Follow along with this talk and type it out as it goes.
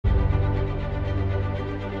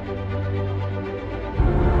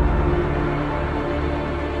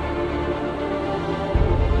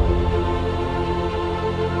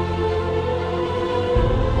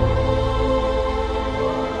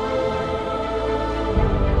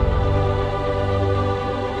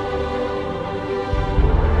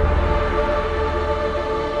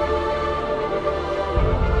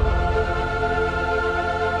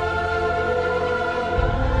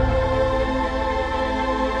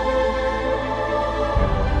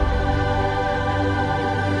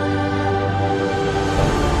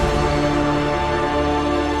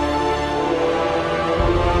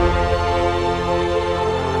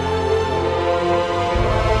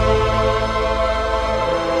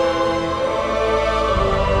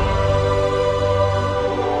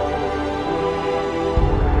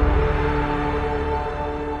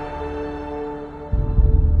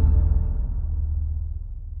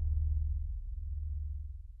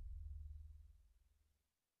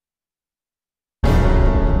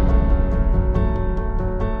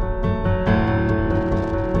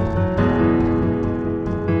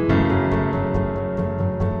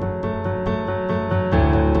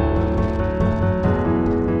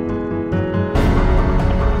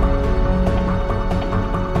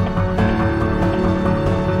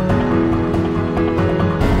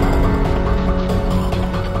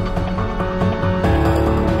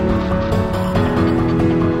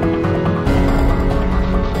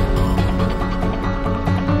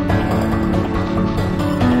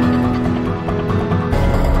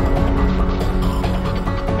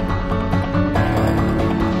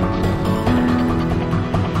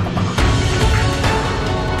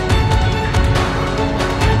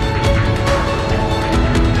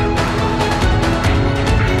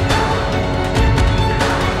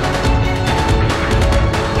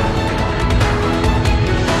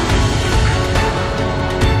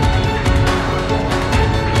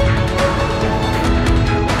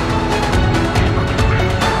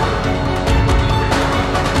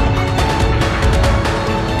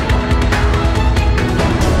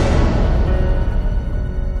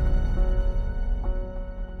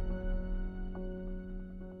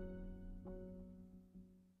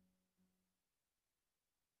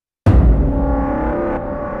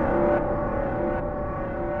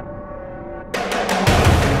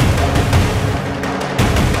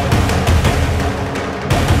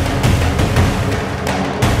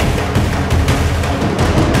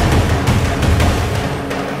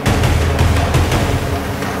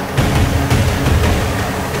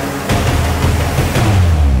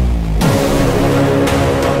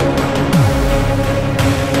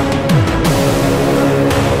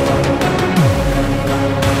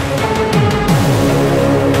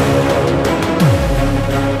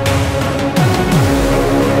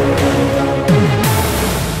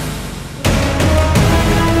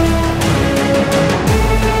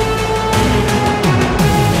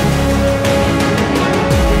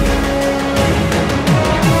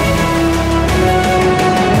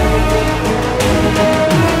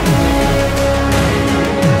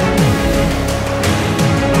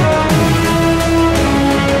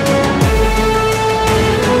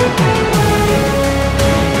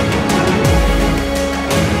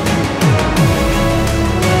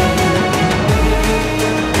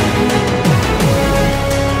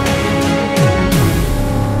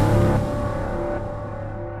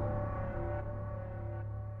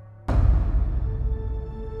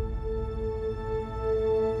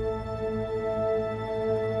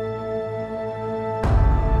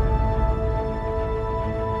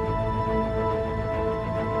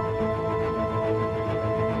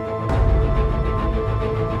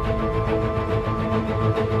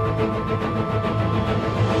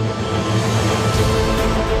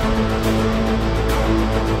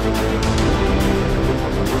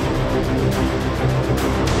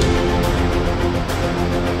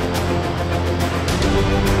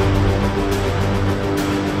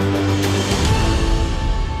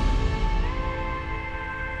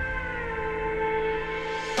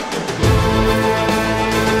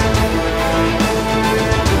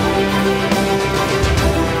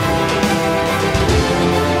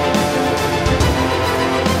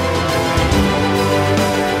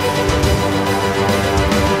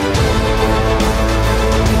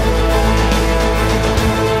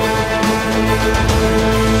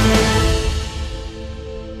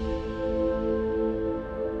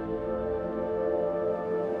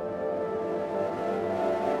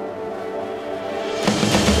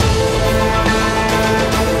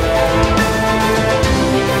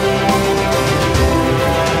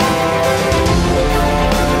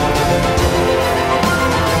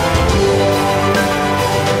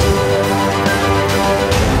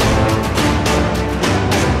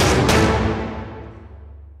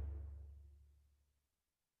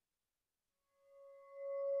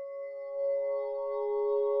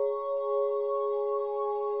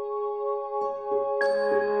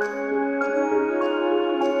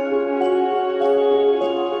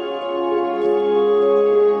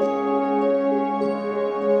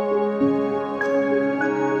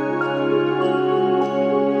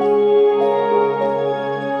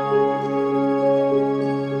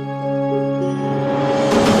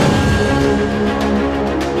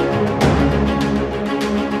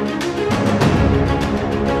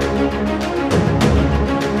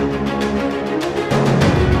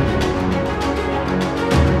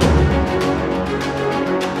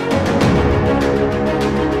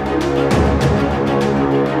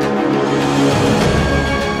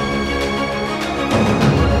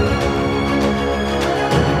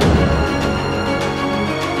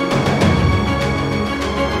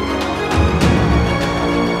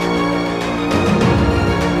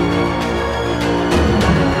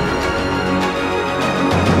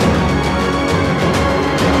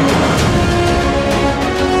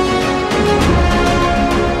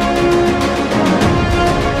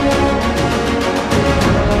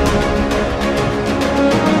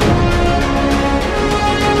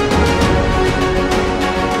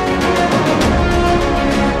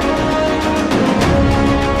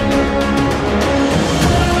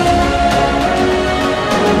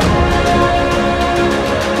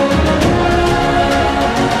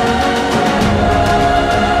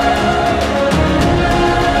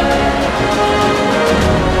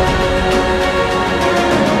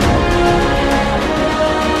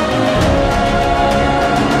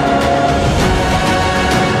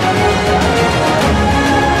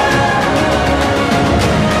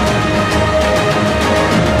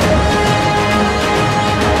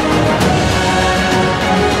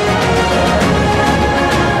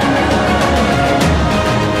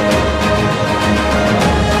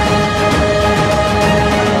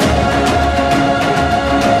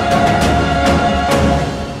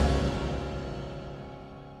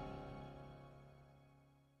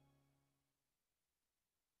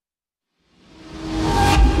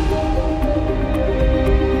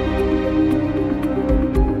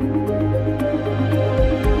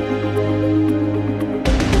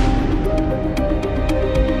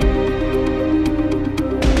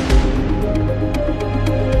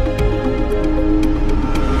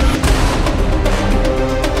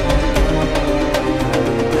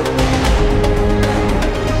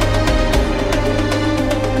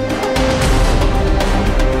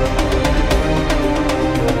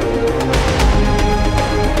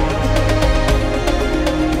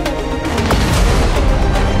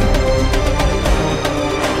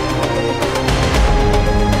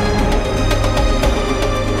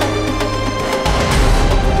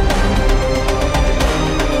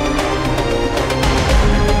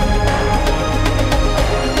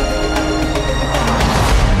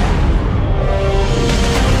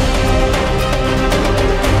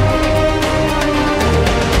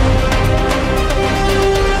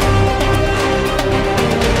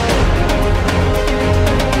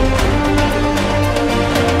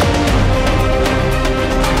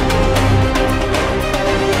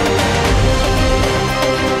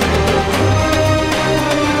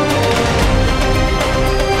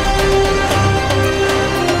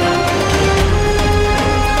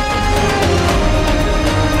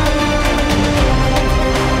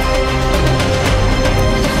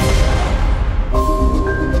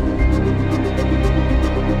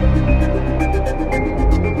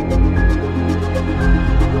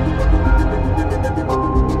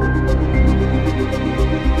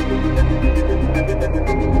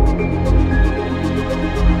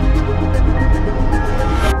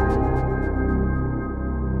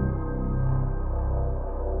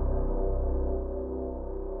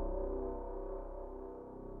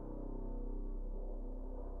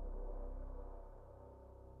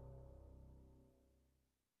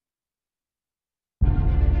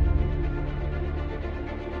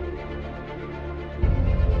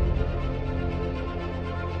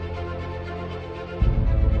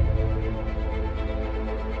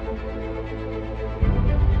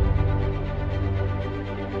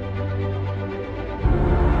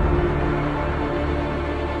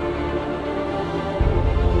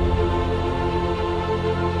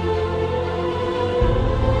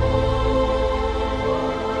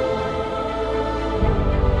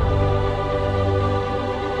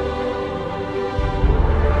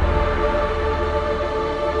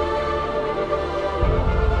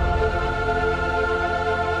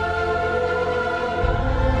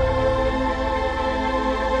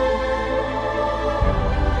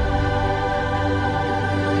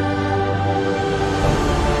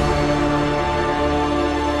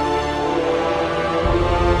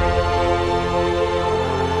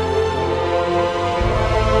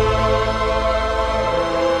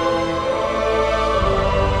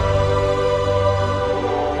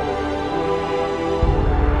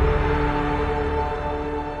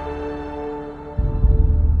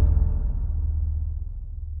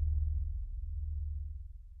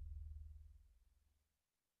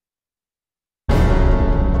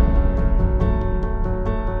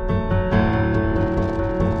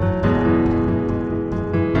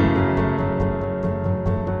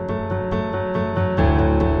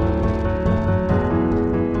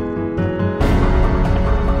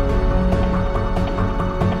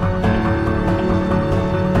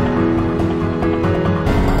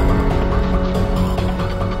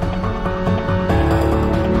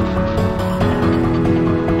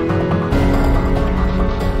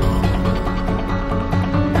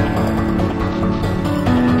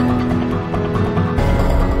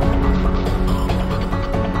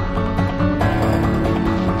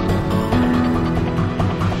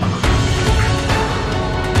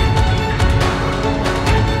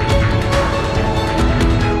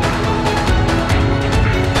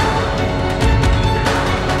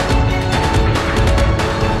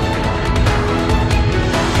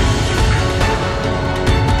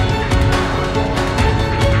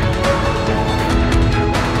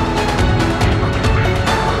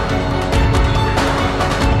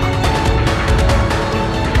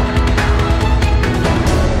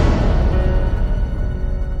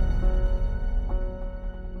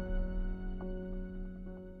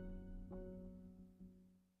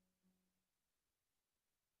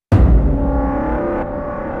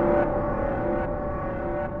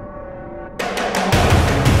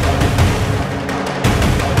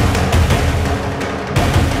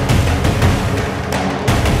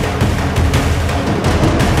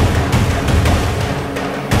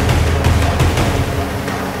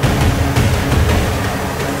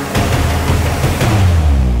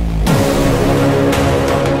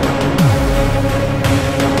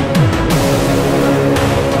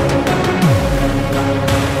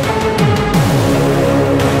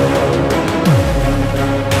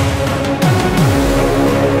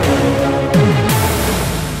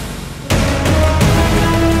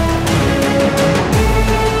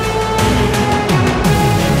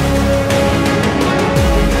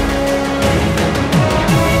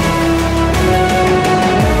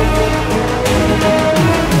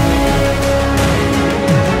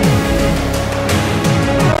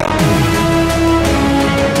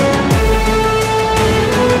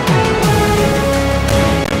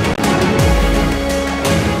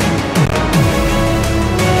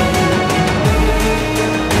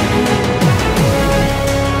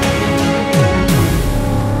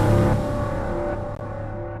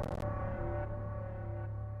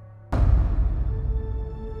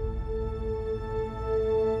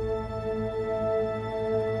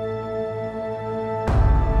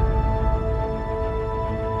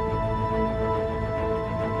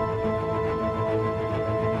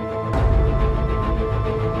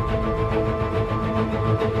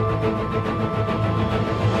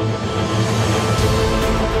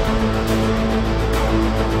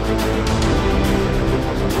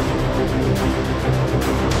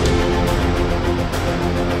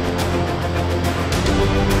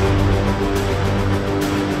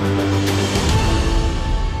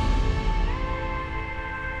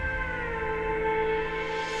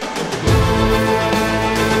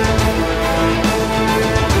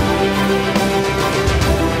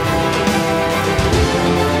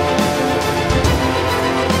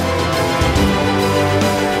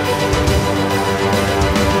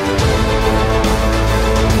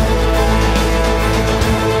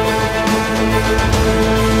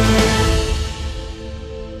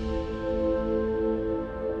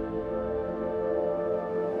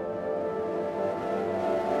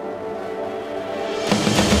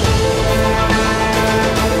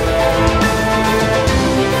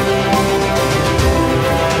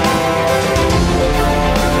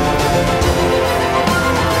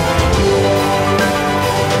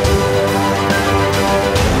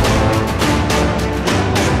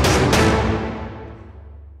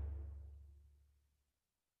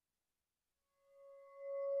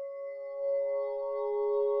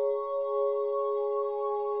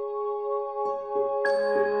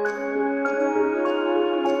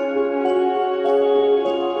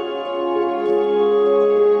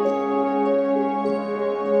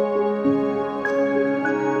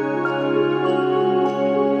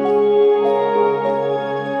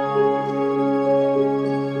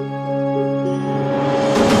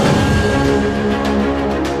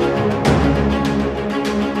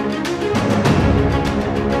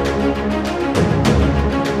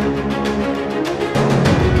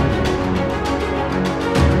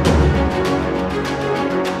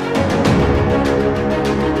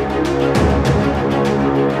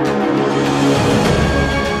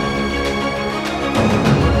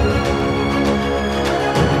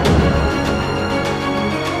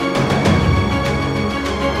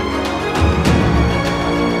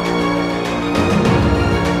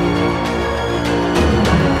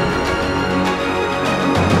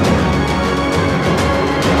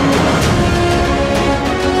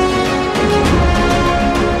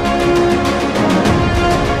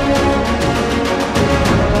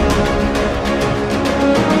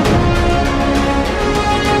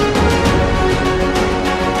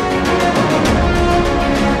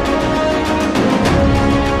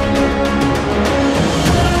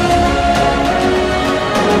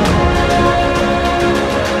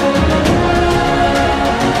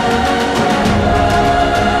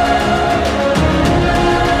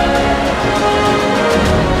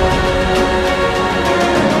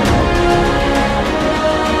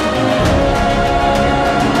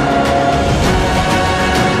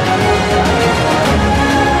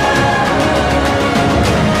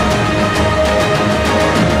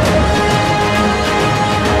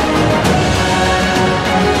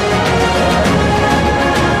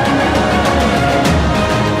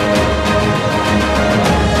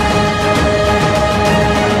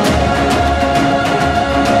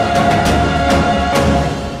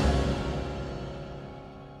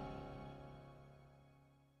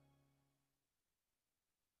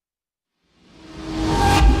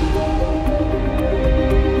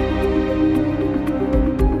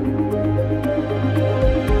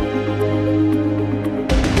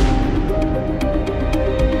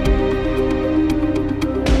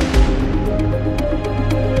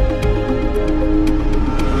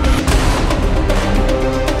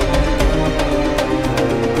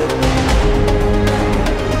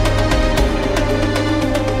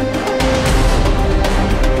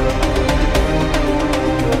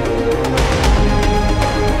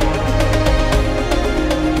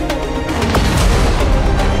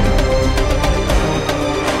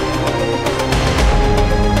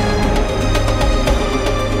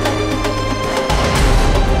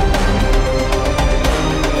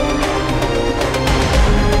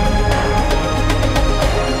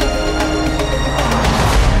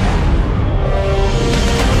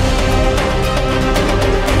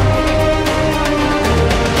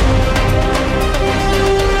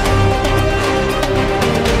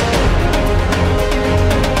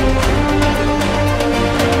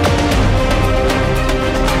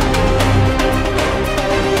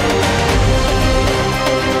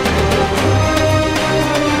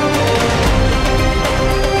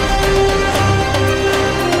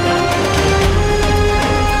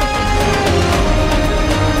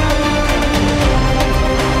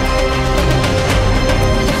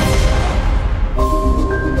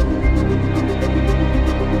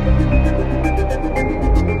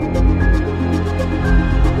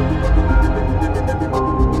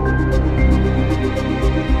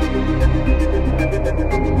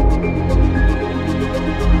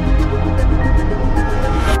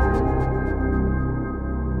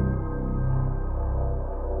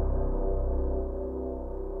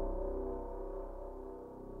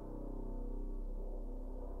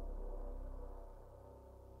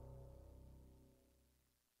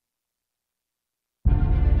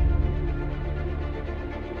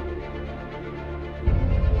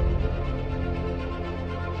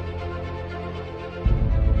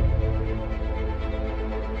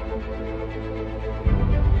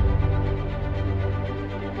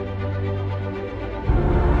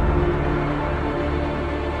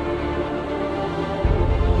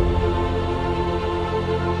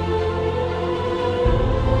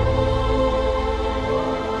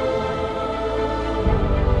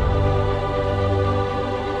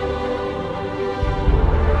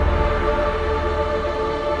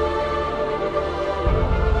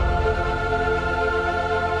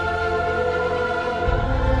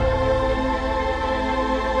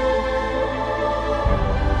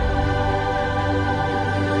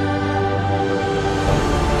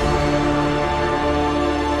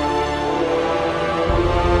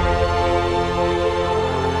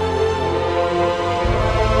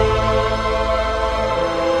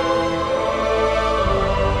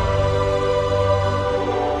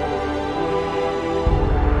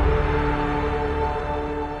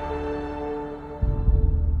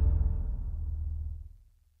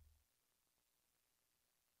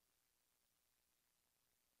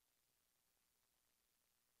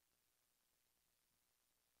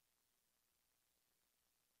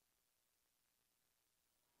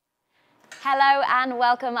Hello and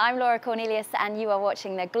welcome. I'm Laura Cornelius and you are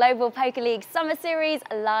watching the Global Poker League Summer Series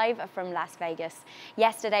live from Las Vegas.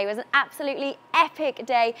 Yesterday was an absolutely epic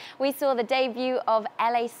day. We saw the debut of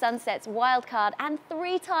LA Sunset's wildcard and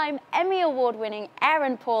three-time Emmy Award-winning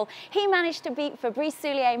Aaron Paul. He managed to beat Fabrice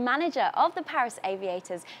Soulier, manager of the Paris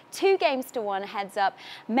Aviators, 2-1 heads up,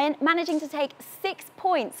 managing to take 6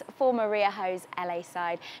 points for Maria Ho's LA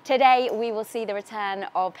side. Today we will see the return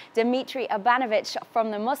of Dzmitry Urbanovich from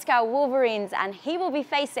the Moscow Wolverines, and he will be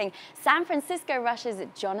facing San Francisco Rush's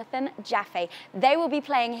Jonathan Jaffe. They will be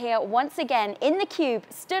playing here once again in the cube,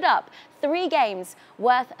 stood up, 3 games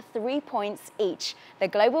worth 3 points each. The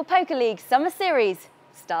Global Poker League Summer Series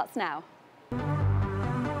starts now.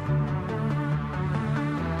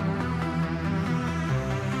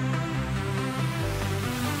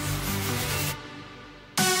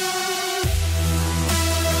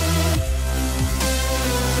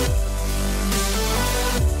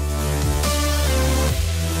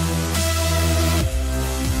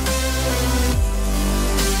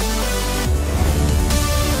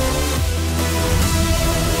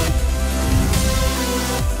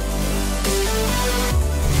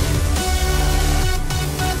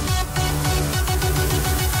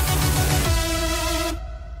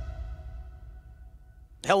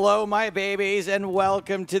 Hello, my babies, and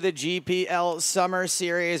welcome to the GPL Summer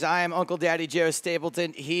Series. I am Uncle Daddy Joe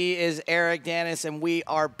Stapleton. He is Eric Danis, and we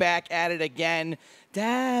are back at it again.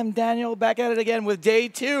 Damn, Daniel, back at it again with day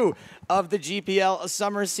 2 of the GPL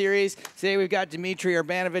Summer Series. Today we've got Dzmitry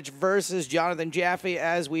Urbanovich versus Jonathan Jaffe,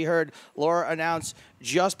 as we heard Laura announce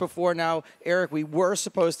just before now. Eric, we were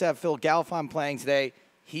supposed to have Phil Galfond playing today.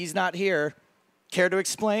 He's not here. Care to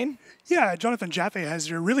explain? Yeah, Jonathan Jaffe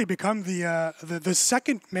has really become the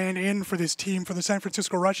second man in for this team, for the San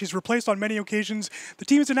Francisco Rush. He's replaced on many occasions. The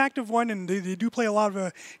team is an active one, and they do play a lot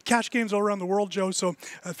of cash games all around the world, Joe. So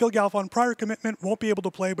Phil Galfond, prior commitment, won't be able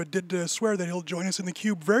to play, but did swear that he'll join us in the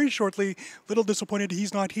cube very shortly. Little disappointed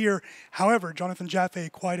he's not here. However, Jonathan Jaffe,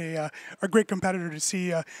 quite a great competitor to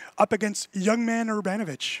see up against young man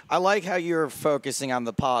Urbanovich. I like how you're focusing on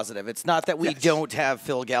the positive. It's not that we don't have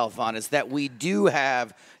Phil Galfond. It's that we do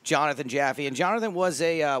have Jonathan Jaffe, and Jonathan was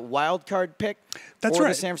a wild card pick for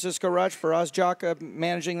the San Francisco Rush. Faraz Jock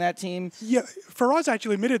managing that team. Yeah, Faraz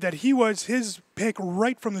actually admitted that he was his pick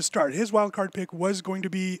right from the start. His wild card pick was going to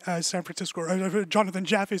be Jonathan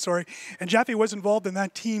Jaffe, sorry, and Jaffe was involved in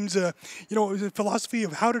that team's philosophy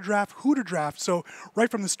of how to draft, who to draft. So right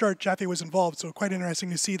from the start, Jaffe was involved. So quite interesting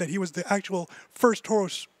to see that he was the actual first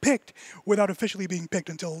horse picked without officially being picked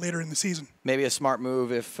until later in the season. Maybe a smart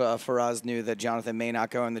move if Faraz knew that Jonathan may not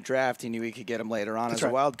go in the draft. He knew he could get him later on as a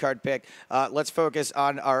wild card pick. Let's focus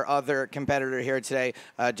on our other competitor here today,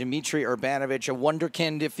 Dzmitry Urbanovich, a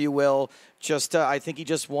wonderkind, if you will. I think he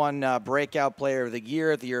just won Breakout Player of the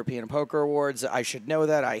Year at the European Poker Awards. I should know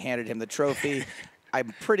that. I handed him the trophy.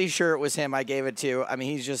 I'm pretty sure it was him I gave it to. I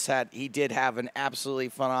mean, he did have an absolutely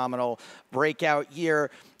phenomenal breakout year.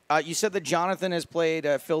 You said that Jonathan has played,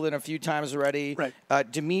 filled in a few times already. Right.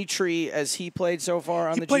 Dzmitry, has he played so far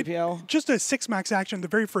on the GPL? Just a 6-max action the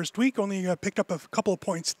very first week, only picked up a couple of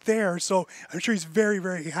points there. So I'm sure he's very,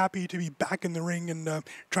 very happy to be back in the ring and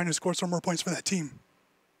trying to score some more points for that team.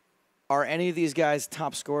 Are any of these guys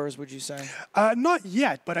top scorers, would you say? Not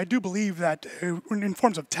yet, but I do believe that in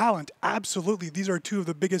forms of talent, absolutely. These are 2 of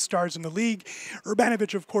the biggest stars in the league.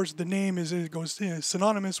 Urbanovich, of course, the name goes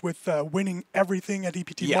synonymous with winning everything at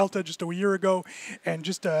EPT Malta just a year ago, and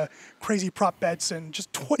just crazy prop bets, and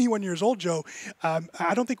just 21 years old, Joe.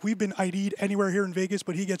 I don't think we've been ID'd anywhere here in Vegas,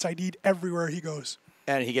 but he gets ID'd everywhere he goes.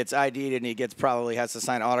 And he gets ID'd, and he probably has to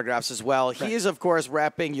sign autographs as well. He is, of course,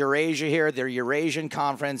 repping Eurasia here, their Eurasian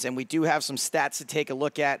conference, and we do have some stats to take a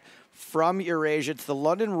look at from Eurasia. It's the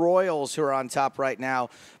London Royals who are on top right now,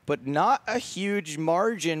 but not a huge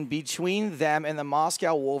margin between them and the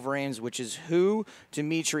Moscow Wolverines, which is who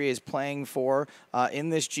Dzmitry is playing for in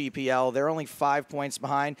this GPL. They're only 5 points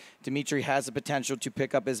behind. Dzmitry has the potential to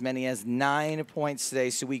pick up as many as 9 points today,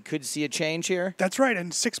 so we could see a change here. That's right,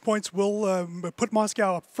 and 6 points will put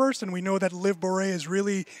Moscow up first, and we know that Liv Bourret is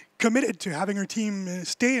really committed to having her team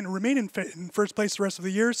stay and remain in first place the rest of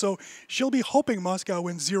the year, so she'll be hoping Moscow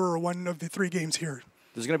wins 0 or 1 of the 3 games here.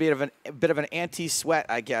 There's going to be a bit of an anti-sweat,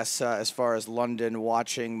 I guess, as far as London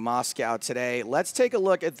watching Moscow today. Let's take a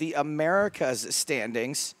look at the Americas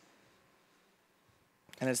standings.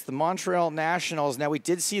 And it's the Montreal Nationals. Now, we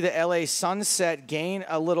did see the LA Sunset gain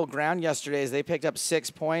a little ground yesterday as they picked up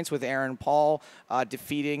 6 points with Aaron Paul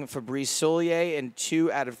defeating Fabrice Soulier in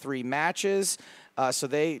 2 out of 3 matches. So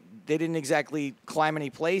they didn't exactly climb any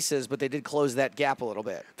places, but they did close that gap a little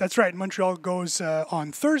bit. That's right. Montreal goes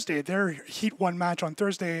on Thursday. Their Heat 1 match on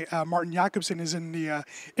Thursday. Martin Jakobsen is in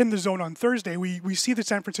the zone on Thursday. We see the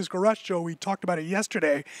San Francisco Rush, Joe. We talked about it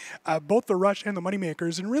yesterday. Both the Rush and the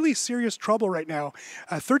Moneymakers in really serious trouble right now.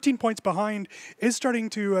 13 points behind is starting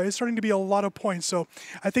to be a lot of points. So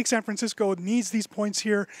I think San Francisco needs these points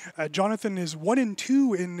here. Jonathan is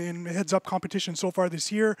 1-2 in heads-up competition so far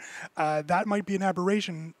this year. That might be an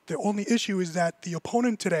aberration. The only issue is that the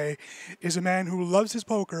opponent today is a man who loves his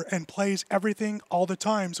poker and plays everything all the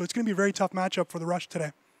time. So it's going to be a very tough matchup for the Rush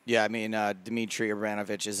today. Yeah, I mean, Dzmitry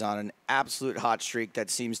Urbanovich is on an absolute hot streak that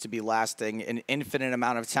seems to be lasting an infinite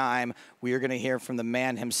amount of time. We are going to hear from the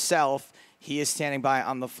man himself. He is standing by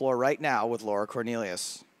on the floor right now with Laura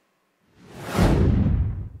Cornelius.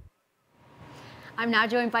 I'm now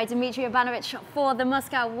joined by Dzmitry Urbanovich for the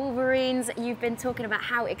Moscow Wolverines. You've been talking about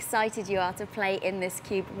how excited you are to play in this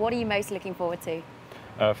cube. What are you most looking forward to?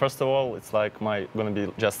 First of all, it's like gonna be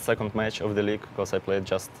just second match of the league because I played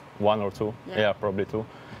just 1 or 2. Yeah, probably 2.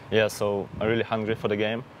 Yeah, so I'm really hungry for the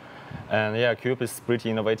game. And yeah, cube is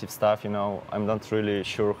pretty innovative stuff, you know. I'm not really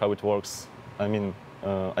sure how it works. I mean,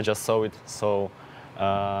 I just saw it. So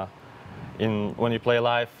when you play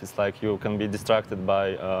live, it's like you can be distracted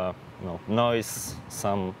by noise,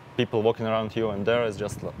 some people walking around you, and there is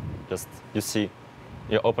just you see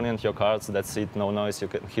your opponent, your cards, that's it, no noise, you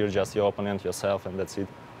can hear just your opponent, yourself, and that's it.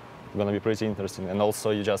 It's gonna be pretty interesting. And also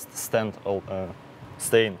you just staying all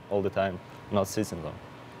the time, not sitting though.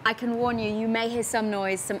 I can warn you, you may hear some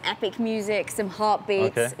noise, some epic music, some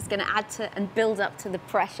heartbeats. Okay. It's gonna add to and build up to the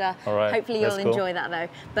pressure. All right. Hopefully you'll enjoy that though.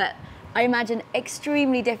 But I imagine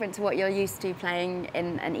extremely different to what you're used to playing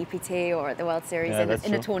in an EPT or at the World Series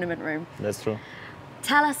in a tournament room. That's true.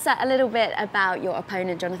 Tell us a little bit about your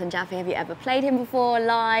opponent, Jonathan Jaffe. Have you ever played him before,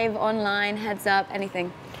 live, online, heads up,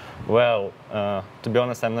 anything? Well, to be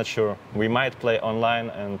honest, I'm not sure. We might play online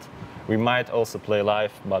and we might also play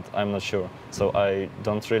live, but I'm not sure. So I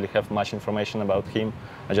don't really have much information about him.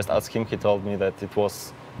 I just asked him, he told me that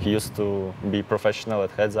he used to be professional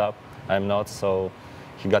at heads up. I'm not, so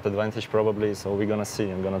he got advantage probably, so we're gonna see.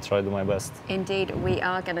 I'm gonna try to do my best. Indeed, we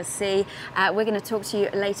are gonna see. We're gonna talk to you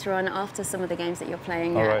later on after some of the games that you're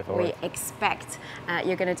playing. All right. We expect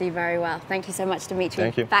you're gonna do very well. Thank you so much, Dzmitry.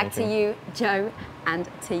 Thank you. Back to you, Joe, and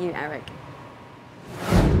to you, Eric.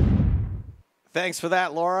 Thanks for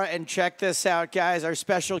that, Laura. And check this out, guys. Our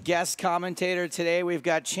special guest commentator today, we've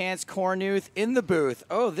got Chance Cornuth in the booth.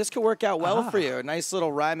 Oh, this could work out well for you. A nice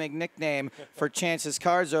little rhyming nickname for Chance's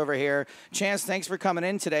cards over here. Chance, thanks for coming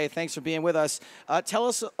in today. Thanks for being with us. Tell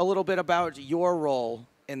us a little bit about your role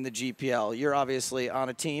in the GPL. You're obviously on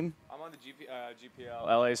a team. I'm on the GPL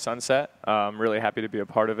LA Sunset. I'm really happy to be a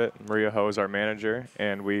part of it. Maria Ho is our manager,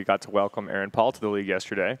 and we got to welcome Aaron Paul to the league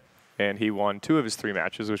yesterday. And he won 2 of his 3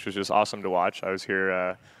 matches, which was just awesome to watch. I was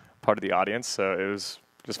here part of the audience, so it was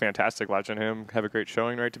just fantastic watching him have a great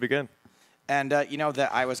showing right to begin. And you know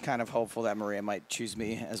that I was kind of hopeful that Maria might choose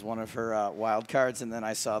me as one of her wild cards, and then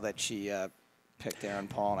I saw that she picked Aaron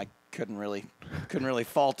Paul, and I couldn't really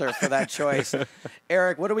falter for that choice.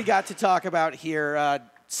 Eric, what do we got to talk about here?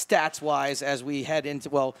 Stats-wise, as we head into,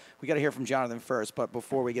 well, we got to hear from Jonathan first, but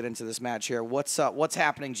before we get into this match here, what's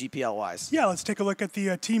happening GPL-wise? Yeah, let's take a look at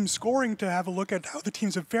the team scoring to have a look at how the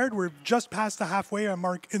teams have fared. We're just past the halfway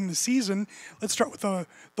mark in the season. Let's start with the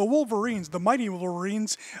Wolverines, the mighty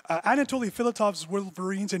Wolverines. Anatoly Filatov's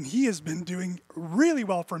Wolverines, and he has been doing really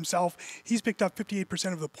well for himself. He's picked up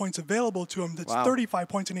 58% of the points available to him. That's 35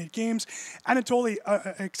 points in 8 games. Anatoly,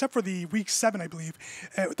 except for the week 7, I believe,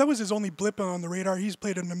 that was his only blip on the radar. He's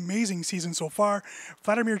played an amazing season so far.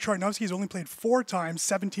 Vladimir Charnovsky's only played 4 times,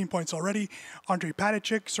 17 points already. Andrei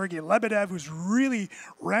Padachik, Sergei Lebedev, who's really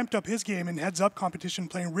ramped up his game in heads-up competition,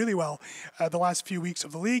 playing really well the last few weeks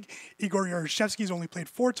of the league. Igor Yaroshevsky's only played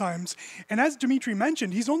 4 times. And as Dzmitry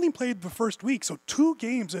mentioned, he's only played the first week, so 2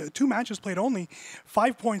 games, 2 matches played only.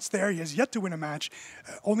 5 points there. He has yet to win a match,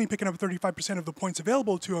 only picking up 35% of the points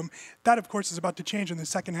available to him. That, of course, is about to change in the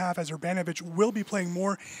second half as Urbanovich will be playing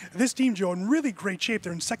more. This team, Joe, in really great shape.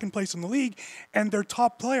 They're in second place in the league, and their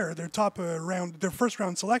top player, their first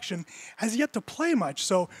round selection, has yet to play much.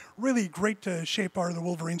 So really great shape are the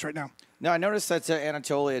Wolverines right now. Now, I noticed that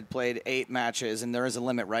Anatoly had played 8 matches, and there is a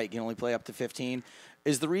limit, right? You can only play up to 15.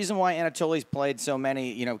 Is the reason why Anatoly's played so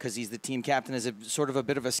many, you know, because he's the team captain, is it sort of a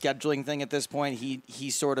bit of a scheduling thing at this point? He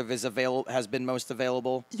sort of has been most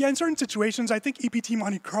available? Yeah, in certain situations. I think EPT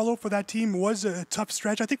Monte Carlo for that team was a tough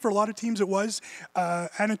stretch. I think for a lot of teams it was.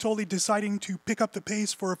 Anatoly deciding to pick up the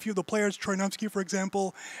pace for a few of the players, Troinovsky, for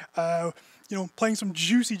example, playing some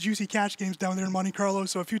juicy cash games down there in Monte Carlo.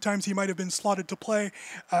 So a few times he might have been slotted to play.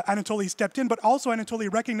 Anatoly stepped in, but also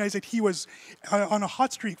Anatoly recognized that he was on a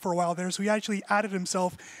hot streak for a while there. So he actually added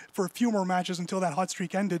himself for a few more matches until that hot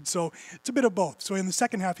streak ended. So it's a bit of both. So in the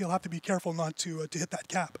second half, he'll have to be careful not to hit that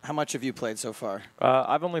cap. How much have you played so far?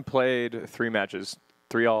 I've only played 3 matches.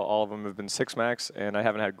 All of them have been 6 max, and I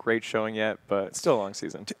haven't had a great showing yet, but it's still a long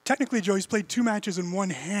season. Technically, Joe, he's played 2 matches in one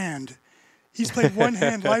hand. He's played one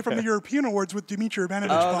hand live from the European Awards with Dzmitry Urbanovich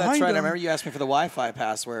behind him. Oh, that's right. I remember you asked me for the Wi-Fi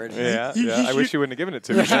password. Yeah, I wish you wouldn't have given it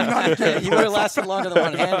to me. You would have lasted longer than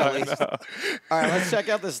one hand at least. All right, let's check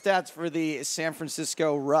out the stats for the San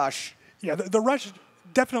Francisco Rush. Yeah, the Rush,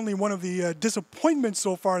 definitely one of the disappointments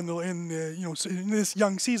so far in this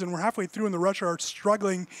young season. We're halfway through, and the Rush are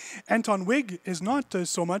struggling. Anton Wig is not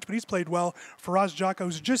so much, but he's played well. Faraz Jaka,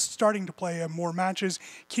 who's just starting to play more matches.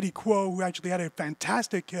 Kitty Kuo, who actually had a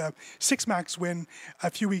fantastic 6-max win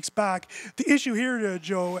a few weeks back. The issue here,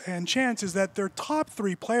 Joe and Chance, is that their top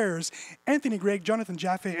 3 players, Anthony Gregg, Jonathan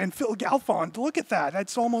Jaffe, and Phil Galfond. Look at that.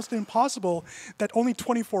 That's almost impossible that only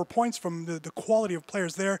 24 points from the quality of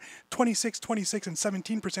players there, 26, and 17%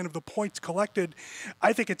 of the points collected.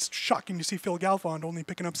 I think it's shocking to see Phil Galfond only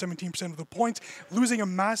picking up 17% of the points, losing a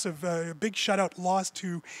massive, big shutout loss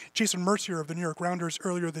to Jason Mercier of the New York Rounders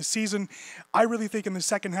earlier this season. I really think in the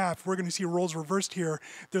second half, we're going to see roles reversed here.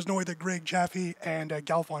 There's no way that Gregg, Jaffe, and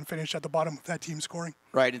Galfond finish at the bottom of that team scoring.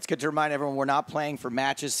 Right. It's good to remind everyone we're not playing for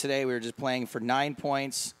matches today. We're just playing for 9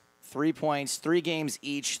 points, 3 points, 3 games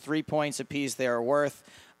each, 3 points apiece they are worth.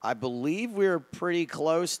 I believe we're pretty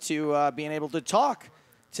close to being able to talk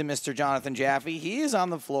to Mr. Jonathan Jaffe. He is on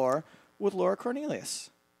the floor with Laura Cornelius.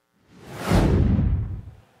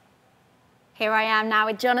 Here I am now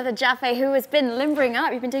with Jonathan Jaffe, who has been limbering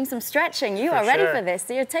up. You've been doing some stretching. You are ready for this.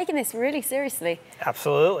 So you're taking this really seriously.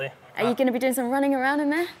 Absolutely. Are you going to be doing some running around in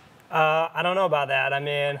there? I don't know about that. I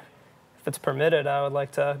mean, if it's permitted, I would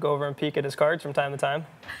like to go over and peek at his cards from time to time.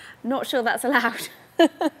 Not sure that's allowed.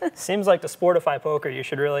 Seems like to sportify poker, you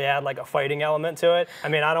should really add like a fighting element to it. I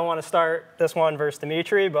mean, I don't want to start this one versus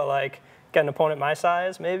Dzmitry, but like get an opponent my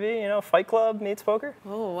size, maybe, Fight Club meets poker.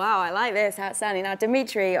 Oh, wow, I like this. Outstanding. Now,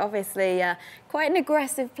 Dzmitry, obviously quite an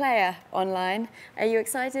aggressive player online. Are you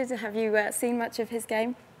excited? Have you seen much of his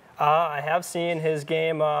game? I have seen his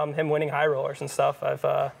game, him winning high rollers and stuff.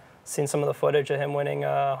 I've seen some of the footage of him winning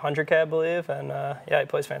 100K, I believe, and yeah, he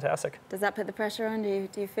plays fantastic. Does that put the pressure on? Do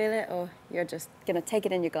you feel it, or you're just going to take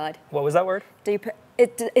it in your glide? What was that word?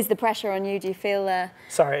 Is the pressure on you? Do you feel...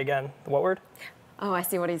 Sorry, again, what word? Oh, I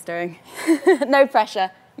see what he's doing. No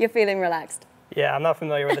pressure. You're feeling relaxed. Yeah, I'm not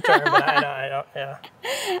familiar with the term, but I know, yeah.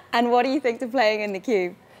 And what do you think to playing in the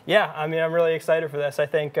cube? Yeah, I mean, I'm really excited for this. I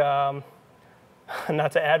think...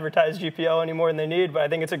 not to advertise GPL any more than they need, but I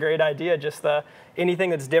think it's a great idea. Just anything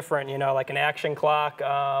that's different, like an action clock,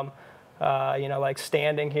 like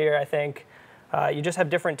standing here. I think you just have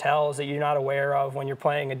different tells that you're not aware of when you're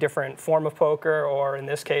playing a different form of poker, or in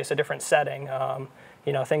this case, a different setting.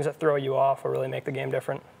 Things that throw you off will really make the game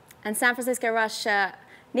different. And San Francisco Rush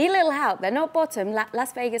need a little help. They're not bottom.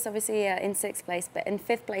 Las Vegas, obviously, in 6th place, but in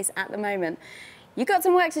 5th place at the moment. You've got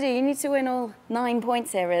some work to do. You need to win all 9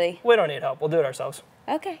 points here, really. We don't need help. We'll do it ourselves.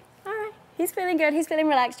 Okay. All right. He's feeling good. He's feeling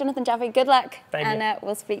relaxed. Jonathan Jaffe, good luck. Thank you. And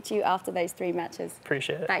we'll speak to you after those 3 matches.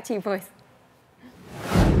 Appreciate it. Back to you, boys.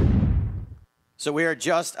 So we are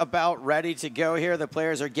just about ready to go here. The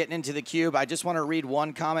players are getting into the cube. I just want to read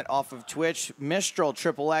one comment off of Twitch. Mistral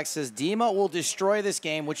XXX says, Dima will destroy this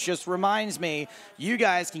game, which just reminds me, you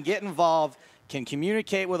guys can get involved, can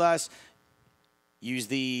communicate with us. Use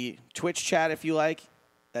the Twitch chat if you like.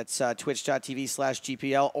 That's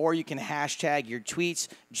twitch.tv/GPL, or you can hashtag your tweets.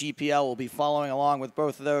 GPL will be following along with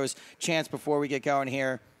both of those. Chance, before we get going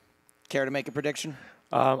here, care to make a prediction?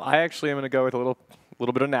 I actually am going to go with a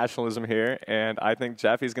little bit of nationalism here, and I think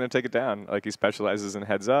Jaffe's going to take it down. Like, he specializes in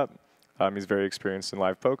heads up. He's very experienced in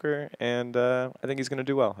live poker, and I think he's going to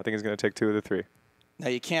do well. I think he's going to take 2 of the 3. Now,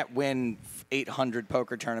 you can't win 800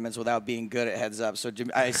 poker tournaments without being good at heads-up. So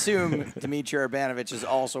I assume Dzmitry Urbanovich is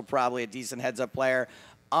also probably a decent heads-up player.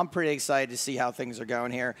 I'm pretty excited to see how things are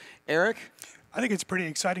going here. Eric? I think it's pretty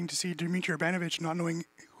exciting to see Dzmitry Urbanovich not knowing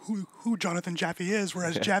who Jonathan Jaffe is,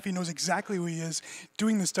 whereas Jaffe knows exactly who he is,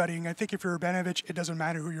 doing the studying. I think if you're Urbanovich, it doesn't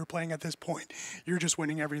matter who you're playing at this point. You're just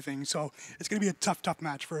winning everything. So it's going to be a tough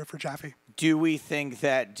match for Jaffe. Do we think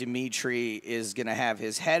that Dzmitry is going to have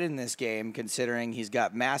his head in this game, considering he's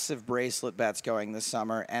got massive bracelet bets going this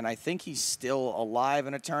summer, and I think he's still alive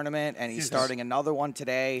in a tournament, and he's starting another one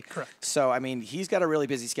today. Correct. So, I mean, he's got a really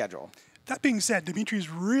busy schedule. That being said, Dmitry's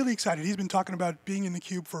really excited. He's been talking about being in the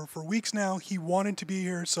cube for weeks now. He wanted to be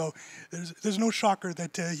here, so there's no shocker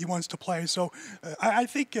that he wants to play. So I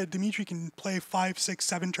think Dzmitry can play 5, 6,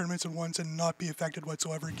 7 tournaments at once and not be affected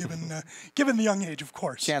whatsoever, given the young age, of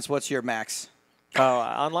course. Chance, what's your max?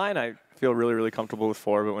 Online, I feel really, really comfortable with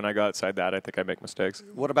 4, but when I go outside that, I think I make mistakes.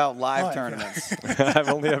 What about live tournaments? I've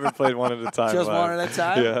only ever played one at a time. Just live. one at a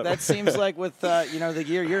time? Yeah. That seems like with you know, the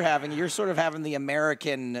year you're having, you're sort of having the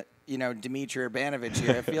American, you know, Dzmitry Urbanovich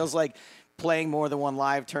here. It feels like playing more than one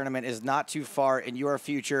live tournament is not too far in your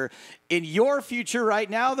future. In your future right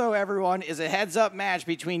now, though, everyone, is a heads-up match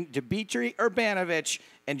between Dzmitry Urbanovich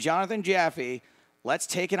and Jonathan Jaffe. Let's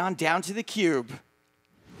take it on down to the cube.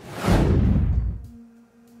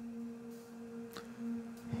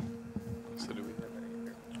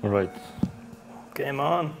 All right. Game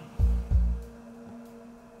on.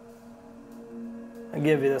 I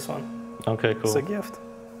give you this one. Okay, cool. It's a gift.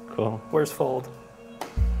 Cool. Where's fold?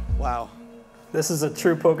 Wow. This is a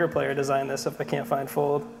true poker player designed this if I can't find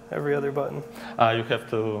fold. Every other button. You have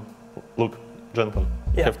to look, gentlemen.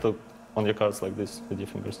 You Yeah. have to on your cards like this with your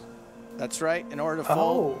fingers. That's right. In order to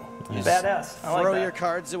fold, Oh, badass. I like throw that. your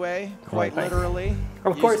cards away, quite Right. literally.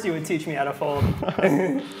 Of course you would teach me how to fold.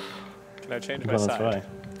 Can I change my Gonna side? try.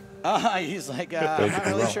 He's like, I'm not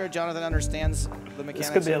really sure Jonathan understands the mechanics. This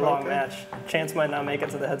could be a of long poker. match. Chance might not make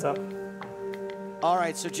it to the heads up. All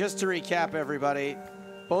right, so just to recap, everybody,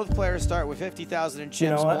 both players start with 50,000 in chips. You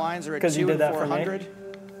know what? Blinds are at 'Cause you 2 did and that for me. 400.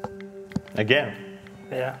 Again?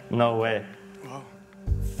 Yeah. No way.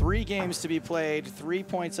 3 games to be played, 3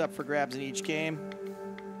 points up for grabs in each game.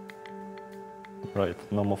 Right,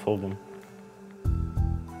 no more folding.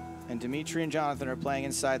 And Dzmitry and Jonathan are playing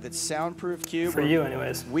inside that soundproof cube. For you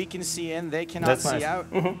anyways. We can see in, they cannot That's see nice. out.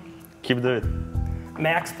 Keep doing it.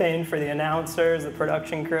 Max pain for the announcers, the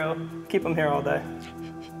production crew. Keep them here all day.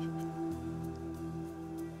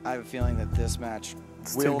 I have a feeling that this match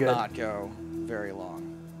It's will too good. not go very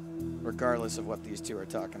long, regardless of what these two are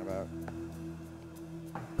talking about.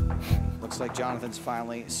 Looks like Jonathan's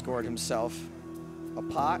finally scored himself a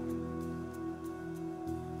pot.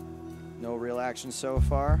 No real action so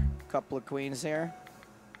far. Couple of queens here.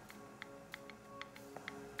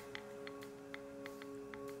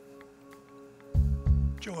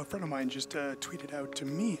 Joe, a friend of mine just tweeted out to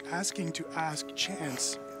me asking to ask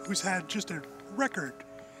Chance, who's had just a record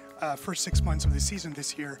first 6 months of the season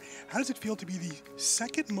this year, how does it feel to be the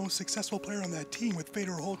second most successful player on that team with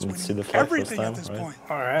Fedor Holtz Let's see winning the flag everything first at time, this right? point?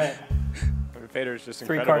 All right. Fader's just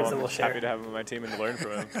 3 incredible. cards that I'm we'll just share. happy to have him on my team and to learn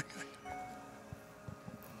from him.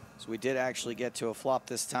 So we did actually get to a flop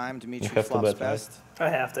this time. Dzmitry have to flops bet, right? best. I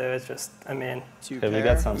have to. It's just, I mean, 2 Have you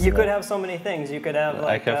pair. got something? you could have so many things. You could have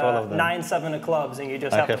like have all of them. 9-7 of clubs, and you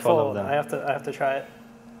just I have to have all of fold. them. I have to try it.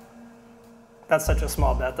 That's such a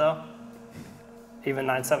small bet, though. Even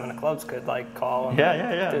 9-7 of clubs could like call. And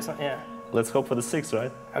Yeah. Do something. Yeah. Let's hope for the 6,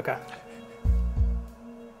 right? Okay.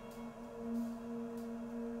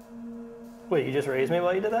 Wait, you just raised me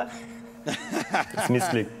while you did that? It's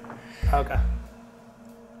misclick. Okay.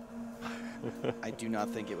 I do not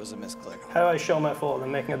think it was a misclick. How do I show my fold?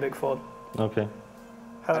 I'm making a big fold. Okay.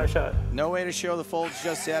 How do I show it? No way to show the folds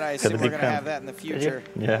just yet. I Got the assume we're big going to pen. have that in the Did you? future.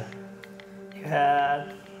 Yeah. You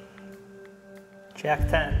had Jack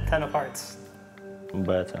 10, 10 of hearts.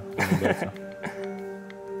 Better. Better.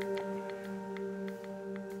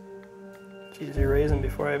 Jeez, you're raising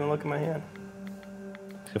before I even look at my hand.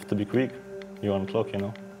 Have to be quick. You're on clock, you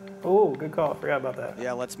know. Oh, good call. Forgot about that.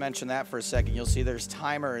 Yeah, let's mention that for a second. You'll see there's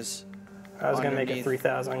timers. I was gonna make it Underneath.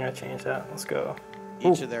 3,000. I'm gonna change that. Let's go.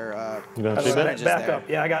 Each of their You gonna That's three bet? percentages back there. up.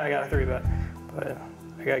 Yeah, I got a 3-bet, but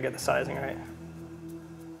I gotta get the sizing right.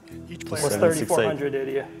 Each player What's 7, 6, 8. 3,400 do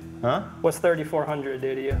to you? Huh? What's 3,400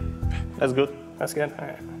 do to you? That's good. That's good. All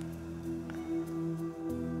right.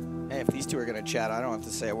 Hey, if these two are going to chat, I don't have to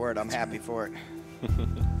say a word. I'm happy for it.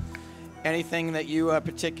 Anything that you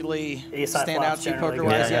particularly Ace-high stand out flops to you generally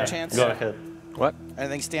poker-wise go. yet, Chance? Go ahead. What?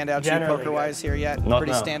 Anything stand out to you Generally poker-wise here yet? Not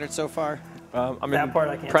Pretty now. standard so far? I'm That part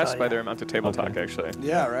I can't impressed tell by you. their amount of table talk, Okay. actually.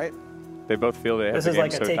 Yeah, right? They both feel they have This the is game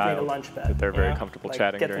like a so take me to dialed lunch bet. that they're you very know? comfortable Like,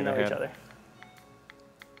 chatting get to during know the each hand. other.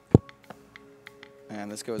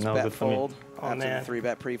 And this goes No, bet good for me. fold Oh, after man. the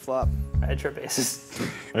 3-bet pre-flop. I had trip aces.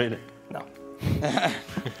 Really? No.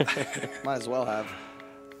 Might as well have.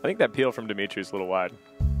 I think that peel from Dmitry's a little wide.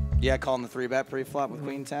 Yeah, calling the 3-bet pre-flop with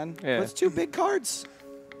queen 10. Yeah. That's 2 big cards.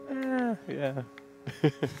 Yeah.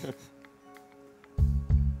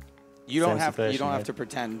 You don't Same have situation, to right?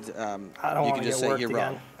 pretend. I don't you wanna can just get say worked you're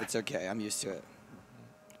again. wrong. It's okay. I'm used to it.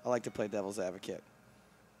 I like to play devil's advocate.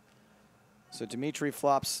 So Dzmitry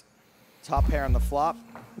flops Top pair on the flop.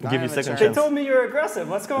 Give you second They chance. told me you were aggressive.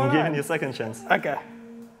 What's going I'm on? giving you second chance. Okay.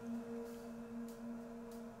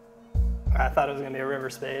 I thought it was going to be a river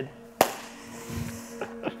spade.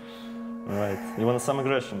 All right. You want some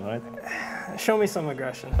aggression, right? Show me some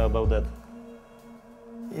aggression. How about that?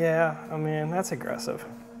 Yeah, I mean, that's aggressive.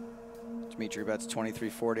 Dzmitry bets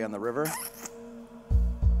 23-40 on the river.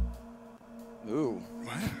 Ooh.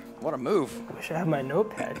 What a move. Wish I had my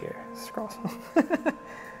notepad here. Scroll.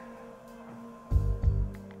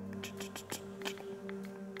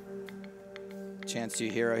 Chance to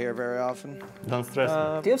hero here very often. Don't stress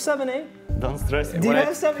Do you have 7-8? me. Don't stress me. Do you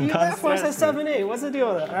have 7? You Don't that force has stress me. 7-8. What's the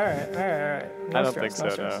deal with that? All right. No I don't stress, think no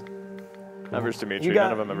so, stress. no. Not versus Dzmitry. You got,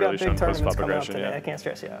 None of them have you got really big shown tournaments post-flop coming up aggression today. I yet. can't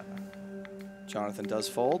stress you out. Jonathan does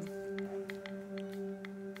fold.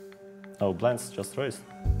 Oh, blinds just raised.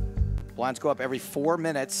 Blinds go up every 4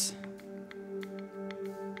 minutes.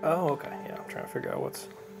 Oh, okay. Yeah, I'm trying to figure out what's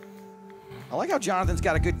I like how Jonathan's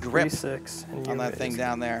got a good grip 3-6 and on you that thing raise.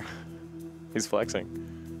 down there. He's flexing.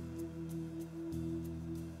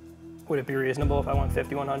 Would it be reasonable if I went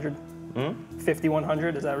 5,100?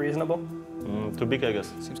 5,100, is that reasonable? Too big, I guess.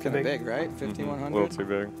 Seems kind of big. big, right? A 5,100. little too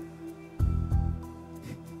big.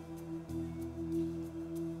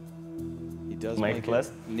 He does Make make it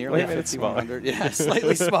less? nearly Well, he made it smaller. 5,100. Yeah,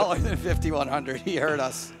 slightly smaller than 5,100. He heard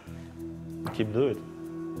us. Keep do it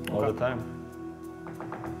all the time.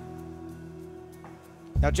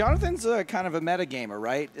 Now, Jonathan's kind of a metagamer,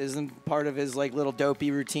 right? Isn't part of his like little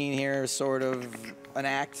dopey routine here sort of an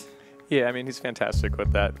act? Yeah, I mean, he's fantastic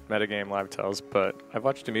with that metagame live tells, but I've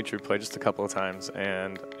watched Dzmitry play just a couple of times,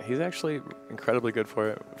 and he's actually incredibly good for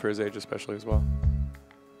it, for his age especially as well.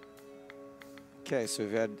 Okay, so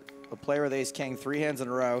we've had a player with ace-king 3 hands in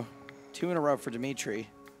a row, 2 in a row for Dzmitry.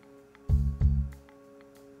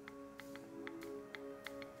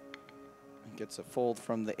 Gets a fold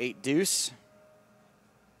from the 8-deuce.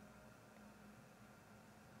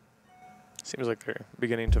 Seems like they're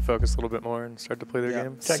beginning to focus a little bit more and start to play their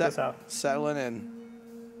game. Check this out. Settling in.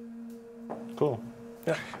 Cool.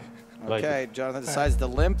 Yeah. Like Okay, Jonathan decides to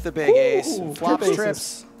limp the big ace. Ooh, Flops trip trips.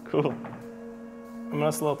 aces. Cool. I'm going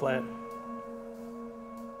to slow play it.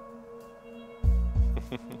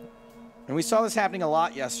 And we saw this happening a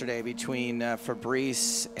lot yesterday between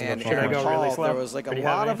Fabrice and Should I Aaron go Paul. really slow? There was like a Or do you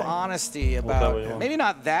have lot of anything? honesty Whatever you about, want. maybe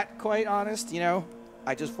not that quite honest, you know.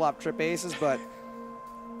 I just flopped trip aces, but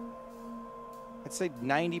I'd say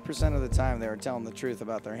 90% of the time they were telling the truth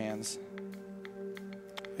about their hands.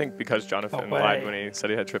 I think because Jonathan No way. lied when he said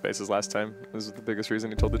he had trip aces last time. This is the biggest reason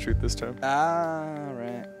he told the truth this time. Ah,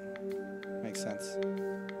 right. Makes sense.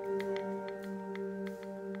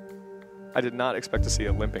 I did not expect to see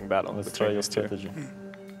a limping battle Let's between try your these two. strategy.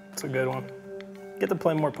 It's a good one. Get to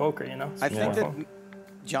play more poker, you know? I think Yeah. that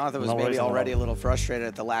Jonathan was No maybe worries at all. already a little frustrated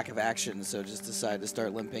at the lack of action, so just decided to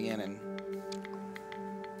start limping in and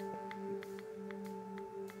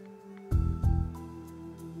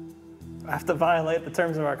I have to violate the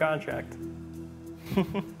terms of our contract. All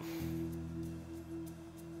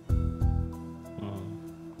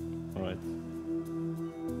right.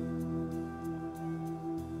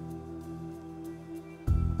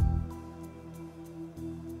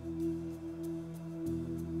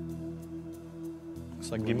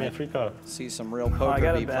 looks like Give me a free card. see some real I poker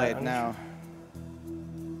got a be bet. played I'm now.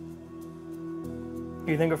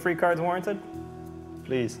 You think a free card's warranted?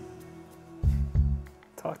 Please.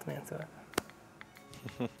 Talk to me into it.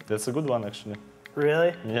 That's a good one, actually.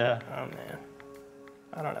 Really? Yeah. Oh, man.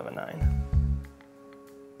 I don't have a 9.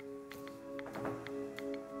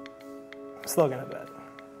 I'm still going to bet.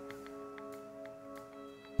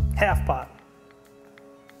 Half pot.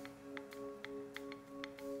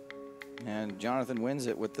 And Jonathan wins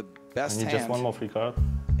it with the I best need hand. just one more free card.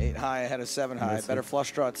 8 high ahead of 7 high. That's Better it.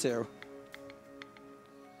 flush draw too.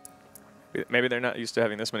 Maybe they're not used to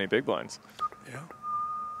having this many big blinds. Yeah.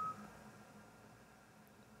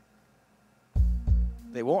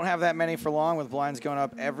 They won't have that many for long with blinds going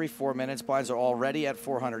up every 4 minutes. Blinds are already at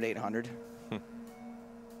 400, 800.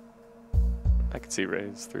 I could see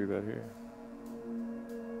raise 3-bet here.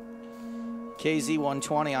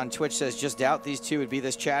 KZ120 on Twitch says, just doubt these two would be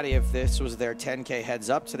this chatty if this was their 10K heads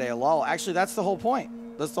up today. Lol. Actually, that's the whole point.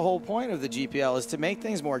 That's the whole point of the GPL, is to make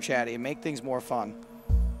things more chatty and make things more fun.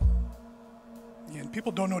 Yeah, and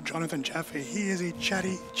people don't know Jonathan Jaffe. He is a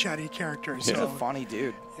chatty character. He's So, a funny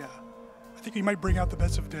dude. yeah. I think he might bring out the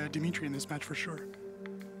best of Dzmitry in this match for sure.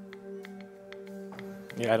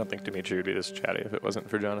 Yeah, I don't think Dzmitry would be this chatty if it wasn't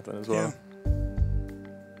for Jonathan as well. Yeah.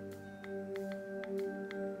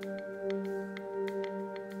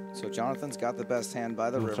 So Jonathan's got the best hand by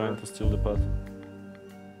the I'm river. trying to steal the pot.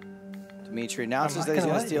 Dzmitry announces that he's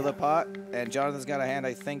going to steal the pot, and Jonathan's got a hand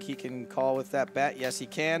I think he can call with that bet. Yes, he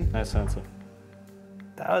can. Nice answer.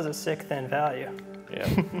 That was a sick thin value. Yeah.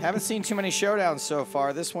 Haven't seen too many showdowns so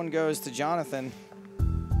far. This one goes to Jonathan.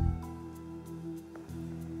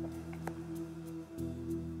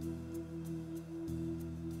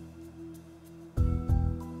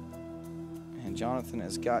 And Jonathan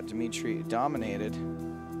has got Dzmitry dominated.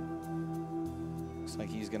 Looks like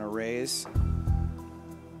he's going to raise.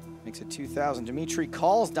 Makes it 2,000. Dzmitry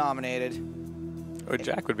calls dominated. Oh,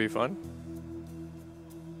 Jack would be fun.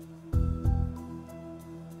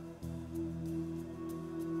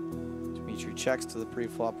 Dzmitry checks to the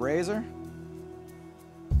pre-flop raiser.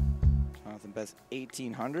 Jonathan bets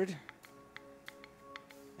 1,800.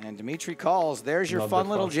 And Dzmitry calls. There's your fun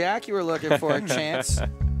little jack you were looking for, Chance.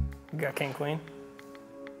 You got king queen.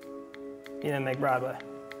 You didn't make Broadway.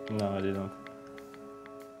 No, I didn't.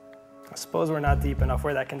 I suppose we're not deep enough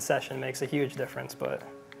where that concession makes a huge difference, but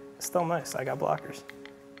it's still nice. I got blockers.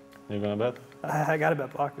 You gonna bet? I gotta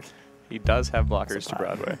bet blockers. He does have blockers to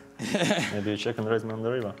Broadway. Maybe you check and raise me on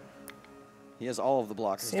the river. He has all of the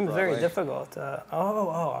blockers. Seems very difficult. Okay.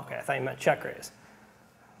 I thought you meant check raise.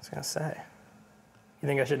 I was gonna say. You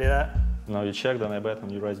think I should do that? No, you check, then I bet,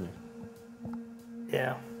 and you raise me.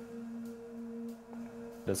 Yeah.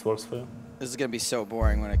 This works for you? This is going to be so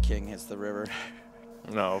boring when a king hits the river.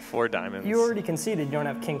 No, 4 diamonds. You already conceded you don't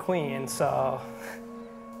have king queen, so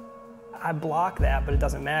I block that, but it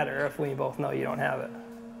doesn't matter if we both know you don't have it.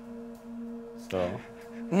 So?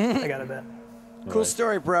 I got a bet. Cool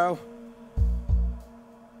story, bro.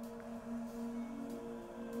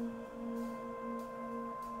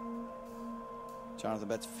 Jonathan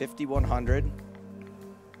bets 5,100.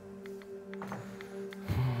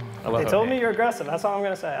 They told me you're aggressive. That's all I'm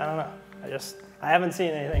going to say. I don't know. I haven't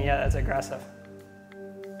seen anything yet that's aggressive.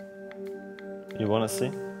 You want to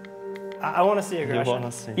see? I want to see aggression. You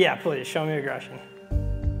want to see? Yeah, please, show me aggression.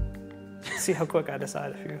 See how quick I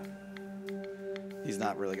decide if you... He's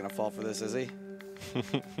not really going to fall for this, is he?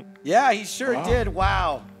 Yeah, he sure did.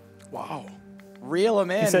 Wow. Wow. Reel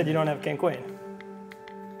him in. You said you don't have king queen.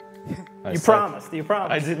 You promised. You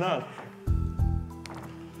promised. I did not.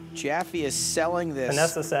 Jaffe is selling this.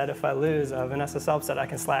 Vanessa said if I lose, Vanessa Selp said I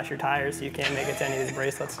can slash your tires so you can't make it to any of these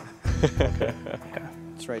bracelets. Okay.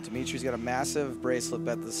 That's right. Dimitri's got a massive bracelet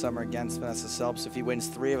bet this summer against Vanessa Selps. If he wins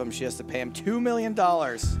 3 of them, she has to pay him $2 million.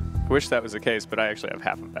 I wish that was the case, but I actually have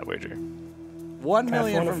half of that wager. 1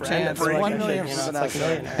 million from Chance, like 1 million from like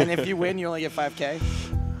Vanessa. And if you win, you only get 5K?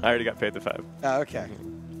 I already got paid the 5. Oh, okay.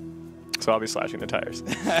 So I'll be slashing the tires.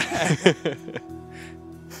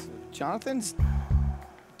 Jonathan's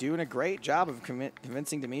doing a great job of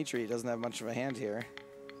convincing Dzmitry he doesn't have much of a hand here.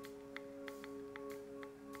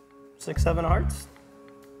 6, 7 hearts.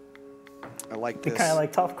 I like You're this. kind of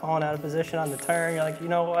like tough calling out of position on the turn. You're like, you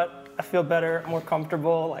know what? I feel better, more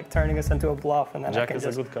comfortable, like turning this into a bluff, and then Jack I can is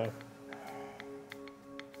just... a good card.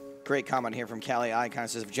 Great comment here from Callie I. Kind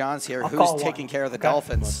of says, if John's here, I'll who's taking care of the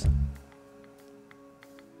Dolphins?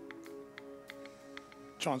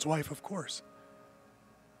 John's wife, of course.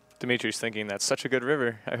 Dimitri's thinking that's such a good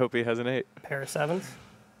river. I hope he has an 8. Pair of 7s.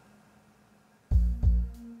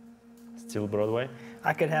 Still Broadway.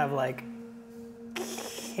 I could have like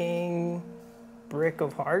king brick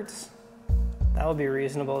of hearts. That would be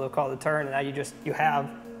reasonable to call the turn, and now you have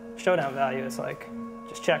showdown value. It's like,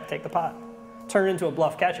 just check, take the pot. Turn it into a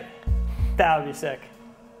bluff catcher. That would be sick.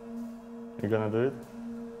 You gonna do it?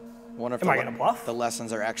 Am I gonna bluff? The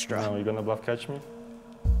lessons are extra. No, you gonna bluff catch me?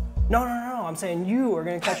 No. I'm saying you are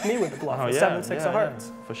gonna catch me with the bluff. With 7, 6 of hearts.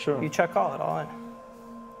 Yeah, for sure. You check call it all in.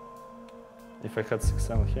 If I had 6,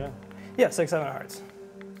 7 here. Yeah, 6, 7 of hearts.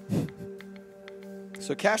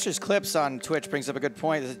 So Cash's Clips on Twitch brings up a good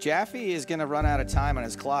point. Jaffe is going to run out of time on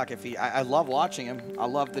his clock. I love watching him. I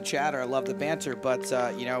love the chatter. I love the banter. But,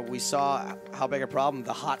 you know, we saw how big a problem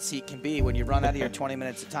the hot seat can be. When you run out of your 20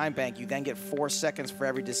 minutes of time bank, you then get 4 seconds for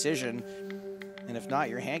every decision. And if not,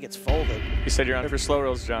 your hand gets folded. You said you're on for slow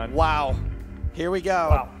rolls, John. Wow. Here we go.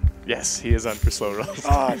 Wow. Yes, he is on for slow rolls.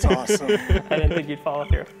 Oh, it's awesome. I didn't think you'd follow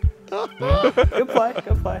through. Good play,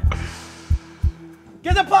 good play.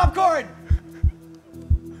 Get the popcorn!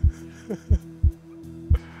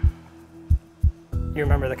 You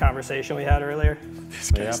remember the conversation we had earlier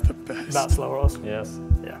This guy's the best. about slow rolls? Yes.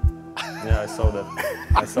 Yeah. Yeah, I saw that.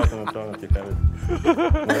 I saw it on the tournament. You have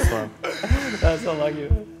it. Nice one. That's so lucky.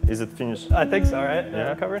 Is it finished? I think so, right?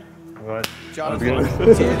 Yeah. Covered? Right. Jonathan did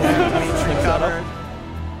have Dzmitry covered.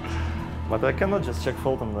 But I cannot just check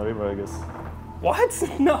fold on the river, I guess.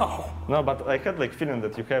 What? No. No, but I had like feeling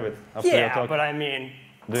that you have it after your Yeah, talk. but I mean,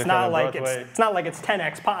 Do you it's not have a like Broadway? it's not like it's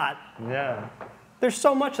 10x pot. Yeah. there's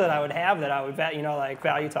so much that I would have that I would, you know, like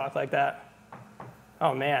value talk like that.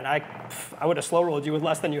 Oh man, I would have slow rolled you with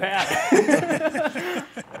less than you had.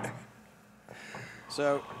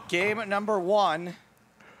 So game number 1.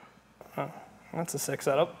 Oh, that's a sick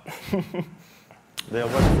setup.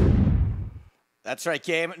 That's right,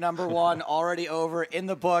 game number 1 already over in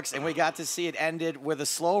the books, and we got to see it ended with a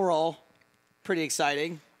slow roll. Pretty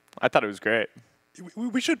exciting. I thought it was great.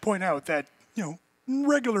 We should point out that, you know,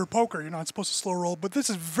 regular poker, you're not supposed to slow roll, but this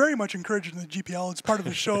is very much encouraged in the GPL. It's part of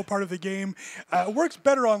the show, part of the game. It works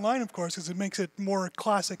better online, of course, because it makes it more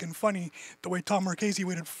classic and funny. The way Tom Marchese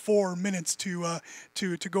waited 4 minutes to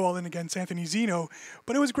go all in against Anthony Zeno,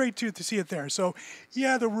 but it was great too to see it there. So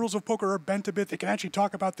yeah, the rules of poker are bent a bit. They can actually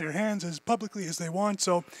talk about their hands as publicly as they want.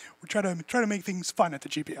 So we're trying to make things fun at the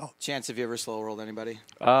GPL. Chance, have you ever slow rolled anybody?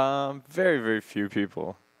 Very, very few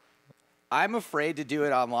people. I'm afraid to do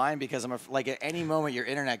it online because like at any moment your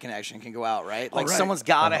internet connection can go out, right? Like right. someone's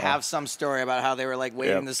got to have some story about how they were like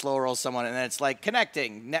waiting to slow roll someone, and then it's like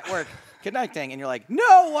connecting, network connecting, and you're like,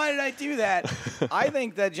 no, why did I do that? I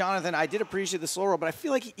think that Jonathan, I did appreciate the slow roll, but I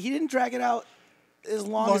feel like he didn't drag it out as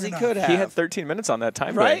long as he could have. He had 13 minutes on that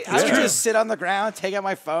time. Right? Bank. I would just sit on the ground, take out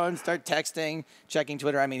my phone, start texting, checking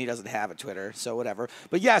Twitter. I mean, he doesn't have a Twitter, so whatever.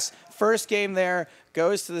 But yes, first game there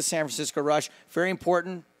goes to the San Francisco Rush. Very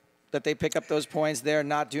important that they pick up those points. They're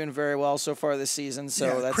not doing very well so far this season. So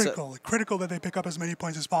yeah, that's critical that they pick up as many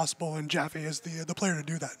points as possible, and Jaffe is the player to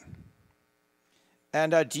do that.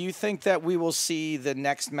 And do you think that we will see the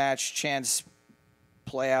next match chance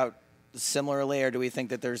play out similarly, or do we think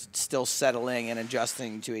that they're still settling and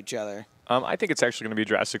adjusting to each other? I think it's actually going to be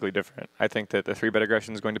drastically different. I think that the 3-bet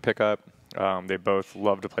aggression is going to pick up. They both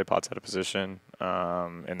love to play pots out of position,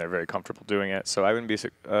 and they're very comfortable doing it. So I wouldn't be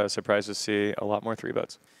surprised to see a lot more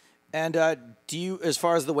 3-bets. And do you, as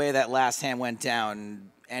far as the way that last hand went down,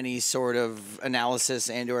 any sort of analysis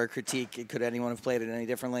and or critique, could anyone have played it any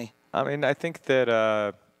differently? I mean, I think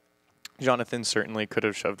that Jonathan certainly could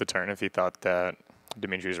have shoved the turn if he thought that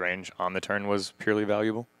Dmitry's range on the turn was purely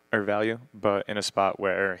value, but in a spot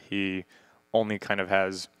where he only kind of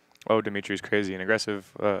has, oh, Dmitry's crazy and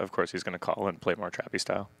aggressive, of course he's going to call and play more trappy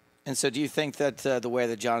style. And so do you think that the way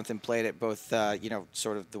that Jonathan played it, both, you know,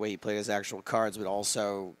 sort of the way he played his actual cards, but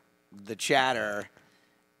also the chatter,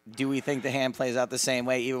 do we think the hand plays out the same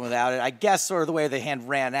way even without it? I guess sort of the way the hand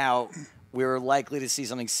ran out, we were likely to see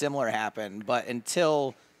something similar happen. But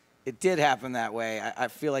until it did happen that way, I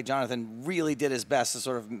feel like Jonathan really did his best to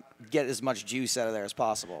sort of get as much juice out of there as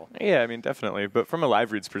possible. Yeah, I mean, definitely. But from a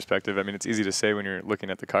live reads perspective, I mean, it's easy to say when you're looking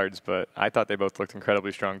at the cards, but I thought they both looked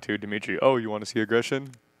incredibly strong too. Dmitry, oh, you want to see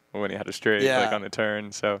aggression? When he had a straight, like on the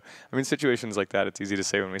turn. So, I mean, situations like that, it's easy to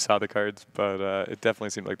say when we saw the cards, but it definitely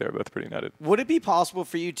seemed like they were both pretty nutted. Would it be possible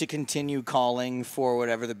for you to continue calling for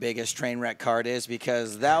whatever the biggest train wreck card is?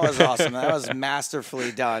 Because that was awesome. That was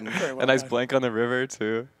masterfully done. A nice blank on the river,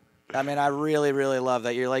 too. I mean, I really, really love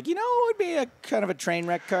that. You're like, you know what would be a kind of a train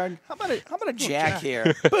wreck card? How about a jack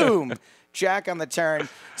here? Boom. Jack on the turn.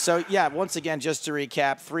 So, yeah, once again, just to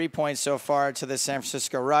recap, 3 points so far to the San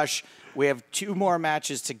Francisco Rush. We have 2 more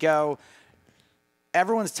matches to go.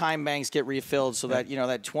 Everyone's time banks get refilled so that, you know,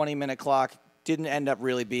 that 20-minute clock didn't end up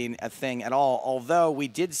really being a thing at all. Although we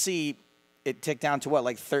did see it tick down to, what,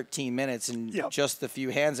 like 13 minutes in just the few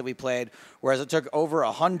hands that we played, whereas it took over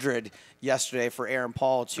 100 yesterday for Aaron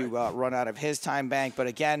Paul to run out of his time bank. But,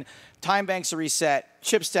 again, time banks are reset.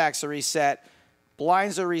 Chip stacks are reset.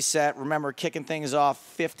 Blinds are reset. Remember, kicking things off,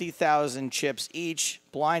 50,000 chips each.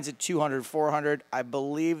 Blinds at 200, 400. I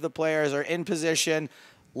believe the players are in position.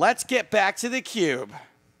 Let's get back to the cube.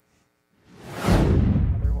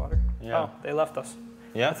 Water. Yeah. Oh, they left us.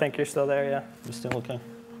 Yeah? I think you're still there, yeah. You're still okay.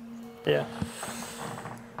 Yeah.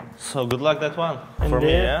 So good luck that one. For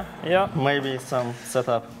me, yeah? Yeah. Maybe some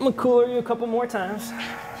setup. I'm going to cooler you a couple more times.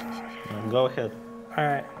 Go ahead. All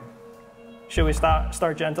right. Should we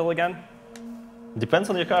start gentle again? Depends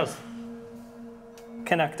on your cards.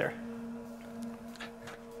 Connector.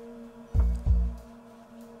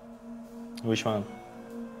 Which one?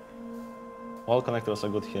 All connectors are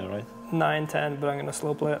good here, right? 9-10, but I'm going to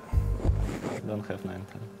slow play it. Don't have 9-10.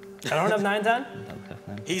 I don't have 9-10? Don't have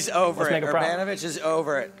 9. He's over Let's it. make a problem. Urbanovich is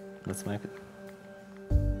over it. Let's make it.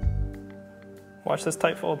 Watch this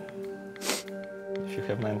tight fold. If you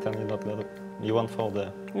have 9-10, you don't get it. You won't fold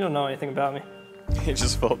there. You don't know anything about me. He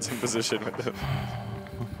just folds in position with it.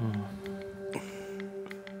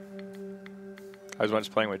 I was once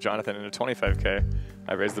playing with Jonathan in a 25K.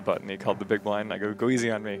 I raised the button, he called the big blind, and I go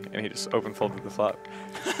easy on me, and he just open folded the flop.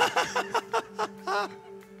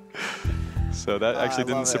 So that actually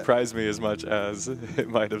didn't surprise me as much as it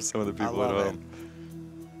might have some of the people at home.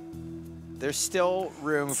 there's still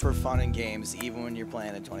room for fun and games even when you're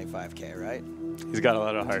playing at 25K, right? He's got a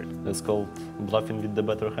lot of heart. That's called bluffing with the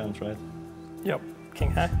better hand, right? Yep.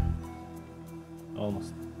 King high.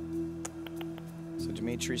 Almost. So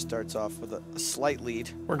Dzmitry starts off with a slight lead.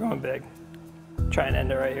 We're going big. Try and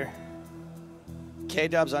end it right here.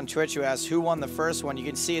 K-Dubs on Twitch who asks who won the first one. You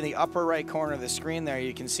can see in the upper right corner of the screen there,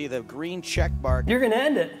 you can see the green check mark. You're going to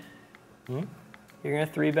end it. Hmm? You're going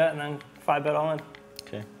to 3-bet and then 5-bet all in.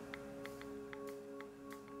 Okay.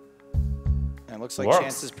 And it looks like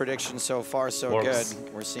Chance's prediction so far so good.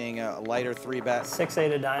 We're seeing a lighter 3-bet.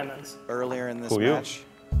 6-8 of diamonds. Earlier in this Who, match.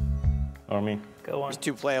 Or me? Go on. There's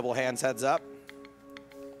 2 playable hands heads up.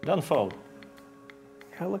 Don't fold.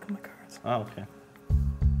 Gotta look at my cards. Ah, okay.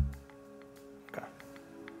 Okay.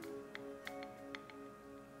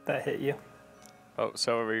 That hit you. Oh,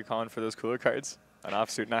 so were you calling for those cooler cards? An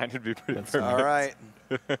offsuit 9 would be pretty perfect. All right.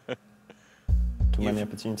 Too many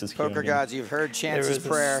opportunities here. Poker gods, you've heard Chance's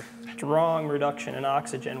prayer. Strong reduction in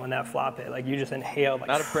oxygen when that flop hit. Like you just inhaled. Like,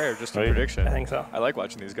 Not a prayer, just a prediction. I think so. I like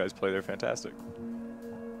watching these guys play. They're fantastic.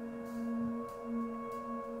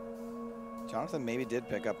 Jonathan maybe did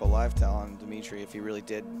pick up a live tell on Dzmitry if he really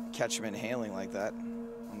did catch him inhaling like that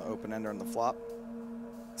on the open end or on the flop.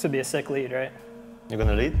 This would be a sick lead, right? You're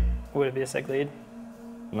gonna lead? Would it be a sick lead?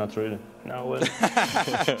 Not really. No, it wouldn't.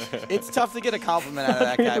 It's tough to get a compliment out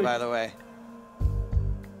of that guy, by the way.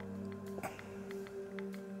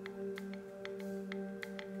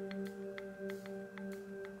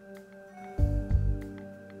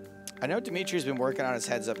 I know Dmitry's been working on his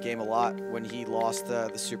heads-up game a lot. When he lost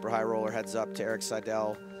the super high roller heads-up to Eric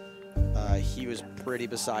Seidel, he was pretty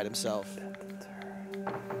beside himself.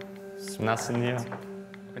 Nothing new.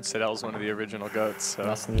 And Seidel's one of the original goats, so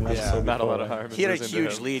Yeah. not a lot of harm. He had a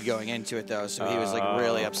huge lead going into it, though, so he was like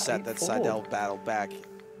really upset that Seidel battled back.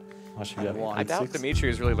 I doubt Dzmitry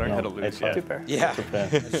has really learned how to lose yet. Yeah,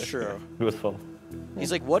 that's true. Good fold.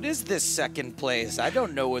 He's like, what is this second place? I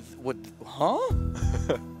don't know what huh?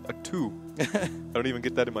 A 2. I don't even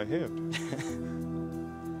get that in my hand.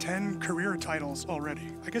 10 career titles already.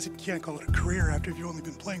 I guess you can't call it a career after you've only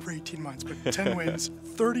been playing for 18 months, but 10 wins,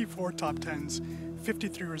 34 top 10s,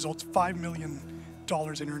 53 results, $5 million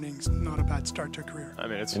in earnings. Not a bad start to a career. I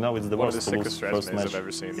mean, it's, it's the one of the worst to lose sickest first resumes match. I've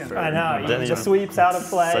ever seen. Yeah. I know. Then The sweeps out of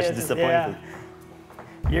play. Such It's disappointed.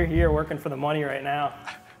 You're here working for the money right now.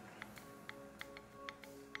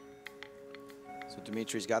 So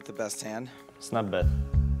Dmitry's got the best hand. It's not bad.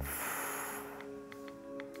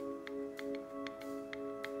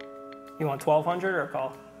 You want 1,200 or a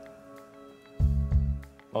call?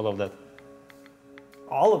 All of that.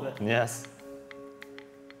 All of it? Yes.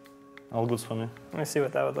 All goods for me. Let me see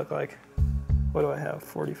what that would look like. What do I have?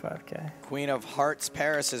 45K. Queen of Hearts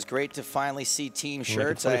Paris is great to finally see team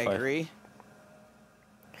shirts. I agree.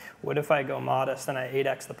 What if I go modest and I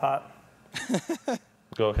 8x the pot?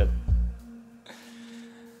 Go ahead.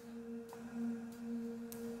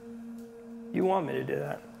 You want me to do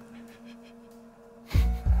that?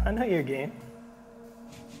 I know your game.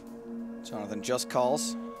 Jonathan just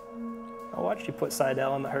calls. I watched you put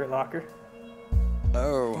Seidel in the hurt locker.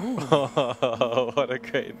 Oh. What a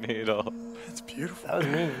great needle. That's beautiful. That was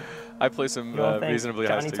mean. I play some Johnny reasonably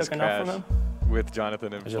high stakes took enough cash from with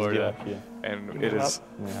Jonathan in Florida, and it give is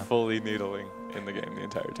up? fully needling in the game the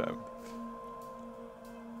entire time.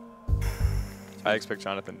 I expect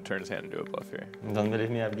Jonathan to turn his hand into a bluff here. Don't believe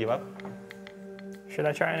me, I give up. Should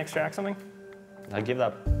I try and extract something? I give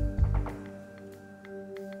up.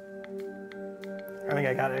 I think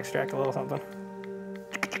I gotta extract a little something.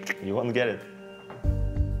 You won't get it.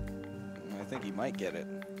 I think he might get it.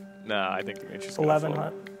 Nah, I think Dmitry's gonna 11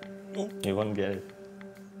 fold. hunt. You won't get it.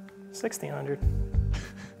 1,600.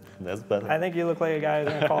 That's better. I think you look like a guy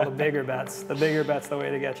who's gonna call the bigger bets. The bigger bet's the way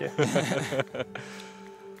to get you.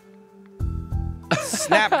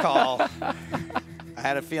 Snap call. I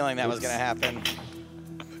had a feeling that was going to happen.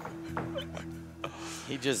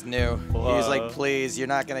 He just knew. He was like, please, you're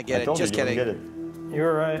not going to get it. Just kidding. Get it. You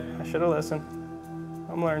were right. I should have listened.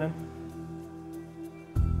 I'm learning.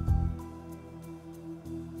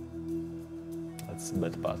 That's a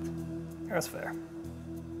bad part. That's fair.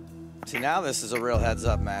 See, now this is a real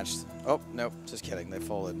heads-up match. Oh, nope. Just kidding. They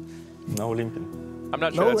folded. No limping. I'm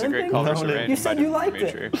not sure that's a great call versus range. You said you liked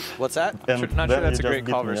Dmitry. it. What's that? Not sure that's a great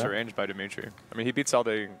call versus range by Dmitry. I mean, he beats all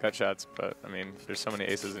the gut shots, but I mean, there's so many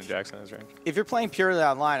aces and jacks in his range. If you're playing purely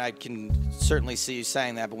online, I can certainly see you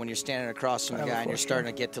saying that. But when you're standing across from the guy and you're starting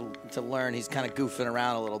to get to learn, he's kind of goofing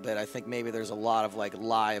around a little bit. I think maybe there's a lot of like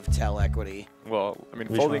live tell equity. Well, I mean,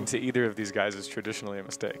 folding to either of these guys is traditionally a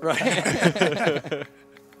mistake. Right.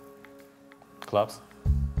 Clubs?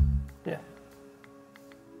 Yeah.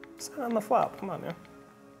 Sit on the flop. Come on, man.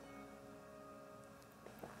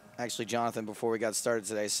 Actually, Jonathan, before we got started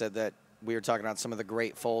today, said that we were talking about some of the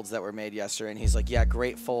great folds that were made yesterday, and he's like, yeah,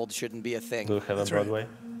 great fold shouldn't be a thing. Do you have a Broadway?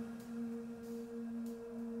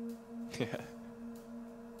 Yeah.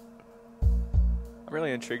 I'm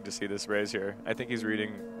really intrigued to see this raise here. I think he's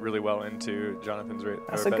reading really well into Jonathan's raise.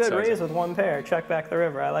 That's a good raise with one pair. Check back the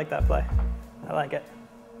river. I like that play. I like it.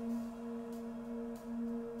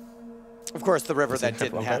 Of course, the river that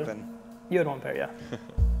didn't happen. You had one pair, yeah.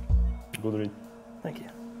 Good read. Thank you.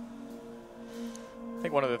 I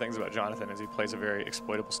think one of the things about Jonathan is he plays a very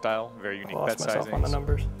exploitable style, very unique bet myself sizings. on the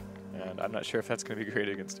numbers. And I'm not sure if that's going to be great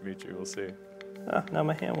against Dzmitry. We'll see. Oh, now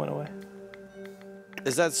my hand went away.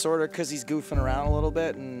 Is that sort of because he's goofing around a little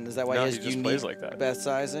bit, and is that why No, he has he just unique plays like that. bet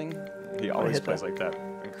sizing? He always plays like that.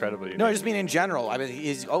 Incredibly unique. No, I just mean in general. I mean,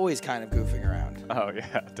 he's always kind of goofing around. Oh,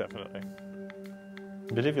 yeah, definitely.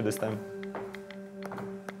 Believe you this time.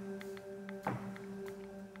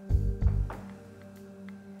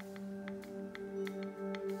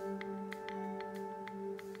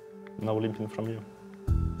 No limping from you.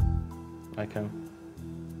 I can.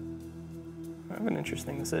 I have an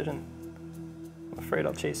interesting decision. I'm afraid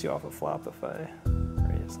I'll chase you off a flop if I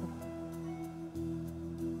raise them.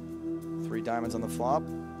 3 diamonds on the flop.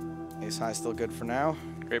 Ace high still good for now.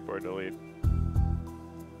 Great board to lead.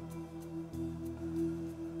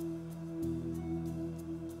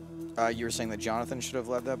 You were saying that Jonathan should have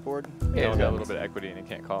led that board? Yeah, he's got a little bit of equity and he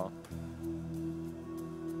can't call.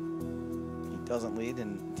 He doesn't lead,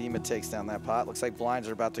 and Dima takes down that pot. Looks like blinds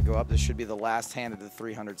are about to go up. This should be the last hand at the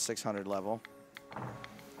 300, 600 level.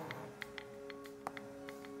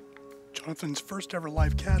 Jonathan's first ever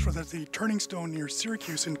live cash was at the Turning Stone near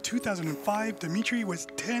Syracuse in 2005. Dzmitry was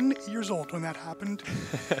 10 years old when that happened.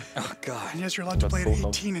 Oh, God. And yes, you're allowed to play at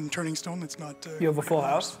 18 in Turning Stone. That's not... You have a full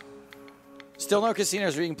house? Still no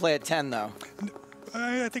casinos where you can play at 10, though.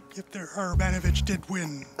 I think if Urbanovich did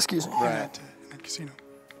win. Excuse me. In that casino.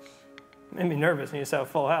 Made me nervous when you said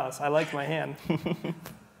full house. I liked my hand. You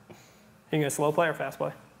gonna slow play or fast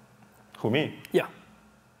play? Who, me? Yeah.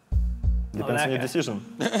 Depends on your decision.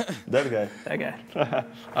 That guy. That guy.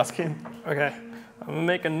 Ask him. Okay. I'm gonna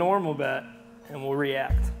make a normal bet and we'll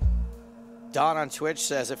react. Don on Twitch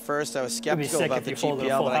says, at first I was skeptical about the folded a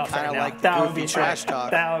GPL, full but I house kind of right now. like That the would be goofy trash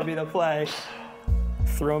talk. That would be the play.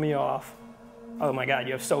 Throw me off. Oh my God,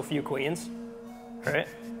 you have so few queens, right?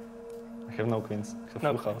 I have no queens. I have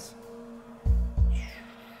No. full house.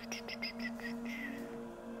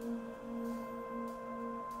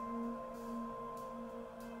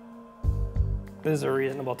 This is a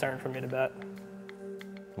reasonable turn for me to bet.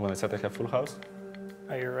 When I said I have full house?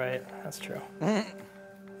 Oh, you're right. That's true. If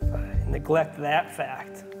I neglect that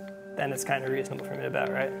fact, then it's kind of reasonable for me to bet,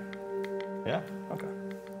 right? Yeah. Okay.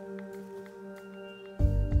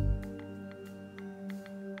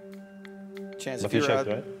 Chance, But if you you're checked,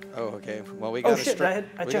 out, right? oh, okay. Well, we got to shit, I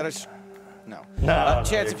checked. No. No,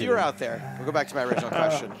 Chance, no, if you were out there, we'll go back to my original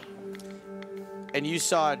question. And you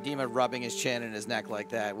saw Dima rubbing his chin and his neck like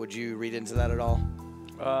that, would you read into that at all?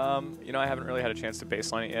 You know, I haven't really had a chance to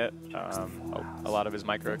baseline it yet. A lot of his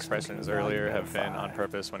micro expressions earlier have been on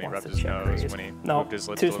purpose when he rubbed his nose, when he moved his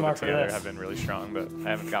lips a little bit together, have been really strong, but I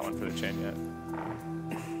haven't got one for the chin yet.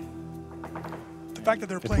 The fact that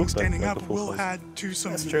they're playing standing like up a full will house. add to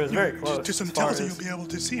some, That's true. It's very close to some as far tells that as you'll be able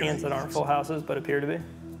to see. Hands that aren't full houses but appear to be.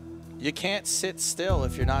 You can't sit still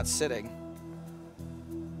if you're not sitting.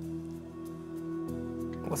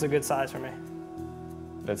 What's a good size for me?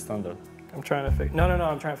 That's standard. I'm trying to figure. No,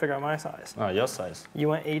 I'm trying to figure out my size. Ah, your size. You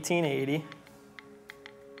went 1880.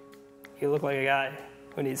 You look like a guy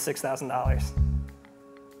who needs $6,000.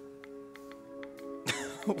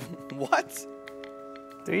 What?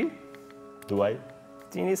 Do you? Do I?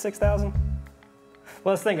 Do you need 6,000?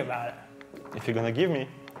 Well, let's think about it. If you're gonna give me,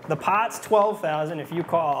 The pot's 12,000. If you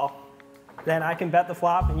call, then I can bet the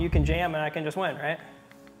flop and you can jam and I can just win, right?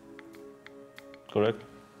 correct?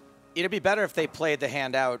 It'd be better if they played the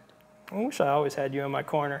hand out I wish I always had you in my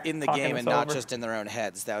corner. in the talking game us and not over. just in their own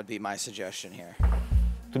heads. That would be my suggestion here.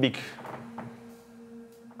 Too big.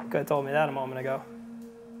 Could have told me that a moment ago.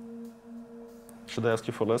 Should I ask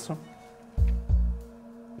you for lesser?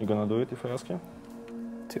 You gonna do it if I ask you?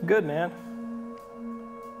 Too good, man.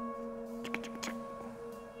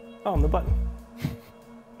 Oh, I'm the button.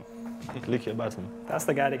 Click your button. That's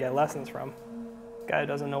the guy to get lessons from. Guy who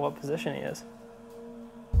doesn't know what position he is.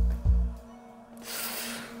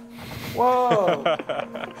 Whoa!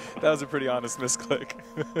 That was a pretty honest misclick.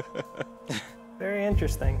 Very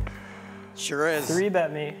interesting. Sure is.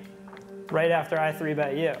 3-bet me right after I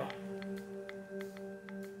 3-bet you.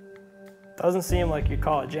 Doesn't seem like you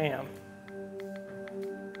call it jam.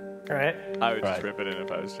 Right? I would just rip it in if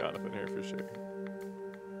I was Jonathan here for sure.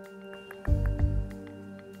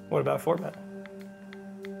 What about 4-bet?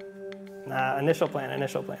 Nah, initial plan,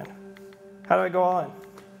 initial plan. How do I go all in?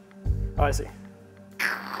 Oh, I see.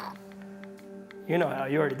 You know how,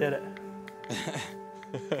 you already did it.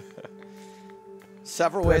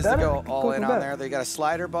 Several ways to go all in on there. They got a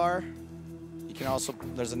slider bar. You can also,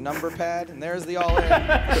 there's a number pad, and there's the all in.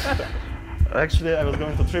 Actually, I was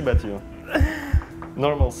going to 3-bet you.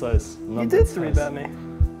 Normal size. You did 3-bet me.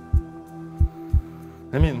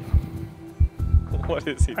 I mean, What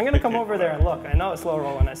is he I'm going to come over there and look. I know a slow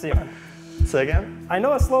roll when I see one. say again? I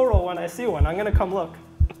know a slow roll when I see one. I'm going to come look.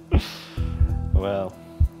 Well,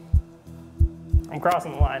 I'm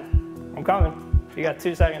crossing the line. I'm coming. You got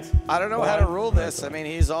 2 seconds. I don't know how to rule this. I mean,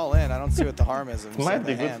 he's all in. I don't see what the harm is. might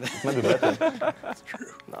be good. Might be better.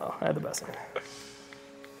 No, I had the best hand.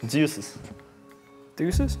 Deuces.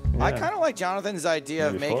 Deuces? Yeah. I kind of like Jonathan's idea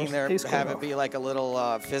of Maybe making fours? there Ace have queen it be like a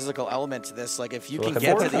little physical element to this. Like if you So can like a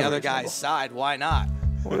get to four the is other reasonable. guy's side, why not?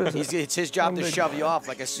 What is it? It's his job to big shove you off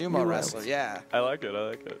like a sumo You wrestler. Yeah. I like it. I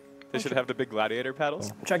like it. They should have the big gladiator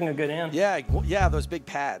paddles. I'm checking a good hand. Yeah, those big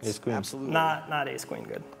pads. Ace queen. Absolutely. Not ace queen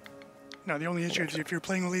good. No, the only issue is if you're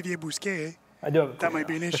playing Olivier Bousquet, I do have a that queen might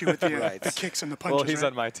be now. an issue with the, Right. the kicks and the punches. Well, he's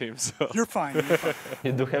right? on my team, so. You're fine. You're fine.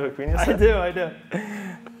 You do have a queen, you I said? do.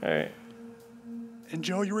 All right. And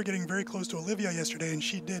Joe, you were getting very close to Olivia yesterday, and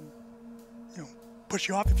she did, push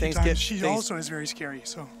you off a few Things times. get- She things- also is very scary.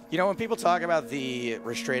 So You know, when people talk about the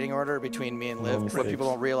restraining order between me and Liv, what mistakes. people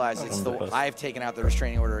don't realize is From the past. I've taken out the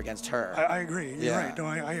restraining order against her. I agree. You're Yeah. right. No,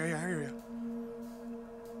 I hear you.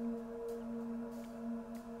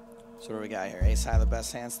 So what do we got here? Ace high, the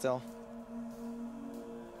best hand still.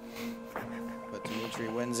 But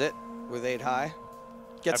Dzmitry wins it with 8 high.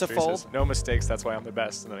 Gets After a he fold. says, no mistakes, that's why I'm the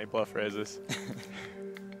best. And then he bluff raises.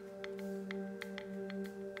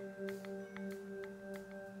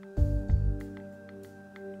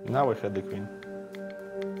 Now we had the queen.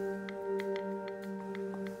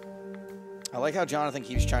 I like how Jonathan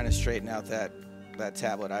keeps trying to straighten out that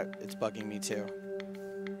tablet. It's bugging me too.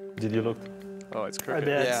 Did you look? Oh, it's I crooked.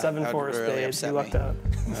 did. Yeah, 7-4 that would really spades. upset You me. lucked out.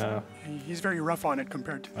 Yeah, He's very rough on it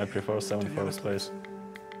compared to. I prefer 7-4 space.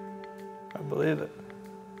 I believe it.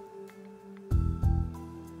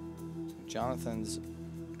 Jonathan's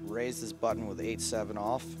raised his button with 8-7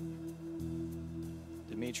 off.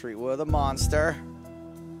 Dzmitry with a monster.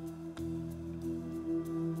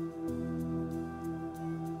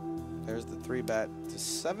 There's the 3-bet to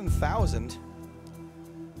 7,000.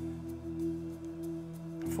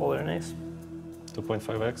 Folded an ace.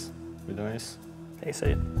 2.5x with an ace. Ace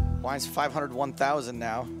 8. Line's 501,000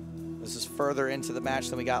 now. This is further into the match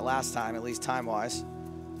than we got last time, at least time-wise.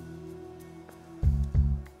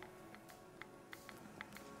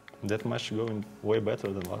 That match going way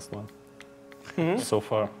better than last one. So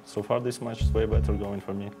far this match is way better going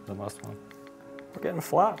for me than last one. We're getting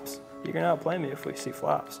flops. You're going to outplay me if we see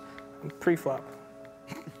flops. I'm pre-flop.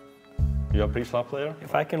 You're a pre-flop player?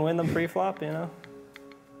 If I can win them pre-flop,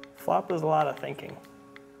 flop is a lot of thinking.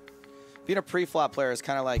 Being a pre-flop player is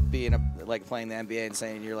kind of like being like playing the NBA and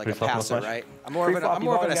saying you're like a Pre-flop passer, much? right? I'm more of Pre-flop, an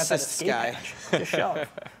you've always got that assists escape guy. hatch. Just shove.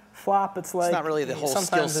 Flop, it's like It's not really the whole skill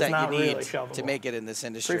sometimes it's set you not need really to shovable. make it in this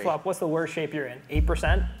industry. Pre-flop, what's the worst shape you're in?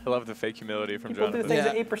 8%? I love the fake humility from People do Jonathan. things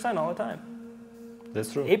at 8% all the time.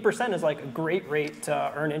 That's true. 8% is like a great rate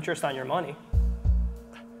to earn interest on your money.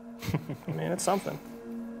 I mean, it's something.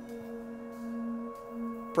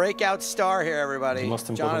 Breakout star here, everybody. The most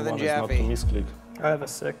important Jonathan one is not to Jaffe. misclick. I have a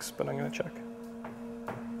 6, but I'm going to check.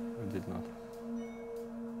 I did not.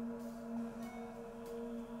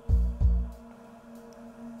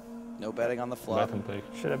 No betting on the flop. Bet and take.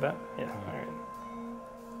 Should I bet? Yeah, all right.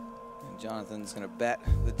 And Jonathan's going to bet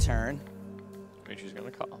the turn. Dimitri's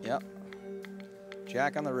going to call. Yep.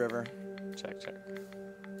 Jack on the river. Check, check.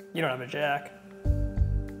 You don't have a jack.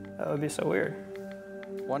 That would be so weird.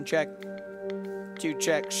 1 check. 2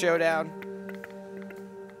 check. Showdown.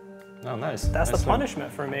 Oh, nice. That's nice the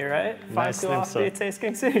punishment for me, right? 5-2 Nice off slim, beats ace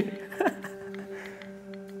king suited.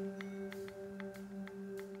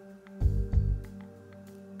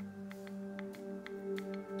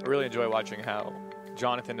 I really enjoy watching how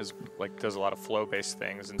Jonathan does a lot of flow-based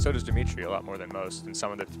things, and so does Dzmitry a lot more than most. And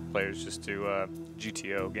some of the players just do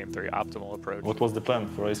GTO Game 3 optimal approach. What was the plan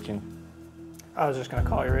for ace king? I was just going to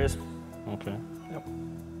call your raise. Okay. Yep.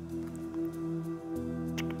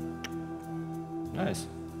 Nice.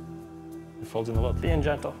 You folding a lot. Being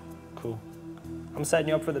gentle. Cool. I'm setting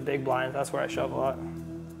you up for the big blind. That's where I shove a lot.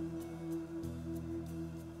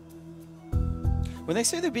 When they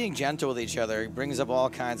say they're being gentle with each other, it brings up all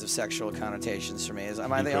kinds of sexual connotations for me.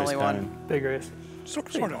 Am I the Keep raise only one? cannon. Big raise.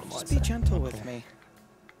 Sort of. Just be gentle with me.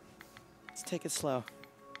 Let's take it slow.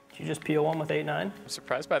 Did you just peel one with 8-9? I'm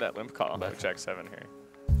surprised by that limp call with Jack 7 here.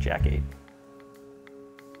 Jack 8.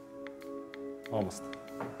 Almost.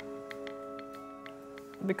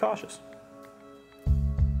 Be cautious.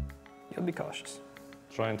 You'll be cautious.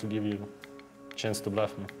 Trying to give you a chance to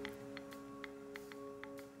bluff me.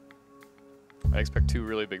 I expect 2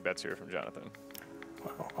 really big bets here from Jonathan.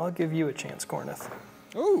 Well, I'll give you a chance, Corneth.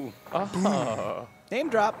 Ooh. Oh. Name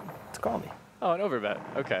drop. To call me. Oh, an overbet.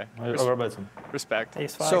 Okay. Overbet him. Respect.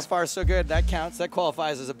 Ace 5. So far, so good. That counts. That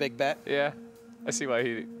qualifies as a big bet. Yeah. I see why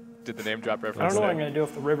he did the name drop I reference. don't know what there. I'm going to do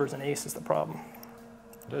if the river's an ace is the problem.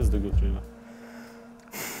 That's the good river.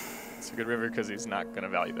 It's a good river because he's not going to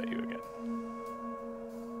value bet you again.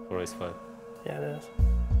 For ace 5. Yeah, it is.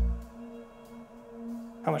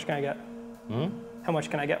 How much can I get? Hmm? How much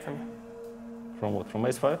can I get from you? From what? From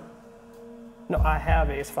ace 5? No, I have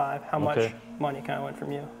ace 5. How much Okay. money can I win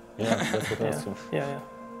from you? Yeah, that's what I Yeah, asked you. yeah.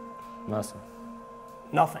 Nothing.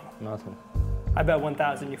 Nothing. Nothing. I bet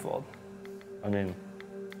 1,000 you fold. I mean,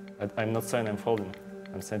 I'm not saying I'm folding.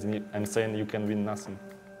 I'm saying you can win nothing.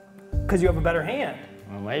 Because you have a better hand.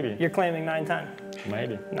 Well, maybe. You're claiming 9-10.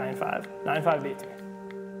 Maybe. 9-5. 9-5 beats me.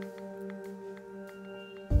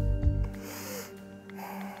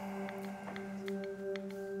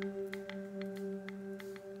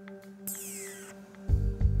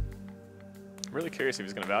 I'm really curious if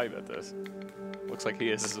he's going to value bet this. Looks like he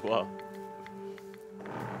is as well.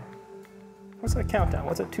 What's that countdown?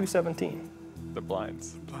 What's it? 217. The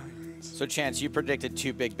blinds. So, Chance, you predicted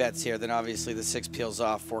 2 big bets here. Then obviously the 6 peels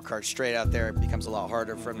off, 4 cards straight out there. It becomes a lot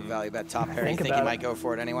harder for him to value bet top pair. You Think think he about might it. go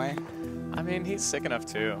for it anyway? I mean, he's sick enough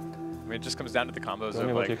too. I mean, it just comes down to the combos Tell me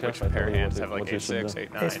of what like you which have, pair tell me hands what have like you ace should 6, do.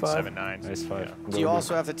 8-9, Ace 5. 7-9. Ace 5. Yeah. Do you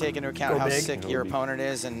also have to take into account Go how big. sick Go your big. opponent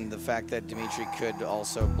is and the fact that Dzmitry could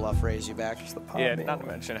also bluff raise you back? Yeah, not to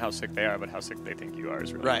mention how sick they are, but how sick they think you are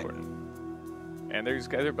is really Right. important. And these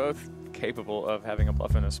guys are both capable of having a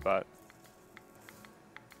bluff in a spot.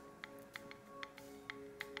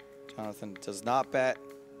 Jonathan does not bet.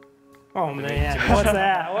 Oh, man. What's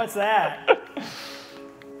that? What's that?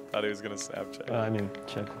 Thought he was going to snap check. I mean,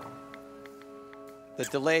 check. The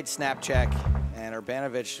delayed snap check, and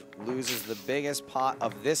Urbanovich loses the biggest pot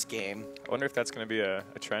of this game. I wonder if that's going to be a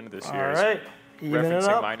trend this All year. is right. Even it referencing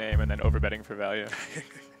up. my name and then overbetting for value.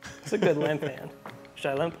 It's a good limp hand.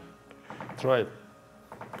 Should I limp? Try it.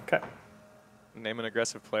 Okay. Name an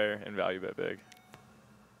aggressive player and value bet big.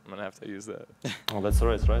 I'm going to have to use that. Oh, that's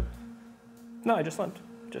right, right? No, I just limped.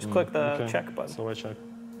 Just click the Okay. check button. So I check.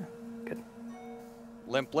 Good.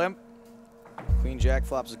 Limp, limp. Queen Jack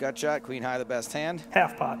flops a gut shot. Queen high, the best hand.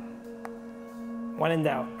 Half pot. When in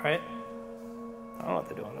doubt, right? I don't know what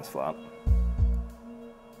to do on this flop.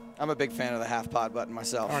 I'm a big fan of the half pot button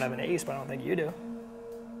myself. I don't have an ace, but I don't think you do.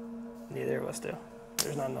 Neither of us do.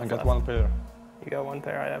 There's not enough I got left. one pair. You got one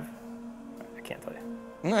pair, I have. I can't tell you.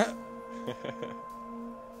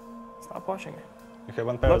 Stop watching me. You have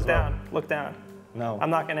one pair Look as well. down. Look down. No. I'm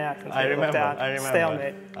not going to act until I you remember. look down. I remember.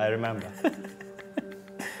 Stalemate. I remember.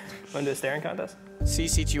 Want to do a staring contest?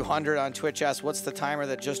 CC200 on Twitch asks, what's the timer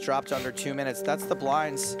that just dropped under 2 minutes? That's the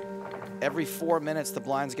blinds. Every 4 minutes, the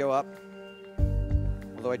blinds go up.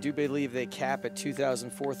 Although I do believe they cap at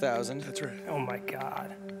 2,000, 4,000. That's right. Oh my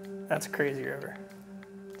God. That's crazy, River.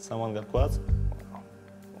 Someone got quads? Wow,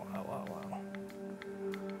 wow, wow.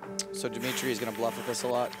 So Dzmitry is going to bluff with this a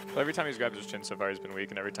lot. Well, every time he's grabbed his chin so far, he's been weak,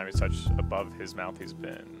 and every time he's touched above his mouth, he's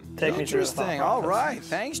been... Take me through the thought Interesting. All process. right.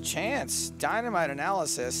 Thanks, Chance. Dynamite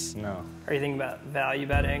analysis. No. Are you thinking about value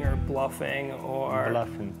betting or bluffing or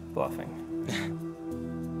Bluffing. bluffing?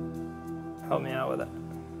 Help me out with it.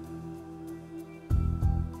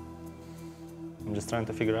 I'm just trying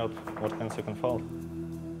to figure out what hands you can fold.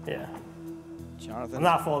 Yeah. Jonathan I'm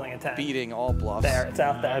not folding a 10. beating all bluffs. There, it's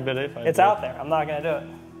out there. I believe. It's out there. I'm not going to do it.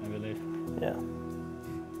 I believe. Yeah.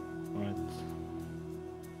 All right.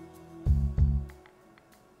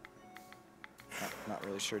 Not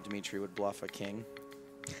really sure Dzmitry would bluff a king.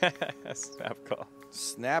 Snap call.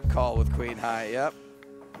 Snap call with queen high. Yep.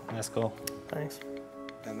 Nice call. Thanks.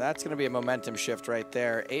 And that's going to be a momentum shift right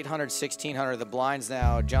there. 800, 1,600, the blinds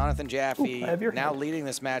now. Jonathan Jaffe Ooh, I have your now hand. leading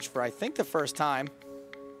this match for, I think, the first time.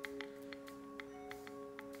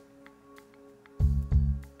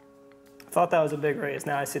 I thought that was a big raise.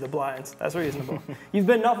 Now I see the blinds. That's reasonable. You've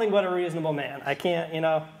been nothing but a reasonable man. I can't,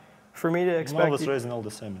 for me to I'm expect always you. raising all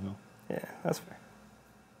the same, you know. Yeah, that's fair.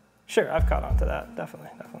 Sure, I've caught on to that.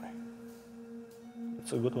 Definitely, definitely.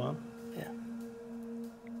 It's a good one. Yeah.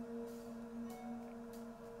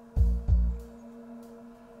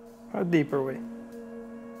 How deep are we?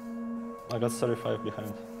 I got 35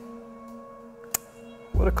 behind.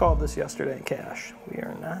 Would have called this yesterday in cash. We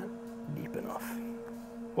are not deep enough.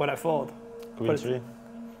 What'd I fold? Queen 3.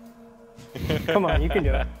 Come on, you can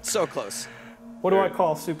do it. So close. What do I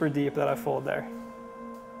call super deep that I fold there?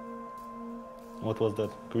 What was that?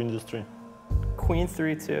 Queen just 3. Queen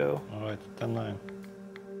 3-2. All right, 10-9.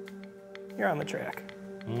 You're on the track.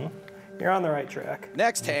 Hmm? You're on the right track.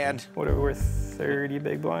 Next hand. What are we worth? 30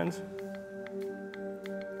 big blinds?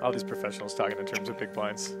 All these professionals talking in terms of big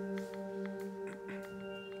blinds.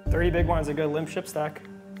 30 big blinds is a good limp ship stack.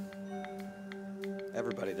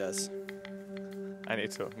 Everybody does. I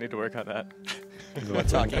need to work on that. We're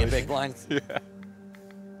talking in big blinds. Yeah.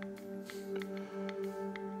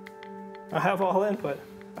 I have all input.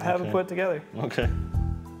 I have it put together. Okay.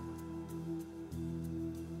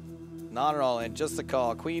 Not at all in, just the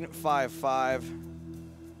call. Queen 5-5.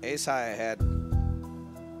 Ace high ahead.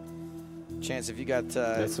 Chance, if you got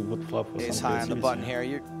That's a good flop. ace high on the button here,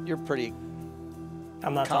 you're pretty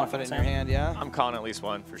I'm not confident in talking, your hand, yeah? I'm calling at least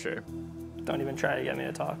one for sure. Don't even try to get me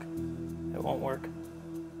to talk. It won't work.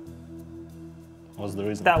 What's the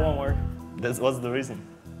reason? That won't work. What's the reason?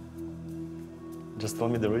 Just tell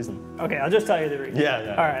me the reason. Okay, I'll just tell you the reason.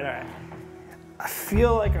 Yeah. All right. I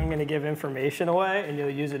feel like I'm going to give information away and you'll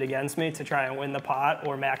use it against me to try and win the pot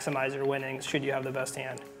or maximize your winnings should you have the best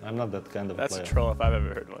hand. I'm not that kind of That's player. a troll if I've ever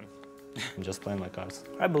heard one. I'm just playing my cards.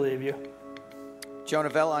 I believe you. Joe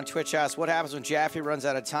Novella on Twitch asks, what happens when Jaffe runs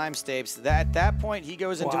out of time stakes? At that point, he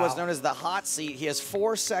goes into what's known as the hot seat. He has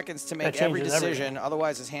 4 seconds to make every decision. Everything.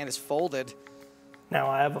 Otherwise, his hand is folded. Now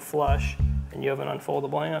I have a flush and you have an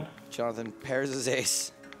unfoldable hand. Jonathan pairs his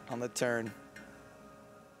ace on the turn.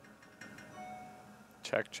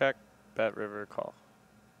 Check, check. Bet, river, call.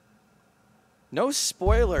 No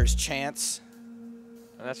spoilers, Chance.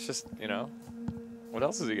 And that's just, what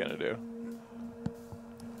else is he going to do?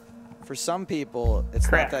 For some people, it's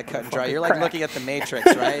Crack. not that cut and dry. Fucking You're like crack. looking at the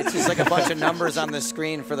Matrix, right? It's just like a bunch of numbers on the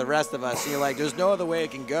screen for the rest of us. And you're like, there's no other way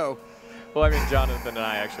it can go. Well, I mean, Jonathan and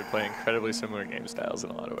I actually play incredibly similar game styles in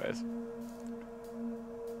a lot of ways.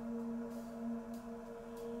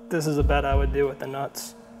 This is a bet I would do with the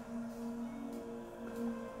nuts.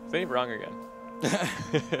 Is he wrong again?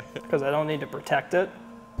 Because I don't need to protect it.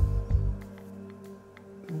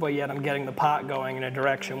 But yet I'm getting the pot going in a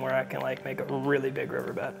direction where I can make a really big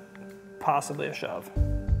river bet. Possibly a shove.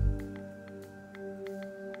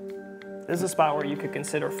 This is a spot where you could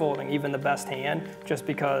consider folding even the best hand just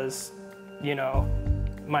because,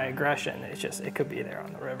 my aggression, it could be there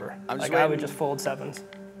on the river. I would just fold sevens.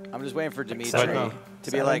 I'm just waiting for Dzmitry Seven.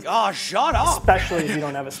 to be like, oh, shut up. Especially if you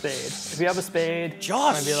don't have a spade. If you have a spade,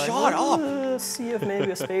 Just I'd be like, shut up. See if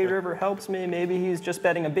maybe a spade river helps me. Maybe he's just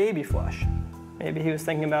betting a baby flush. Maybe he was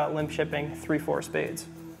thinking about limp shipping 3-4 spades.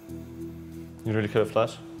 You really have a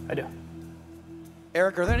flash? I do.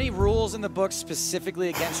 Eric, are there any rules in the book specifically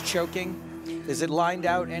against choking? Is it lined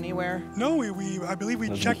out anywhere? No, I believe we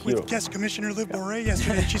checked with guest commissioner Liv Boré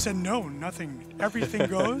yesterday, and she said no, nothing. Everything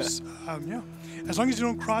goes. Yeah, as long as you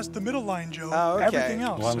don't cross the middle line, Joe. Oh, okay. Everything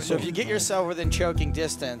else. So if you get yourself within choking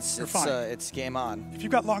distance, it's game on. If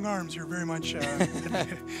you've got long arms, you're very much in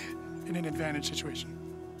an advantage situation.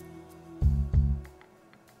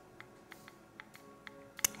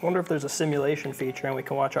 I wonder if there's a simulation feature and we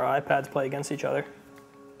can watch our iPads play against each other.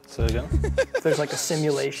 Say again? If there's like a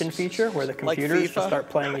simulation feature where the computers just start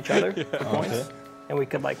playing each other for points, and we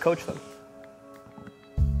could coach them.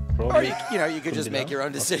 Or you could just make your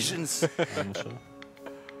own decisions. I'm sure.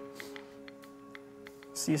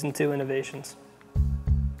 Season 2 innovations.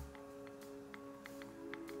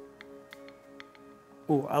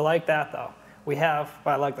 Ooh, I like that though.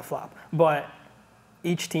 I like the flop, but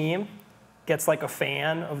each team gets a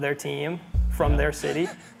fan of their team from their city,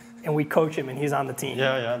 and we coach him and he's on the team.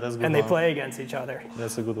 Yeah, that's a good And one. they play against each other.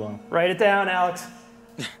 That's a good one. Write it down, Alex.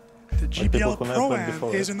 The GPL people Pro-Am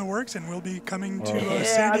before, is right? in the works and will be coming to Yeah,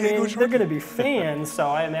 San Diego they're shortly. going to be fans, so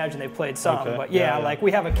I imagine they played some. Okay. But Yeah.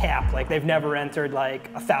 we have a cap. They've never entered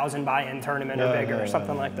 1,000 buy-in tournament or bigger or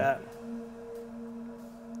something like that.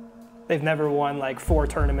 They've never won 4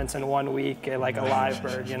 tournaments in 1 week at a live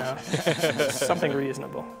bird, something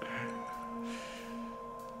reasonable.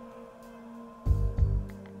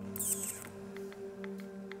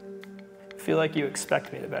 I feel like you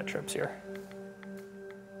expect me to bet trips here.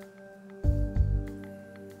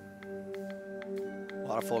 A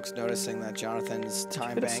lot of folks noticing that Jonathan's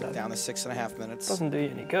time hit a bank 7? down to 6.5 minutes. Doesn't do you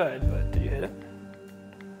any good, but did you hit it?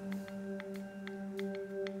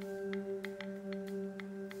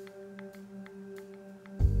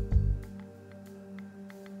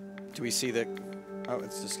 Do we see the... Oh,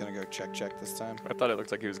 it's just going to go check this time. I thought it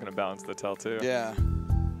looked like he was going to balance the tell too. Yeah.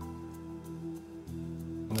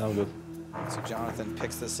 No good. So Jonathan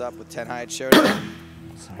picks this up with 10 high at showdown.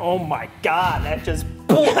 Oh my God, that just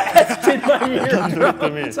blasted my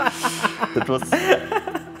eardrum. That was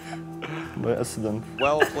by accident.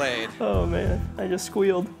 Well played. Oh man, I just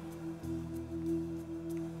squealed.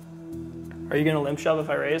 Are you gonna limp shove if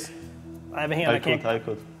I raise? I have a hand. I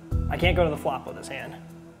could. I can't go to the flop with this hand.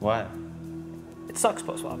 Why? It sucks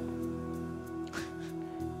post flop.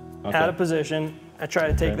 Okay. Out of position. I try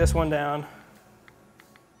to take this one down.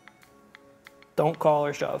 Don't call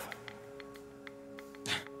or shove.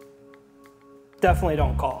 Definitely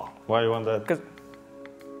don't call. Why you want that? Because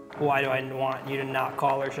why do I want you to not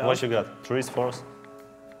call or shove? What you got? 3s, 4s?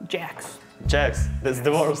 Jacks. Jacks. That's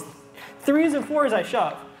the worst. 3s and 4s I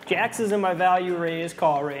shove. Jacks is in my value raise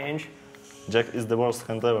call range. Jack is the worst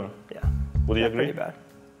hand ever. Yeah. Would you That's agree? pretty bad.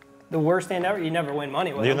 The worst hand ever. You never win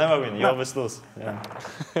money with You them. never win. You No. always lose. Yeah.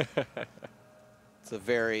 It's a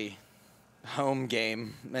very home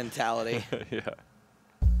game mentality. Yeah.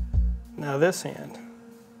 Now this hand,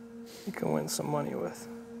 you can win some money with.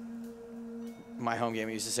 My home game,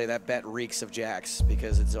 I used to say that bet reeks of jacks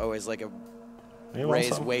because it's always like a You want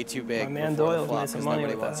raise some? way too big My man before the Doyle's flop made some because money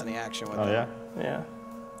nobody with wants that. any action with Oh it. yeah. Yeah.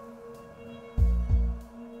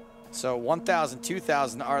 So 1,000,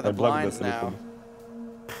 2,000 are the I blocked blinds the now.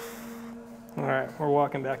 All right, we're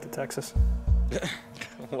walking back to Texas.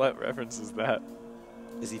 What reference is that?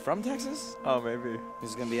 Is he from Texas? Oh, maybe.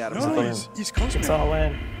 He's going to be out of No, time. he's East Coast It's man. all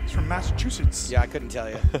in. He's from Massachusetts. Yeah, I couldn't tell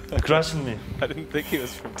you. Crushing me. I didn't think he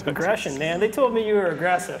was from Texas. Aggression, man. They told me you were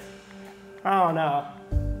aggressive. I don't know.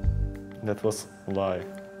 That was a lie.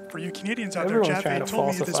 For you Canadians out Everyone's there, trying Jaffe to told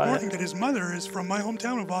me this falsify morning it. that his mother is from my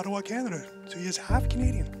hometown of Ottawa, Canada. So he is half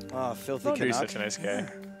Canadian. Oh, filthy You're Canuck. such a nice guy.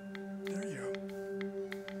 There you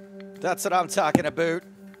go. That's what I'm talking about.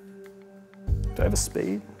 Do I have a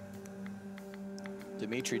spade?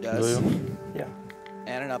 Dzmitry Do does. you? Yeah.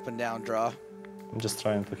 And an up and down draw. I'm just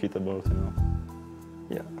trying to hit a boat, you know.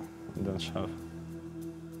 Yeah. And then shove.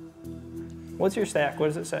 What's your stack? What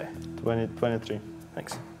does it say? 23.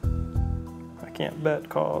 Thanks. I can't bet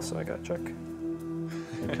call, so I got to check.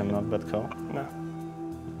 You cannot bet call. No.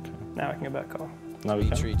 Okay. Now I can bet call. Now we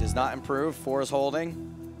can. Dzmitry does not improve. 4 is holding.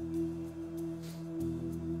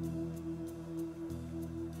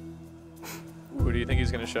 Who do you think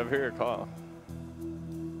he's going to shove here or call?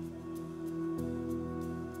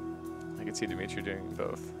 I can see Dzmitry doing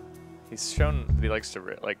both. He's shown that he likes to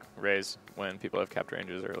raise when people have capped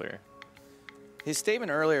ranges earlier. His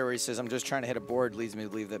statement earlier where he says, I'm just trying to hit a board leads me to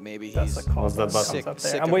believe that maybe That's he's the call. What's that button? sick, Up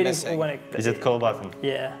there. sick I'm of waiting missing. for when it. Is it call button?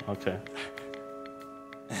 Yeah. Okay.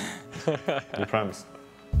 You promise?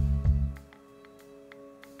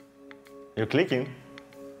 You're clicking?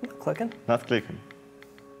 Clicking. Not clicking.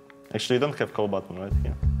 Actually, you don't have call button right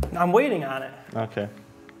here. I'm waiting on it. Okay.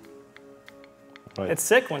 Right. It's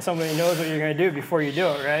sick when somebody knows what you're going to do before you do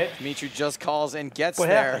it, right? Dzmitry just calls and gets What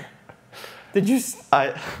there. happened? Did you?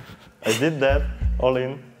 I did that all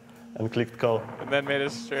in and clicked call. And then made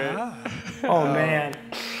it straight. Oh man,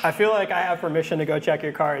 I feel like I have permission to go check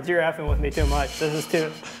your cards. You're effing with me too much. That's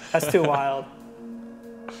too wild.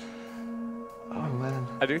 Oh man.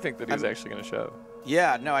 I do think that he's actually going to shove.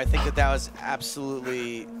 Yeah, no, I think that was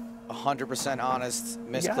absolutely 100% honest got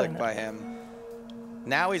misclick it. by him.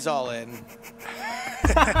 Now he's all in.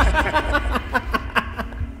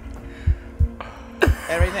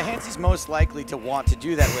 I mean, the hands he's most likely to want to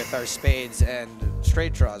do that with are spades and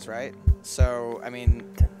straight draws, right? So, I mean,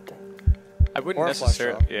 I wouldn't Or a flush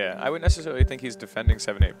necessarily. draw. Yeah, I wouldn't necessarily think he's defending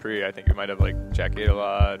 7-8 pre. I think he might have like Jack 8 a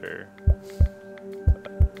lot or.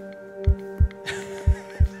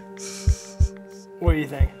 What do you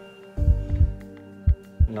think?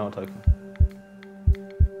 No talking.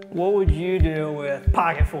 What would you do with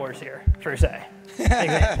pocket fours here, per se?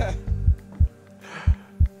 Example.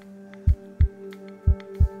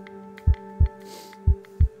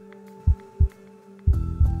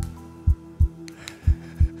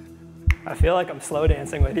 I feel like I'm slow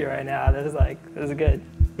dancing with you right now. This is good.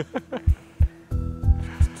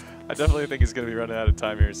 I definitely think he's going to be running out of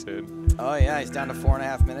time here soon. oh yeah, he's down to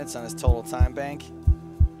 4.5 minutes on his total time bank.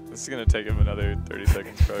 This is going to take him another 30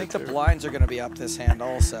 seconds I probably. think the too. blinds are going to be up this hand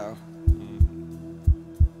also.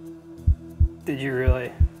 Did you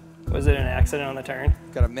really? Was it an accident on the turn?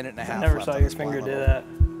 Got a minute and a half I never left saw on your this blind finger do level. that.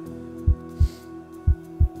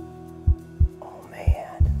 Oh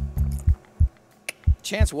man.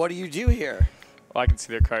 Chance, what do you do here? Well, I can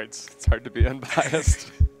see their cards. It's hard to be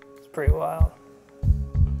unbiased. It's pretty wild.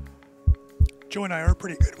 Joe and I are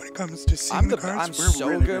pretty good when it comes to seeing the cards. I'm We're so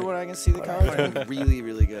really good when I can see the cards. I'm really,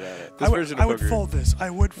 really good at it. This I version would, of poker. fold this. I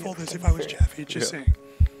would fold this if I was Jaffe. Just Yeah. saying.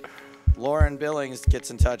 Lauren Billings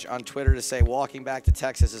gets in touch on Twitter to say walking back to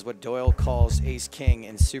Texas is what Doyle calls ace-king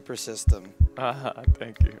in Super System.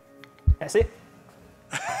 Thank you. I see.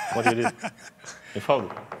 What you did? You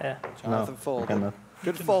folded? Yeah. Jonathan No, fold. cannot.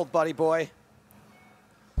 Good fold, buddy boy.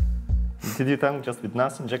 Did you tank just with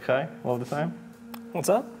nothing, jack high all the time? What's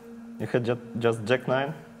up? You had just jack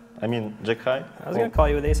 9? I mean, jack high? I was going to call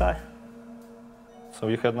you with ace high. So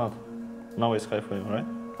you had not? No ace high for you, right?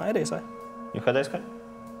 I had ace high. You had ace high?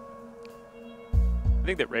 I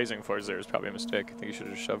think that raising fours there is probably a mistake. I think you should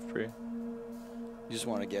have just shoved pre. You just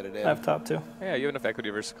want to get it in. I have top too. Yeah, you have enough equity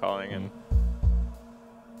versus calling, and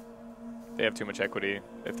they have too much equity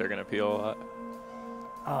if they're going to peel a lot.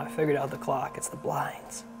 Oh, I figured out the clock. It's the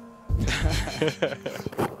blinds.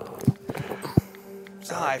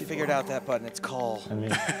 I figured out that button. It's call. I mean,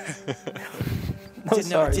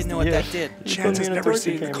 Didn't know what that did. Chance has in a never torture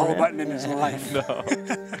seen the chamber, call man. button in his life. No.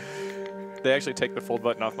 They actually take the fold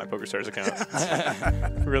button off my PokerStars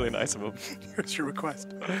account. Really nice of them. Here's your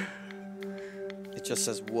request. It just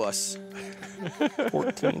says wuss.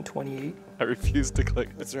 1428. I refuse to click.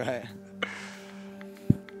 That's right.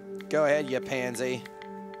 Go ahead, you pansy.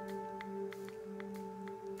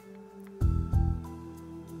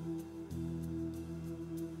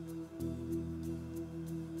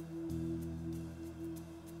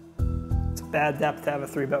 It's a bad depth to have a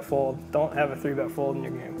 3-bet fold. Don't have a 3-bet fold in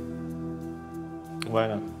your game. why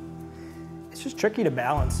not? It's just tricky to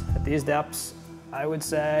balance. At these depths, I would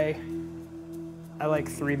say I like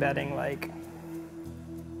 3-betting like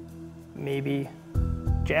maybe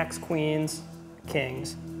jacks, queens,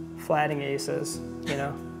 kings, flatting aces, you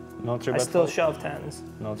know. No 3-bet I still fold? shove 10s.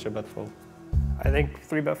 No 3-bet fold. I think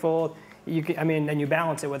 3-bet fold, you can, I mean, then you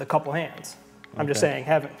balance it with a couple hands. I'm just Okay. saying,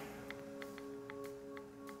 heaven.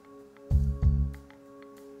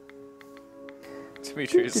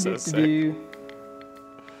 Dzmitry is so sick. The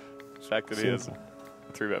fact that he has a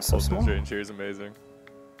 3-bet So fold in small. his range here is amazing.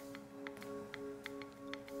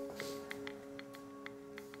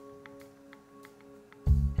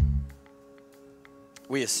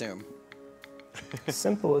 We assume.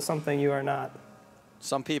 Simple is something you are not.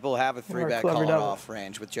 Some people have a You're a 3-bet clever call devil. off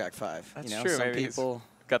range with Jack 5. That's you know, true. some Maybe people.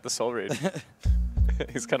 he's got the soul read.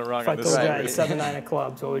 He's kind of wrong If I on this told you I story. had 7-9 of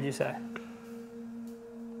clubs, what would you say?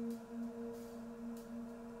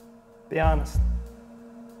 Be honest.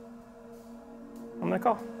 I'm gonna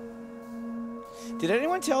call. Did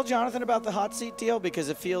anyone tell Jonathan about the hot seat deal? Because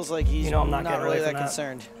it feels like he's You know I'm not not getting really away that from that.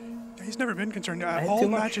 concerned. He's never been concerned. had All too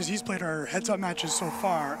much. matches he's played are heads-up matches so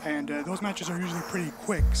far, and those matches are usually pretty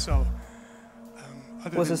quick. So,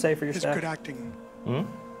 other What's than it say for your his stack? good acting.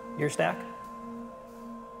 Your stack?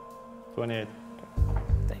 28.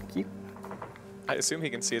 Thank you. I assume he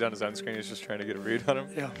can see it on his own screen. He's just trying to get a read on him.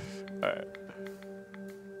 Yeah. All right.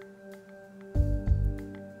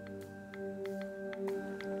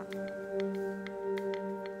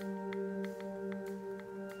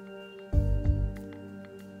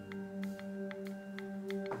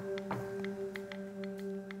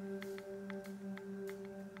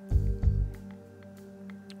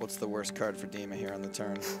 What's the worst card for Dima here on the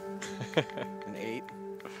turn? An 8?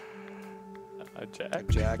 A jack. A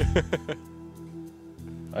Jack?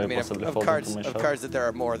 I I mean, possibly of fold cards, into my of shove. cards that there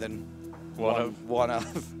are more than one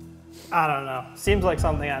of. I don't know. Seems like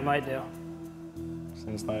something I might do.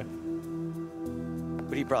 Seems like.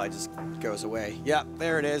 But he probably just goes away. Yeah,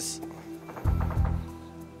 there it is.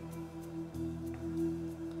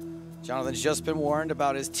 Jonathan's just been warned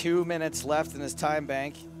about his 2 minutes left in his time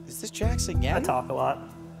bank. Is this Jacks again? I talk a lot.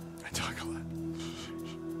 I talk a lot.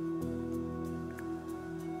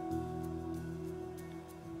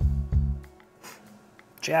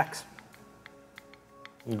 Jacks.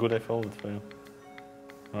 Good I folded for you.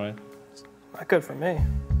 Alright. Not good for me.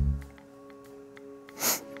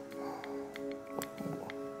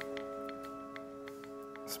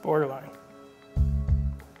 It's borderline.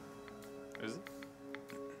 Is it?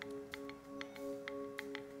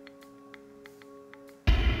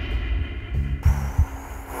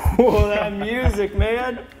 Whoa, that music,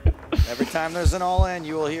 man. Every time there's an all-in,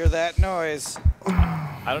 you will hear that noise.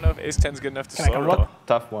 I don't know if ace 10's good enough to Can I slow come roll. look?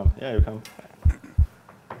 Tough one. Yeah, you can.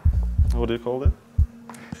 What do you call it?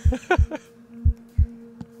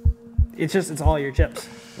 It's all your chips.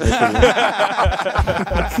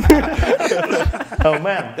 Oh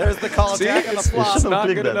man. There's the call See, Jack on the it's flop. not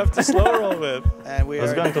click good that. enough to slow roll with. And we I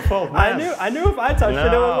was are going to fold. Man. I knew if I touched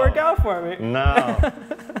it, it would work out for me. No.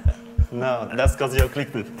 No, that's because you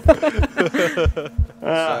clicked it.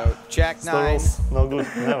 so Jack Slow rolls, nice. no good,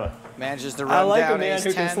 never. Manages to run I like down a man ace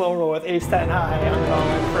who 10. can slow roll with ace 10 high on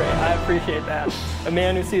Roman Frey. I appreciate that. A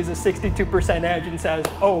man who sees a 62% edge and says,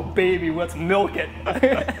 "Oh baby, let's milk it."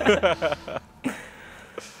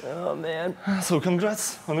 Oh man. So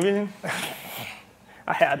congrats on winning.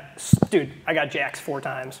 Dude, I got jacks 4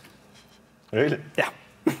 times. Really? Yeah.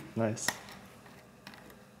 Nice.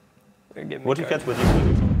 What you get with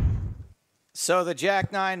you? So the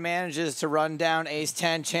Jack 9 manages to run down ace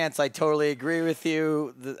 10. Chance, I totally agree with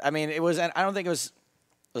you. I mean, it was. I don't think it was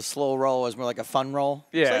a slow roll. It was more like a fun roll.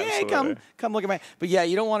 Yeah, it's like, hey, absolutely. come look at my. But yeah,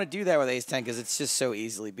 you don't want to do that with ace 10 because it's just so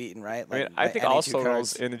easily beaten, right? I mean, Like, I think any all two slow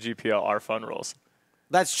rolls cards. in the GPL are fun rolls.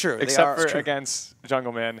 That's true. Except for against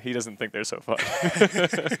Jungle Man, he doesn't think they're so fun.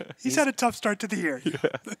 He's had a tough start to the year.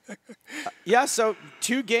 Yeah, so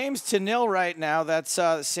 2-0 right now. That's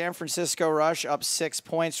San Francisco Rush up 6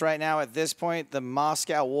 points right now. At this point, the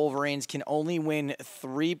Moscow Wolverines can only win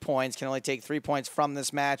 3 points, can only take 3 points from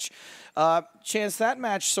this match. Chance, that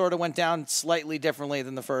match sort of went down slightly differently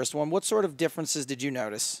than the first one. What sort of differences did you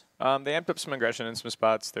notice? They amped up some aggression in some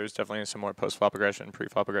spots. There's definitely some more post-flop aggression,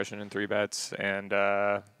 pre-flop aggression in 3-bets, and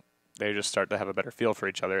they just start to have a better feel for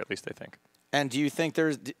each other, at least I think. And do you think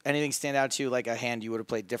there's anything stand out to you, like a hand you would have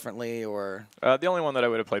played differently, or? The only one that I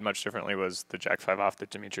would have played much differently was the Jack 5 off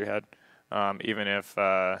that Dzmitry had. Even if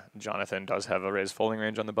Jonathan does have a raised folding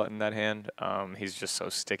range on the button that hand, he's just so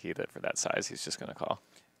sticky that for that size, he's just going to call.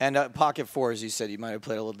 And pocket 4s, you said you might have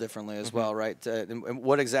played a little differently as well, right? And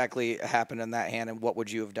what exactly happened in that hand, and what would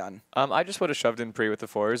you have done? I just would have shoved in pre with the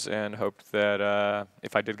 4s and hoped that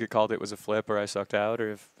if I did get called, it was a flip or I sucked out, or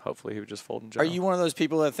if hopefully he would just fold in general. Are you one of those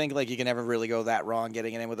people that think like you can never really go that wrong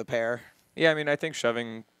getting it in with a pair? Yeah, I mean, I think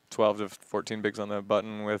shoving 12 to 14 bigs on the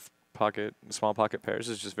button with small pocket pairs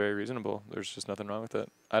is just very reasonable. There's just nothing wrong with it.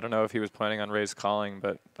 I don't know if he was planning on raise calling,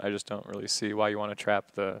 but I just don't really see why you want to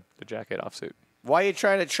trap the Jack 8 offsuit. Why are you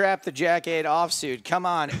trying to trap the Jack 8 offsuit? Come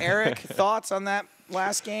on, Eric, thoughts on that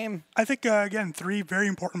last game? I think, again, 3 very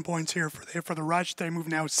important points here for the Rush. They move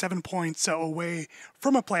now 7 points away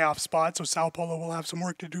from a playoff spot, so Sao Paulo will have some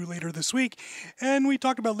work to do later this week. And we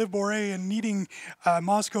talked about Liv Boré and needing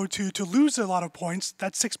Moscow to lose a lot of points.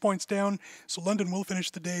 That's 6 points down, so London will finish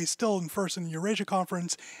the day still in first in the Eurasia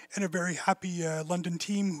Conference, and a very happy London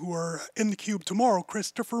team who are in the cube tomorrow.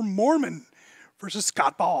 Christopher Mormon versus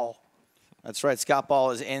Scott Ball. That's right. Scott Ball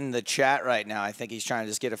is in the chat right now. I think he's trying to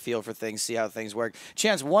just get a feel for things, see how things work.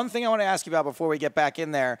 Chance, one thing I want to ask you about before we get back in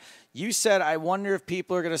there. You said, I wonder if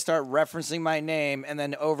people are going to start referencing my name and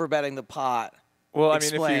then overbetting the pot. Well,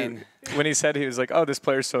 Explain. I mean, when he said he was like, oh, this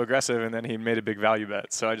player's so aggressive, and then he made a big value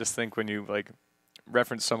bet. So I just think when you like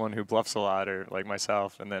reference someone who bluffs a lot, or like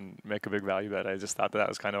myself, and then make a big value bet, I just thought that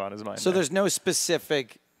was kind of on his mind. So there's no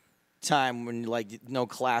specific time when like no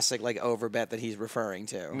classic like overbet that he's referring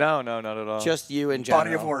to. No, not at all. Just you in general.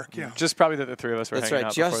 Body of work, yeah. Just probably that the 3 of us were That's hanging right.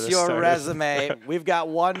 out before Just this your started. resume. We've got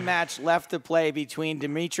one match left to play between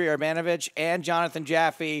Dzmitry Urbanovich and Jonathan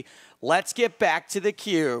Jaffe. Let's get back to the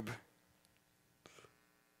cube.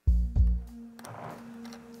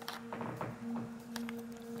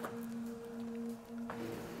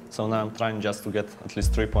 So now I'm trying just to get at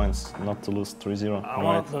least 3 points, not to lose 3-0. I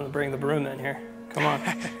want them to bring the broom in here. Come on.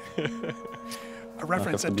 A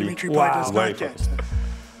reference that to be Dzmitry probably does very not get. focused.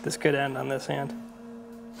 This could end on this hand.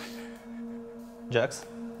 Jacks?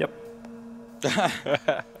 Yep.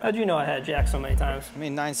 How'd you know I had jacks so many times? I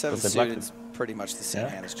mean, 9-7 Because they suited blocked is pretty much the same Yeah,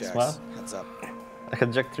 hand as Jacks. smart. Heads up. I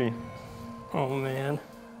had Jack 3. Oh, man.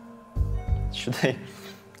 Should I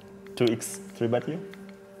 2x 3-bet you?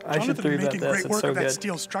 I should Jonathan 3-bet making this. great It's work so of that good.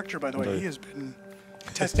 steel structure, by the way. Indeed. He has been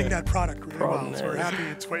testing that product really well, Problem so we're is- happy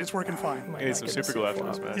it's working fine. I need some super glue after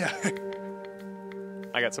this match. Yeah,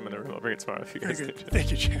 I got some in the room. I'll bring it tomorrow if you very guys good. need it. Thank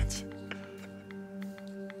you, Chance.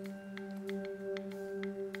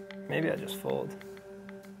 Maybe I just fold.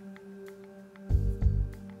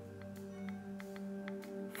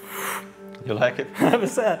 You like it? I'm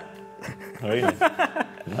sad. Really?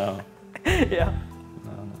 No. Yeah.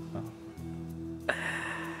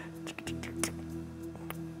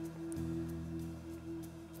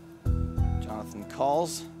 Jonathan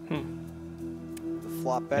calls. The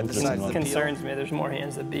flop bet Interesting decides one. the deal. Concerns me. There's more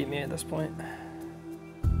hands that beat me at this point.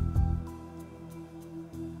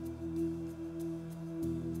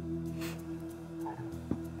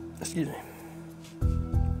 Excuse me.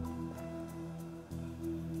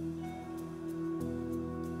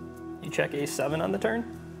 You check ace-7 on the turn?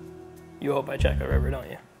 You hope I check a river, don't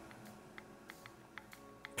you?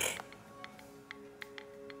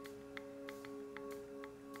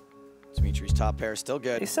 Dzmitry's top pair is still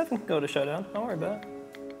good. Ace-7 can go to showdown. Don't worry about it.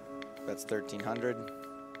 That's 1,300.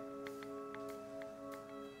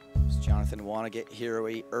 It's Jonathan Jonathan want to get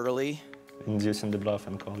hero-y early. Inducing the bluff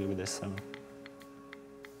and call you with this 7.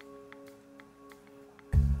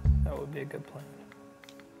 That would be a good plan.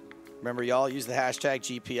 Remember, y'all, use the hashtag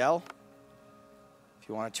GPL. If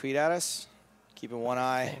you want to tweet at us, keeping one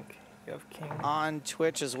eye You have king. on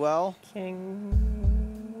Twitch as well. King.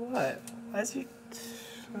 What? Why is he?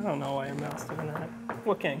 I don't know why your mouse doing that.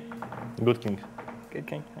 What king? Good king. Good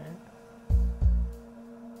king. All right.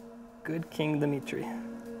 Good king Dzmitry.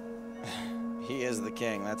 He is the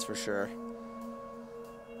king, that's for sure.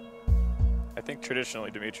 I think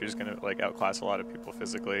traditionally Dimitri's going to like outclass a lot of people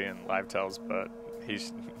physically and live tells, but he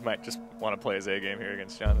might just want to play his A game here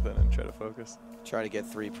against Jonathan and try to focus. Try to get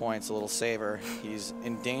 3 points, a little saver. He's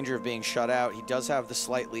in danger of being shut out. He does have the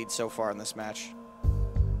slight lead so far in this match.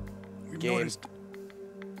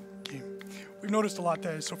 We've noticed a lot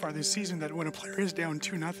so far this season that when a player is down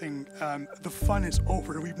 2-0, the fun is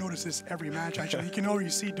over. We've noticed this every match, actually. You can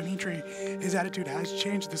already see Dzmitry, his attitude has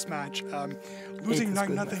changed this match. Losing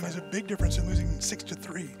 9-0 is a big difference in losing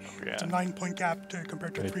 6-3. Yeah. It's a 9-point gap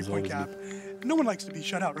compared to a 3-point gap. No one likes to be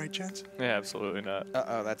shut out, right, Chance? Yeah, absolutely not.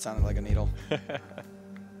 Uh-oh, that sounded like a needle.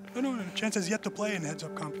 No, Chance has yet to play in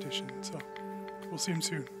heads-up competition, so we'll see him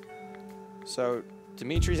soon. So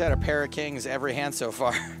Dimitri's had a pair of kings every hand so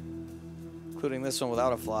far, including this one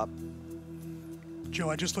without a flop.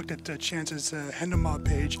 Joe, I just looked at Chance's Hendemmob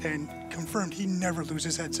page and confirmed he never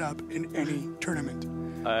loses heads-up in any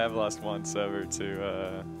tournament. I have lost once ever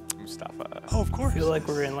to Mustafa. Oh, of course. I feel like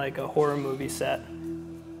we're in like a horror movie set.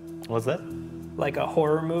 What's that? Like a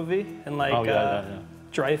horror movie, and like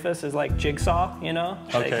Dreyfus is like Jigsaw, you know,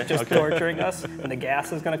 like just torturing us, and the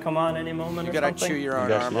gas is gonna come on any moment or something. You gotta chew your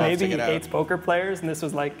own arm off. Maybe he hates poker players, and this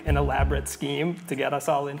was like an elaborate scheme to get us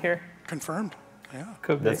all in here. Confirmed. Yeah.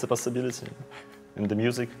 Could be. That's a possibility. And the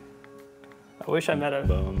music. I wish I met a.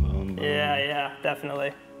 Boom, boom, boom. Yeah,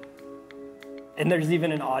 definitely. And there's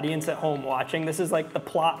even an audience at home watching. This is like the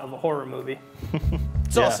plot of a horror movie.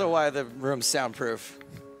 It's also why the room's soundproof.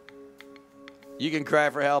 You can cry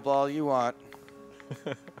for help all you want.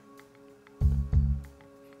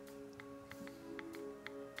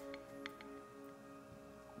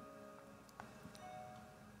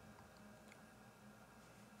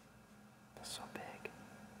 So big.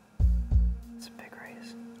 It's a big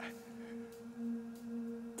raise.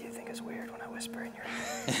 Do you think it's weird when I whisper in your ear?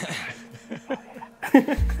 Oh,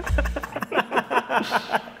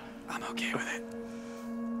 yeah. I'm okay with it.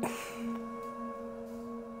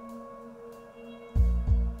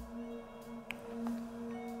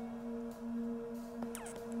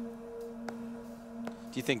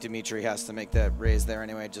 Do you think Dzmitry has to make that raise there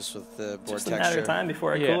anyway, just with the board Just texture? a matter of time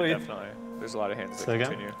before I cool you. Definitely. There's a lot of hands that Say again?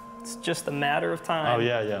 continue. It's just a matter of time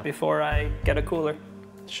Oh, before I get a cooler.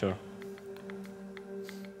 Sure.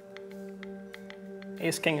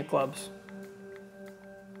 Ace, king of clubs.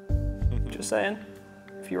 Just saying,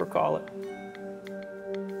 if you recall it.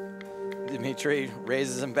 Dzmitry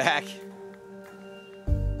raises him back.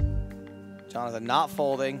 Jonathan not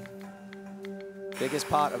folding. Biggest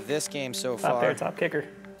pot of this game so Top far. pair, top kicker.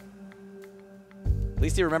 At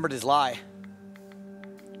least he remembered his lie.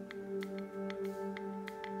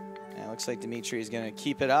 And it looks like Dzmitry is going to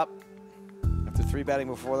keep it up. After 3-betting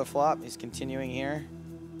before the flop, he's continuing here.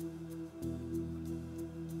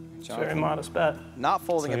 It's a very modest bet. Not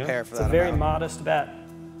folding a pair for that It's a very amount. modest bet.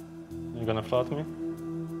 You gonna float me?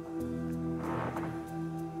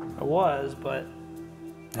 I was, but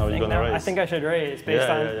Oh, you're gonna raise? I think I should raise based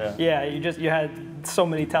on you had so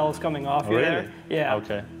many tells coming off you there. Yeah.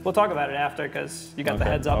 Okay. We'll talk about it after because you got the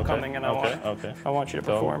heads up coming and I want you to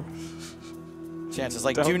perform. Chances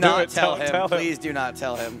like, Don't do do not it. tell him. Tell him. Please do not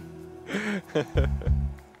tell him.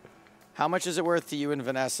 How much is it worth to you and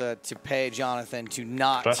Vanessa to pay Jonathan to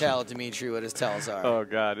not tell Dzmitry what his tells are? Oh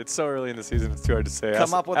God, it's so early in the season. It's too hard to say.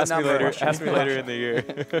 Come up with a number. Ask me later in the year.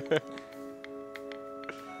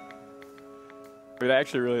 I mean, I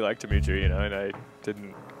actually really like Dzmitry, you know, and I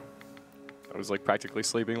was like practically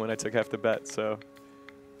sleeping when I took half the bet, so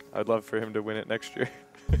I'd love for him to win it next year.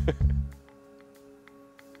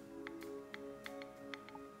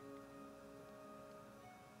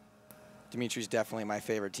 Dimitri's definitely my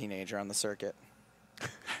favorite teenager on the circuit.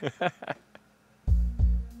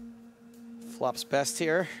 Flops best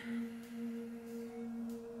here.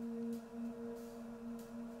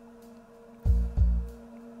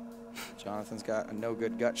 Jonathan's got a no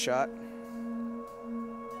good gut shot.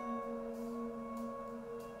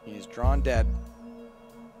 He's drawn dead.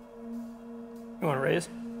 You want to raise?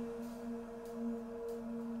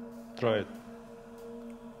 Try it.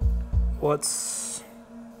 What's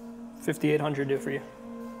 5,800 do for you?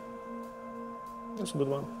 That's a good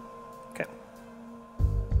one. Okay.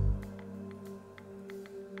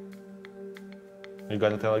 You got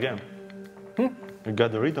to tell again. You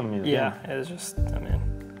got to read on me again. Yeah, it was just, I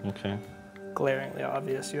mean, Okay. glaringly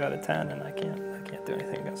obvious. You had a 10, and I can't do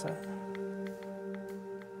anything against that.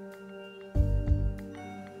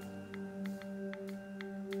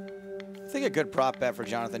 I think a good prop bet for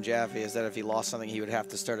Jonathan Jaffe is that if he lost something, he would have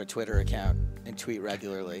to start a Twitter account and tweet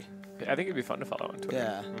regularly. I think it'd be fun to follow on Twitter.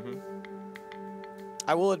 Yeah.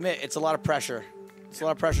 I will admit, it's a lot of pressure. It's a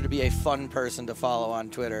lot of pressure to be a fun person to follow on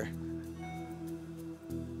Twitter.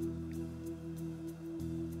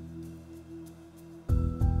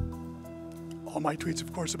 All my tweets,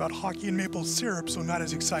 of course, about hockey and maple syrup, so not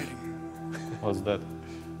as exciting. What's that?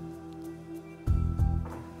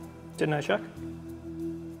 Didn't I check?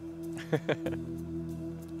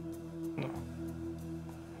 No.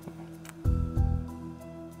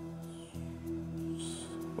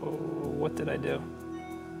 So what did I do?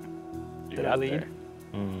 Did I lead?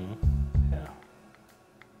 Yeah.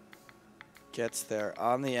 Gets there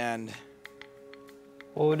on the end.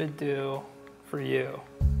 What would it do for you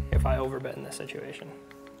if I overbet in this situation?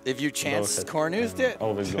 If you chanced Go Cornuthed ahead. it,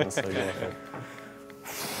 Always gonna say go ahead.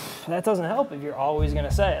 That doesn't help if you're always going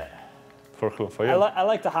to say it. For who? For you? I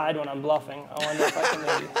like to hide when I'm bluffing. I wonder if I can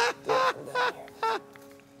maybe do it from down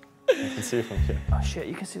here. You can see from here. Oh shit,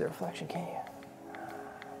 you can see the reflection, can't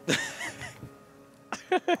you?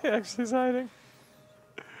 Actually hiding.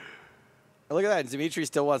 look at that. Dzmitry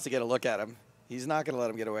still wants to get a look at him. He's not going to let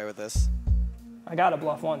him get away with this. I got to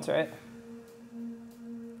bluff once, right?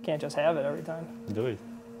 Can't just have it every time. Do it.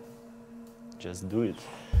 Just do it.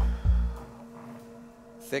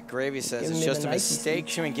 Thick Gravy says Giving it's me just the a Nike mistake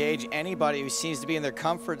speech. to engage anybody who seems to be in their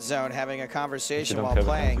comfort zone having a If you conversation don't while have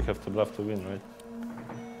playing. you have to bluff to win, right?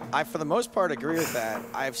 I, for the most part, agree with that.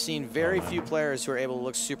 I've seen very few players who are able to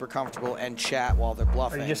look super comfortable and chat while they're Are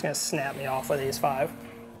bluffing. you just going to snap me off with these 5?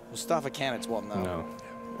 Mustafa Cannott's one, though. No.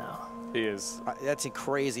 No. He is. That's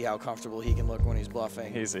crazy how comfortable he can look when he's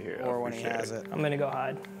bluffing. He's a hero, Or for when he sure. has it. I'm going to go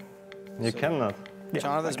hide. You cannot.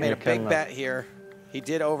 Jonathan's okay. made a You big cannot. bet here. He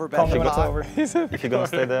did Call overbet me the when it's pot. over. If you're gonna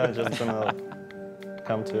stay there, I'm just gonna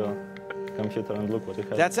come to your computer and look what you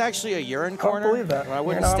have. That's actually a urine Can't corner. believe that. I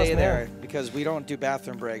wouldn't You're an stay honest there man. because we don't do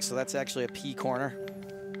bathroom breaks, so that's actually a pee corner.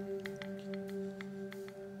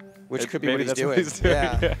 Which could be Maybe what that's what he's doing.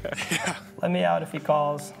 Yeah. Let me out if he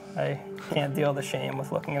calls. I can't deal the shame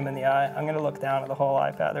with looking him in the eye. I'm going to look down at the whole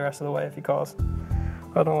iPad the rest of the way if he calls.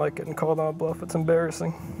 I don't like getting called on a bluff. It's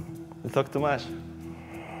embarrassing. You talk too much.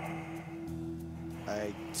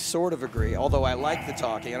 I sort of agree, although I like the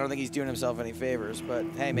talking. I don't think he's doing himself any favors, but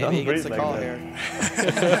hey, maybe Don't he gets the breathe like call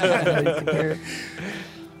that. here.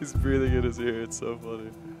 He's breathing in his ear. It's so funny.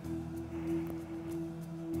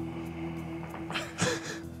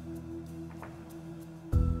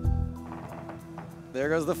 There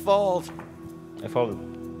goes the fold. I folded.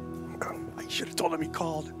 I should have told him he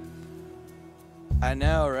called. I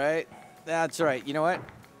know, right? That's right. You know what?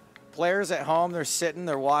 Players at home, they're sitting,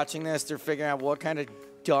 they're watching this, they're figuring out what kind of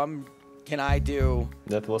dumb can I do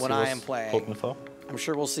That was when he I was am playing. hoping for. I'm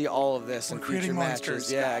sure we'll see all of this in We're creating future monsters.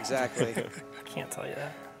 matches. Yeah, exactly. I can't tell you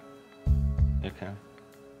that. You can.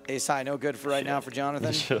 Ace high, no good for right now for You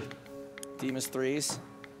Jonathan. should. Demas threes.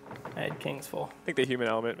 I had kings full. I think the human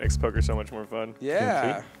element makes poker so much more fun.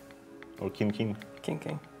 Yeah. Or king king. King,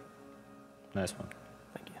 king. Nice one.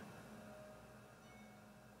 Thank you.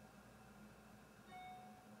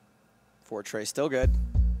 Four tray still good.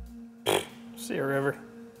 See a river.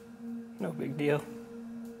 No big deal.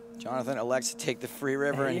 Jonathan elects to take the free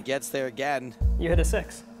river Hey. and gets there again. You hit a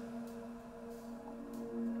 6.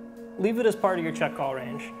 Leave it as part of your check call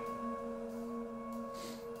range.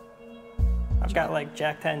 I've got like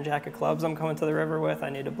Jack 10, Jack of clubs I'm coming to the river with.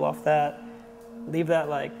 I need to bluff that. Leave that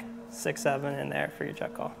like 6, 7 in there for your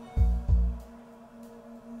check call.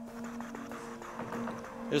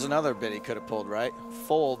 There's another bit he could have pulled, right?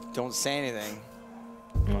 Fold, don't say anything.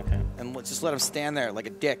 Okay. And just let him stand there like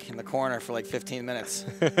a dick in the corner for like 15 minutes.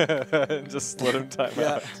 Just let him time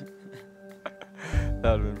Yeah. out.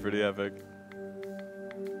 That would have been pretty epic.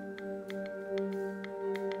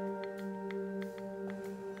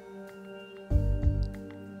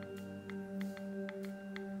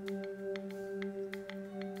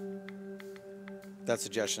 That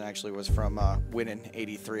suggestion actually was from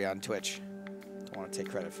Winnin83 on Twitch. Don't want to take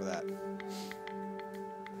credit for that.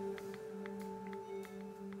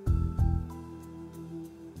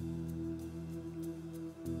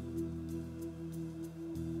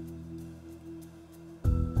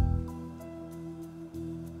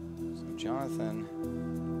 So Jonathan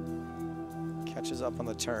catches up on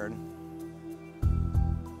the turn.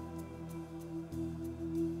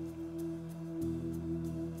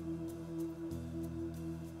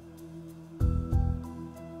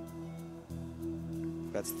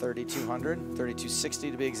 That's 3,200,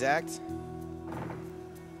 3,260 to be exact.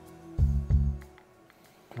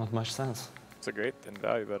 Not much sense. It's a great thin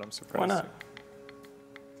value, but I'm surprised. Why not?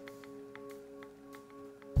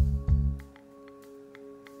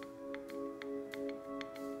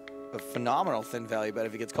 A phenomenal thin value bet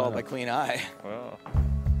if he gets called by Queen Eye. Well,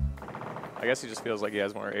 I guess he just feels like he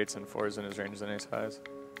has more 8s and 4s in his range than ace highs.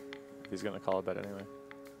 He's going to call a bet anyway.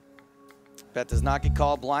 Bet does not get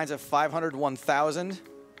called. Blinds at 500, 1,000.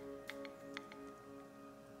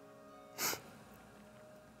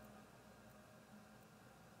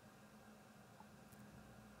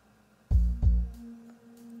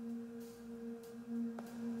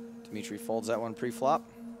 Dzmitry folds that one pre-flop.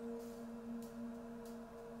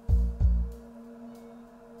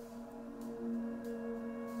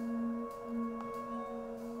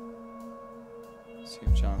 See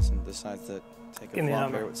if Johnson decides to take a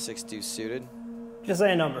flop here with 6 deuce suited. Just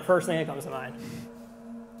say a number. First thing that comes to mind.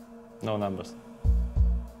 No numbers.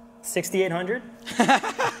 6,800?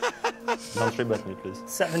 Don't 3-bet me, please.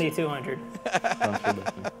 7,200. Don't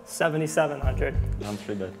 3-bet me. 7,700. Don't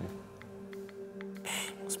 3-bet me.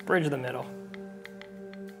 Let's bridge the middle.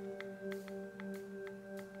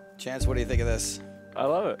 Chance, what do you think of this? I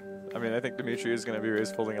love it. I mean, I think Dzmitry is going to be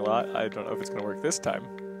raise folding a lot. I don't know if it's going to work this time.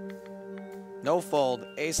 No fold,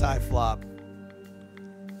 ace high flop.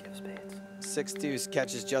 Give spades. 6 deuce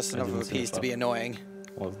catches just I enough of didn't a see the piece to flop. be annoying.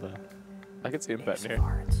 What's that? I could see him betting here.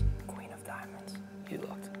 Hearts, queen of diamonds. You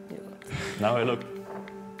looked. You looked. Now I look.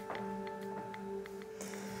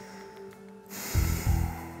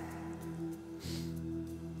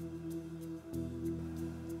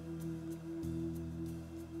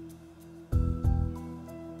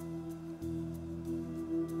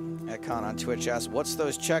 Econ on Twitch asks, what's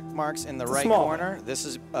those check marks in the right small. corner? This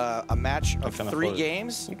is a match of can 3 afford it.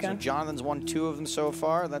 games. You So can. Jonathan's won 2 of them so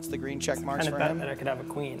far. That's the green check marks Kind for of bet him. that I could have a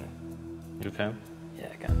queen. You can? Yeah,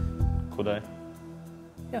 I can. Could I?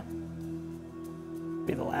 Yeah.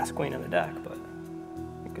 Be the last queen in the deck, but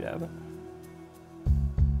you could have it.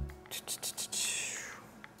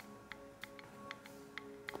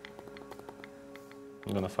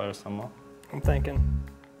 I'm gonna fire some more. I'm thinking.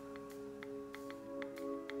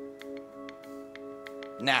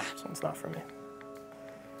 Nah. This one's not for me.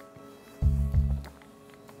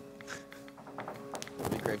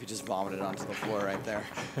 It'd be great if you just vomited onto the floor right there.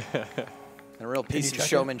 A real piece you of check it?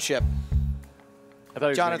 showmanship. I thought he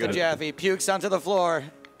was gonna Jonathan go to- Jaffe pukes onto the floor.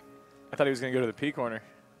 I thought he was going to go to the P corner.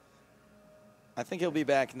 I think he'll be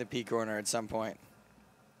back in the P corner at some point.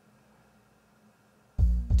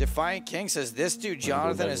 Defiant King says, this dude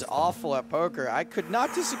Jonathan is awful at poker. I could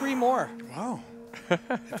not disagree more. Wow.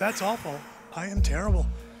 If that's awful, I am terrible.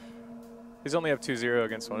 He's only up 2-0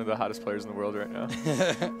 against one of the hottest players in the world right now.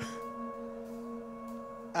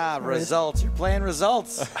 Results. You're playing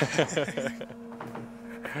results.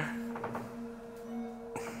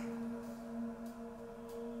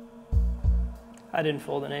 I didn't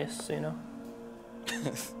fold an ace, so you know.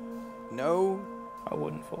 No. I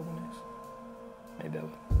wouldn't fold an ace. Maybe I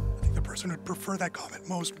would. I think the person who'd prefer that comment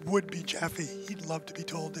most would be Jaffe. He'd love to be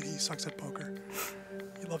told that he sucks at poker.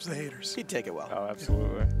 He loves the haters. He'd take it well. Oh,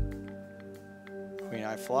 absolutely. Queen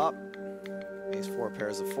eye flop. Ace 4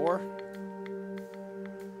 pairs of 4.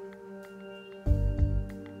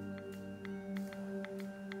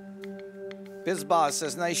 BizBoss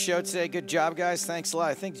says, nice show today. Good job, guys. Thanks a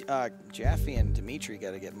lot. I think Jaffe and Dzmitry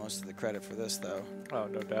got to get most of the credit for this, though. Oh,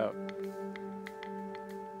 no doubt.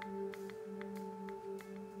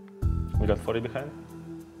 We got 40 behind?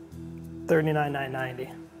 39,990.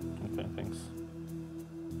 Okay, thanks.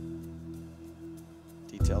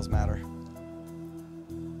 Details matter.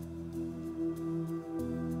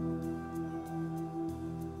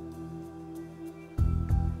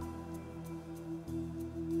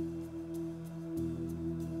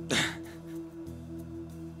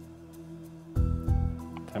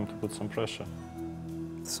 Time to put some pressure.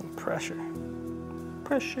 Some pressure.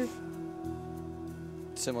 Pressure.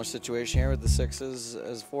 Similar situation here with the 6s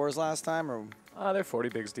as 4s last time, or They're 40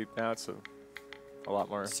 bigs deep now, so a lot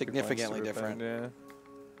more. Significantly big blinds to different. defend,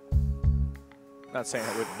 yeah. Not saying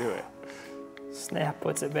I wouldn't do it. Snap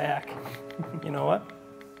puts it back. You know what?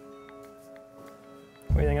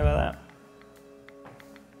 What do you think about that?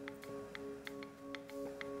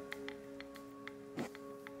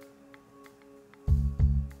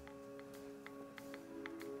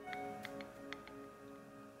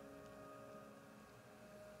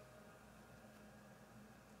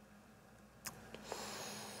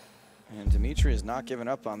 And Dzmitry is not giving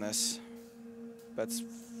up on this. Bets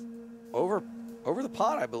over the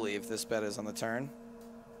pot, I believe this bet is on the turn.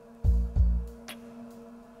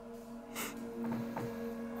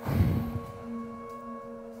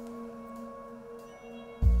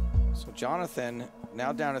 Well, Jonathan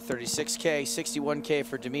now down to 36K, 61K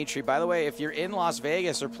for Dzmitry. By the way, if you're in Las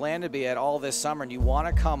Vegas or plan to be at all this summer and you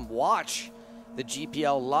want to come watch the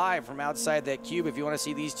GPL live from outside that cube, if you want to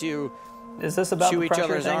see these two Is this about chew the each pressure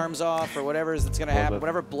other's thing? arms off or whatever is that's going to happen,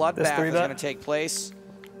 whatever bloodbath is going to take place,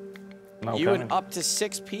 Now you coming. and up to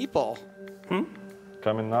 6 people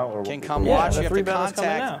Coming now or can come Yeah, watch. the You have to 3-bet is coming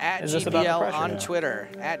contact now. at Is this about the GPL pressure? on Yeah. Twitter.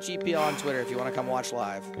 At GPL on Twitter if you want to come watch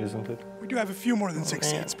live. Isn't it? We do have a few more than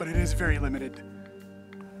 6 man. seats, but it is very limited.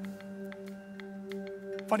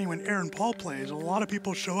 Funny, when Aaron Paul plays, a lot of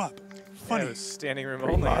people show up. Yeah, Funny. it was standing room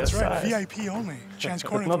Pretty only. much. That's right, size. VIP only. Chance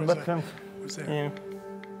But Cornett not was, bad hand. was there. Yeah.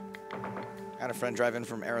 I had a friend drive in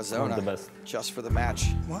from Arizona Not the best. just for the match.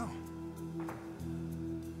 Wow.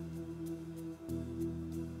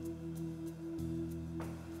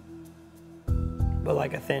 But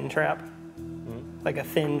like a thin trap. Like a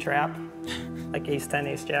thin trap. Like ace 10,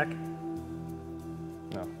 ace jack.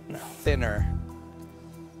 No. Thinner.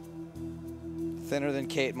 Thinner than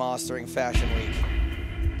Kate Moss during Fashion Week.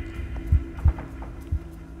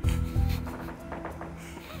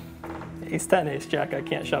 Ace 10, ace jack, I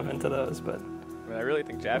can't shove into those, but I mean, I really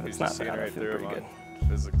think Jaffe's It's not just seeing bad. I right feel through him pretty on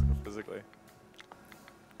physically.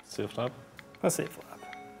 See flop. let's see flop.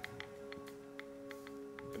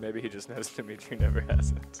 And maybe he just knows Dzmitry never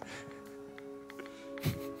has it.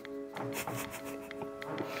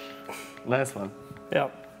 Nice one.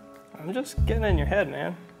 Yep. I'm just getting in your head,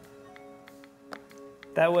 man.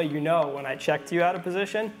 That way you know when I checked you out of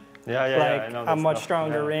position, Yeah, yeah, like yeah. I know I'm that much stuff.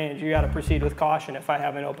 stronger Yeah. range. You got to proceed with caution if I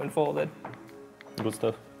haven't open folded. Good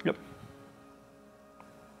stuff. Yep.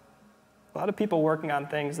 A lot of people working on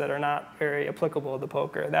things that are not very applicable to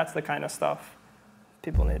poker. That's the kind of stuff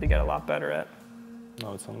people need to get a lot better at.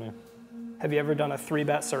 No, it's on me. Have you ever done a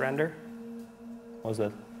 3-bet surrender? What's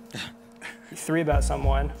that? You 3-bet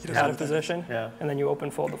someone doesn't out know of what that is. position, Yeah. and then you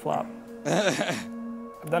open fold the flop.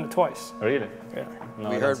 I've done it twice. Really? Yeah. No,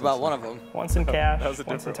 We I heard don't about think one of them. Once in cash, That was a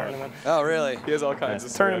once in different tournament. Oh, really? He has all kinds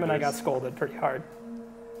of Tournament, I got surrenders. scolded pretty hard.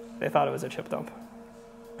 They thought it was a chip dump.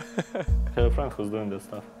 so. I have a friend who's doing that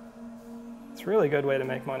stuff. It's a really good way to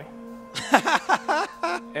make money.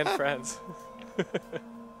 And friends.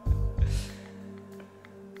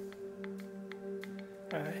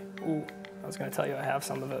 All right. Ooh, I was going to tell you I have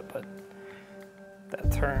some of it, but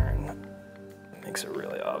that turn makes it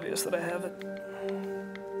really obvious that I have it.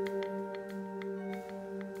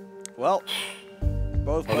 Well,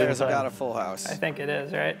 both players have got a full house. I think it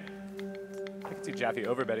is, right? I can see Jaffe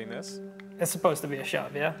overbetting this. It's supposed to be a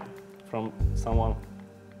shove, yeah? From someone.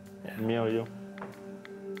 Yeah. Me or you.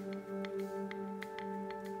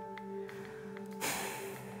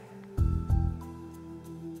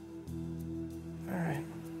 All right.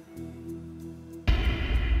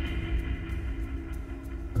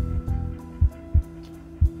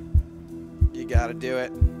 You got to do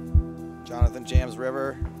it. Jonathan jams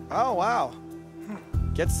river. Oh, wow.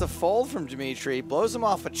 Gets the fold from Dzmitry. Blows him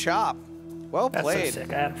off a chop. Well That's played. so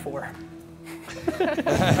sick. I had 4.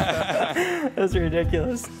 That's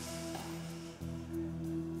ridiculous.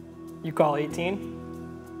 You call 18?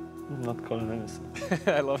 Not calling anything.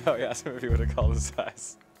 I love how he asked him if he would have called his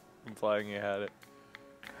size, implying he had it.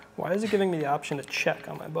 Why is it giving me the option to check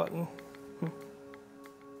on my button?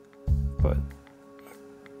 But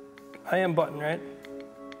I am button, right?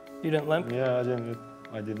 You didn't limp? Yeah, I didn't.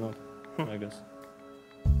 I did not. I guess.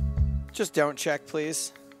 Just don't check,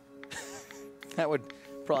 please. That would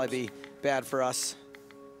probably be bad for us.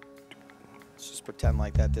 Let's just pretend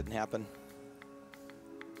like that didn't happen.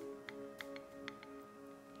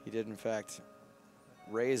 He did, in fact,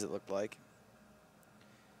 raise, it looked like.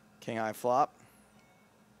 King high flop.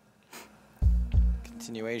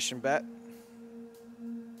 Continuation bet.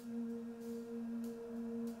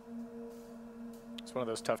 It's one of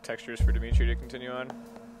those tough textures for Dzmitry to continue on.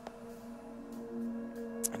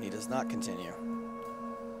 And he does not continue.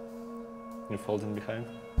 You folding behind.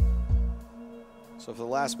 So for the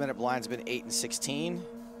last minute, blind's been 8 and 16.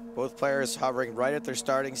 Both players hovering right at their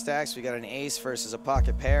starting stacks. We got an ace versus a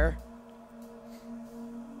pocket pair.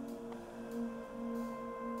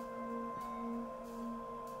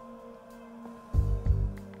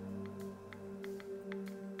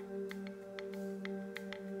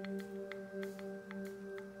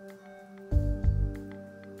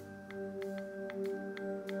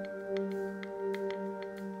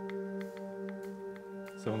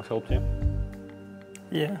 Someone helped you.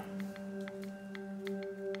 Yeah.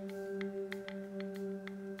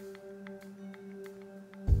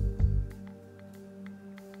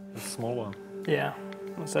 A small one. Yeah.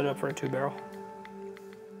 I'll set it up for a 2-barrel.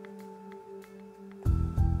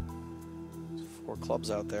 4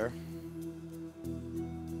 clubs out there.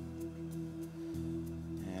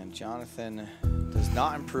 Jonathan does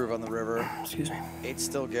not improve on the river. Excuse me. 8's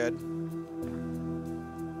still good.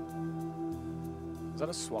 Is that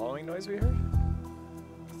a swallowing noise we heard?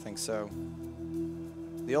 I think so.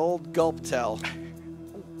 The old gulp tell.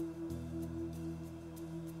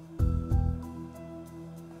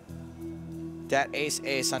 That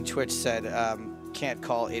Ace on Twitch said, can't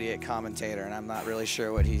call idiot commentator, and I'm not really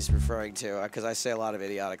sure what he's referring to, because I say a lot of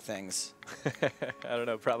idiotic things. I don't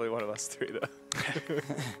know, probably one of us three, though.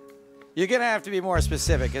 You're going to have to be more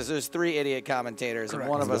specific, because there's 3 idiot commentators, Correct. and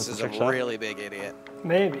one of us is a really big idiot.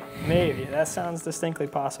 Maybe. That sounds distinctly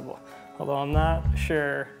possible. Although I'm not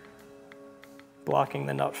sure blocking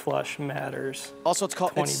the nut flush matters. Also, it's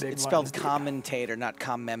called it's spelled deep. commentator, not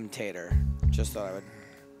commentator. Just thought I would.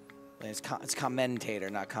 It's commentator,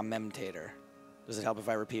 not commentator. Does it help if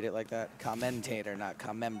I repeat it like that? Commentator, not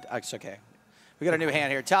it's okay. We got a new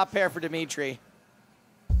hand here. Top pair for Dzmitry.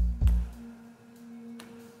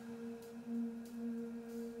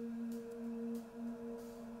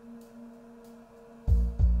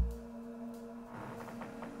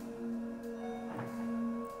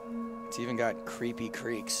 It's even got creepy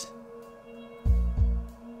creaks.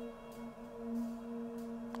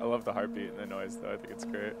 I love the heartbeat and the noise, though. I think it's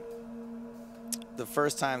great. The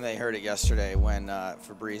first time they heard it yesterday when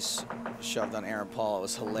Fabrice shoved on Aaron Paul, it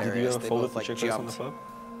was hilarious. They both like jumped.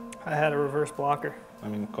 I had a reverse blocker. I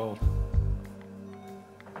mean, cold.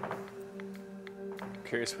 I'm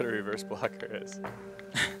curious what a reverse blocker is.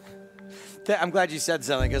 I'm glad you said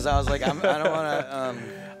something, because I was like, I don't want to.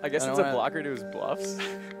 I guess it's a blocker to his bluffs.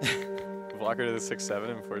 A blocker to the 6-7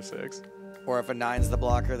 and 4-6. Or if a 9's the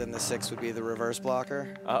blocker, then the 6 would be the reverse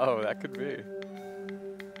blocker. Oh, that could be.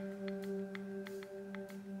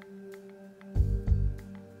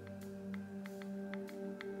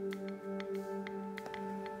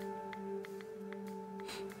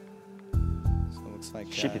 So it looks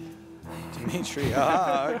like Ship it. Dzmitry.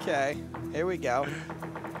 Oh, okay. Here we go.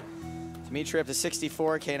 Dzmitry up to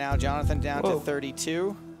 64K now. Jonathan down to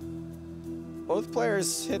 32. Both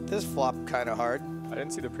players hit this flop kind of hard. I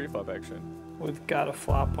didn't see the pre-flop action. We've got a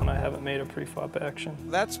flop when I haven't made a pre-flop action.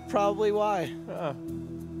 That's probably why. Ah,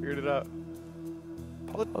 figured it out.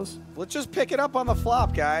 Let's just pick it up on the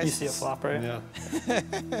flop, guys. You see a flop, right? Yeah.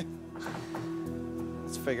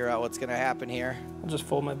 Let's figure out what's going to happen here. I'll just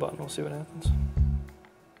fold my button. We'll see what happens.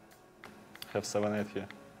 Have 7-8 here.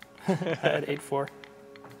 I had 8-4.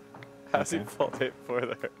 How's he fold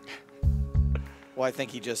 8-4 there? Well, I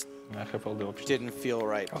think he just I have all the options. didn't feel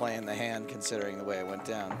right playing the hand, considering the way it went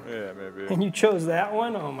down. Yeah, maybe. And you chose that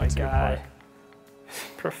one? Oh my god.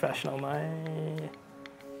 Professional mind.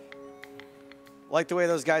 Like the way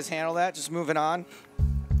those guys handle that. Just moving on.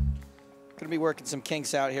 Gonna be working some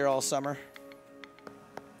kinks out here all summer.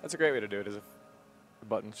 That's a great way to do it, is if the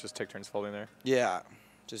buttons just take turns folding there. Yeah,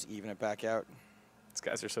 just even it back out. These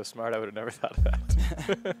guys are so smart, I would have never thought of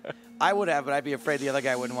that. I would have, but I'd be afraid the other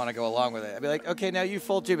guy wouldn't want to go along with it. I'd be like, okay, now you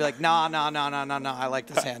fold too. Be like, nah, I like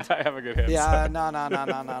this hand. I have a good hand. Yeah,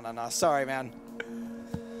 no. Sorry, man.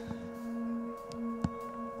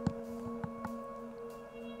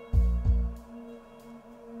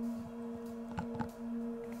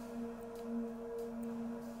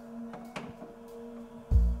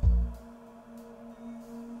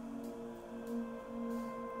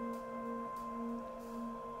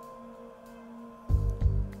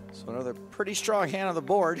 So another pretty strong hand on the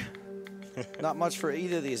board. Not much for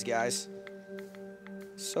either of these guys.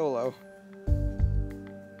 Solo.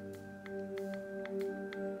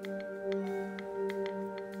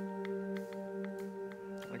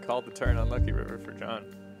 I called the turn on Lucky River for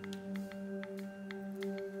John.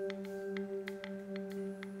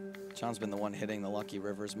 John's been the one hitting the lucky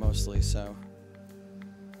rivers mostly, so.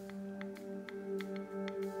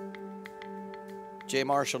 J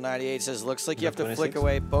Marshall 98 says, looks like you have to 26? flick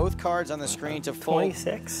away both cards on the screen to fold.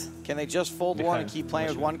 26? Can they just fold one and keep playing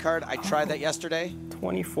with one card? I tried that yesterday.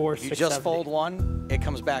 24, You just fold one, it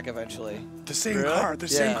comes back eventually. The same card. The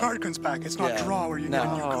same Yeah. card comes back. It's not Yeah. draw where you No.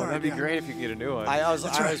 get a new Oh, card. that'd be yeah. great if you could get a new one. I was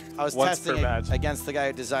right. Once testing per it match. against the guy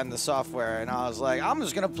who designed the software, and I was like, I'm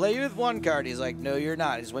just gonna play you with one card. He's like, no, you're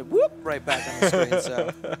not. He just went whoop right back on the screen.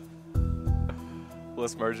 So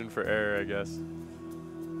Less margin for error, I guess.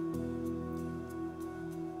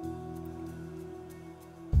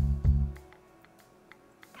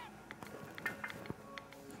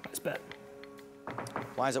 Nice bet.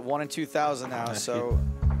 Line's at 1 in 2,000 now, so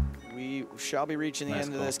we shall be reaching the Nice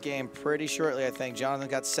end of call. this game pretty shortly, I think. Jonathan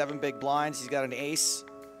got 7 big blinds. He's got an ace.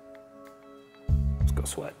 Let's go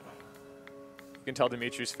sweat. You can tell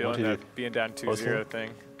Dimitri's feeling did that you- being down 2-0 Personal?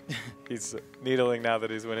 thing. He's needling now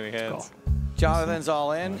that he's winning hands. Jonathan's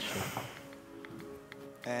all in.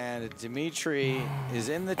 And Dzmitry is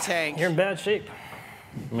in the tank. You're in bad shape.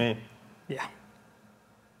 Me. Yeah.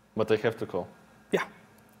 But I have to call. Yeah.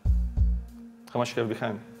 How much you have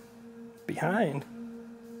behind? Behind?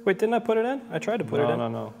 Wait, didn't I put it in? I tried to put it in.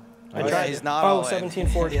 No. I tried. He's not Oh, all in.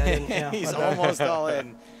 1740. I didn't. Yeah, He's almost all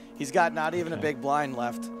in. He's got not even a big blind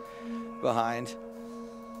left behind.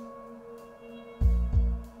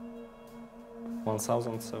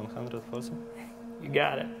 1,740. You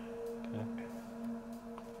got it. Okay.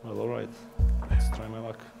 Well, all right. Let's try my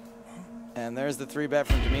luck. And there's the 3-bet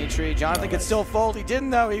from Dzmitry. Jonathan could still fold. He didn't,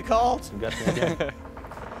 though. He called. You got me again.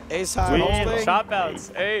 Ace high holding. Chop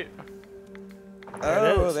outs. 8.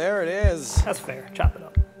 Oh, there it is. That's fair. Chop it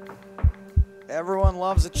up. Everyone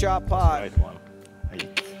loves a chop pot. Right one.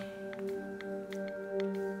 8.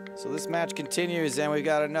 So this match continues, and we've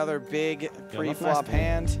got another big pre-flop nice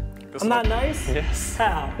hand. I'm not nice? Yes.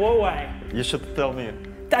 How? What way? You should tell me.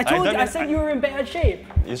 I told you. I said you were in bad shape.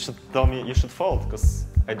 You should tell me you should fold, because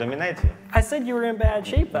I dominate you. I said you were in bad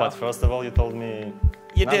shape, though. But first of all, you told me.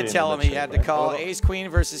 You now did you're in tell bad him he shape, had to right? call. Ace Queen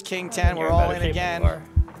versus King 10. You're We're all better in shape again. than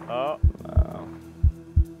you Oh.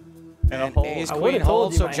 And hole. Ace I would Queen have told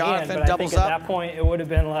holds, you so my Jonathan hand, but doubles I think up. at that point it would have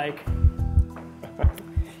been like,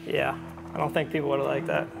 yeah. I don't think people would have liked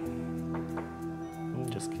that. I'm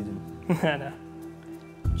just kidding. I know.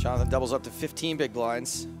 Jonathan doubles up to 15 big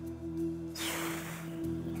blinds.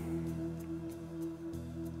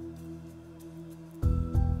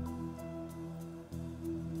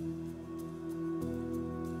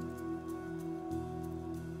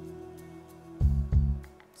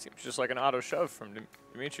 Seems just like an auto shove from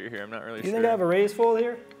Dzmitry here. I'm not really You sure. think I have a raise fold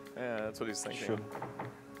here? Yeah, that's what he's thinking. Sure.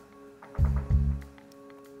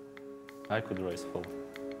 I could raise full.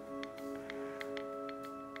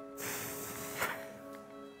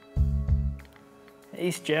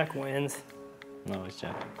 Ace Jack wins. No, it's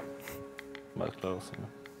Jack. But close,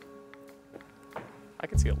 I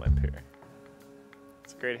can see a limp here.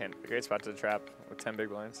 It's a great hand, a great spot to trap with 10 big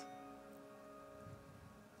blinds.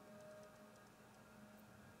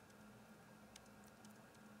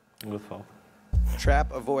 Good fold.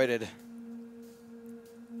 Trap avoided.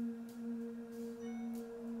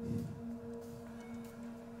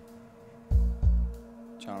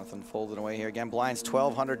 Jonathan folded away here again. Blinds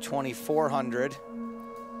 1,200, 2,400.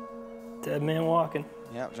 Dead man walking.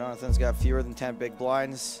 Yep, Jonathan's got fewer than 10 big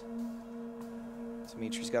blinds.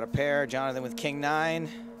 Dzmitry's got a pair. Jonathan with King 9.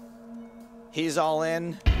 He's all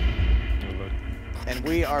in. Good luck. And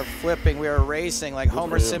we are flipping. We are racing like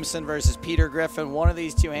Homer Simpson versus Peter Griffin. One of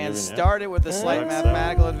these two hands started with a slight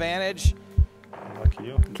mathematical advantage. Lucky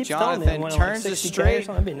you. Keeps Jonathan telling me when turns like the 60K or straight,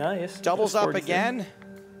 something, that'd be nice. doubles Just up 43. again.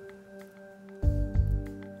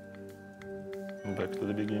 Back to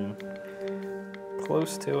the beginning.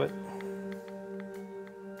 Close to it.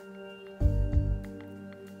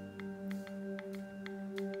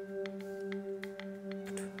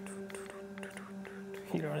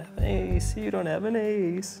 You don't have an ace. You don't have an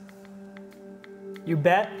ace. You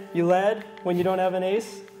bet? You led when you don't have an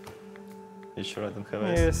ace? You sure I don't have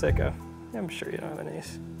You're a ace? sicko. I'm sure you don't have an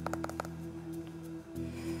ace.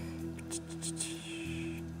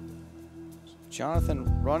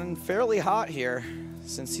 Jonathan running fairly hot here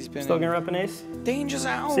since he's been Still in gonna rep an ace? danger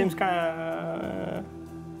zone. Seems kind of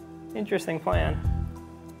interesting plan.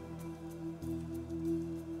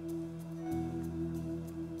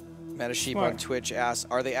 Metasheep Smart. on Twitch asks,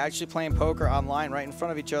 are they actually playing poker online right in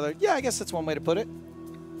front of each other? Yeah, I guess that's one way to put it.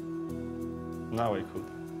 Now I could.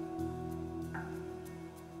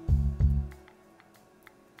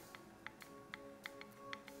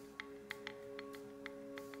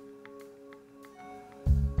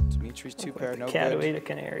 Dzmitry's 2-pair, no Cat who good. ate a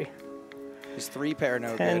canary. His 3-pair,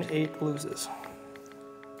 no 10, good. 8 loses.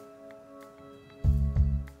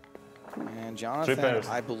 And Jonathan, pairs.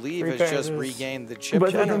 I believe, 3 has pairs just is regained the chip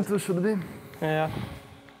better channel. than should be. Yeah.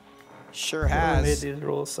 Sure Whoever made has. these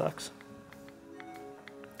rules sucks.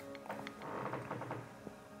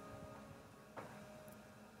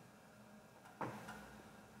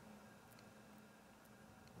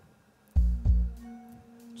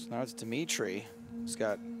 So now it's Dzmitry. He's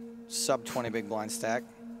got sub 20 big blind stack.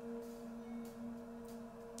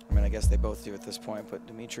 I mean, I guess they both do at this point, but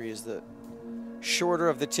Dzmitry is the shorter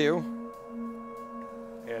of the two.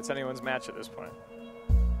 Yeah, it's anyone's match at this point.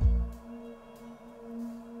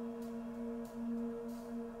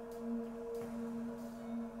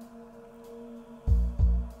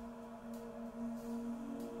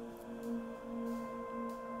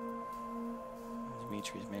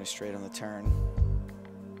 Dzmitry's made a straight on the turn.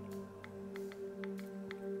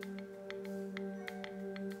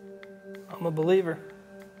 I'm a believer.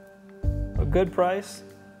 A good price,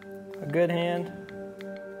 a good hand,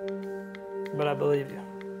 but I believe you.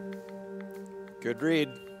 Good read.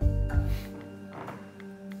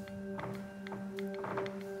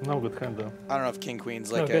 No good hand though. I don't know if King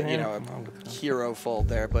Queen's like No, good hand. a hero fold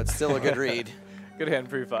there, but still a good read. Good hand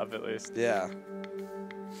pre-flop at least. Yeah.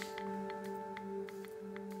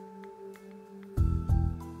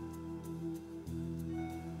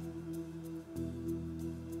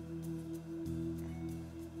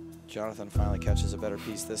 Jonathan finally catches a better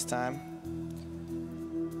piece this time.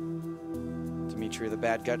 Dzmitry the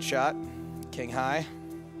bad gut shot. King high.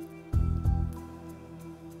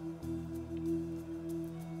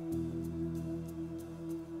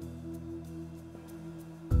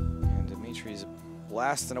 And Dzmitry's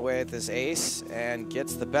blasting away at this ace and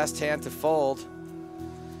gets the best hand to fold.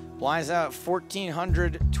 Blinds out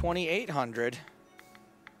 1,400, 2,800.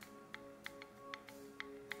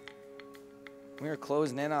 We are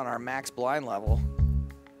closing in on our max blind level.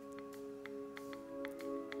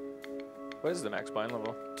 What is the max blind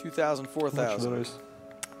level? 2,000, 4,000. There is.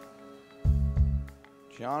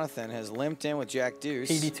 Jonathan has limped in with Jack Deuce.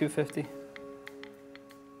 8250.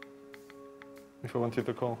 If I want you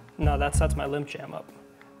to call. No, that sets my limp jam up.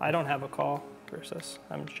 I don't have a call versus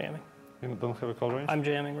I'm jamming. You don't have a call range? I'm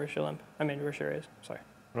jamming versus your limp. I mean versus your raise. Sorry.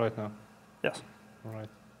 Right now. Yes. All right.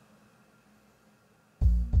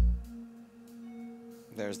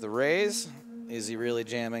 There's the raise. Is he really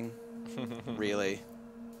jamming? Really?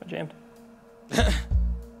 I jammed.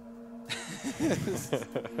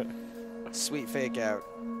 Sweet fake out.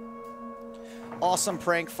 Awesome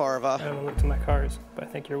prank, Farva. I haven't looked at my cards, but I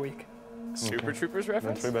think you're weak. Super Troopers Then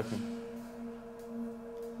reference? 3-bet me.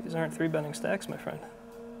 These aren't 3-betting stacks, my friend.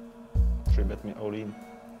 3-bet me all in.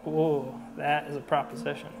 Whoa, that is a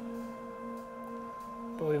proposition.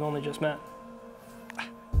 But we've only just met.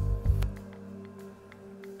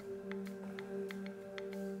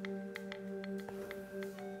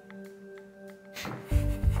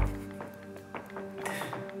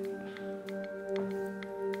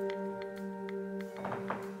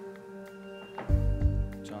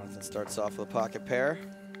 Jonathan starts off with a pocket pair.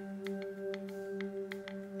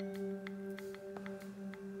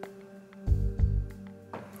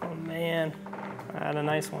 Oh man, I had a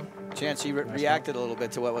nice one. Chance, you reacted a little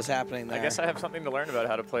bit to what was happening there. I guess I have something to learn about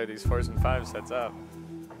how to play these 4s and 5s heads up.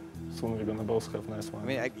 Soon we're gonna both have nice one. I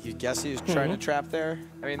mean, you guess he was trying to trap there.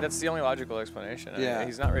 I mean, that's the only logical explanation. Yeah.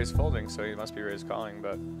 He's not raised folding, so he must be raised calling,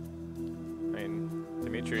 but I mean,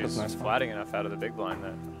 Dzmitry is That's nice flatting enough out of the big blind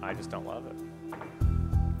that I just don't love it.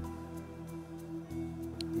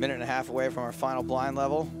 Minute and a half away from our final blind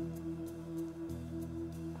level.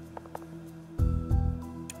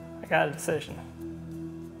 I got a decision.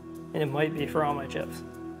 And it might be for all my chips.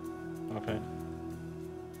 Okay.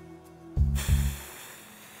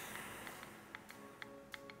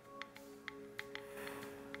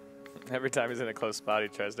 Every time he's in a close spot, he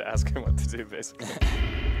tries to ask him what to do, basically.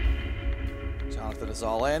 Jonathan is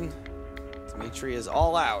all in. Dzmitry is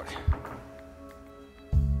all out.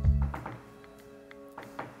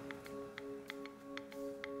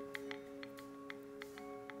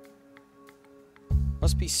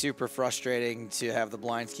 Must be super frustrating to have the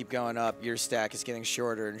blinds keep going up. Your stack is getting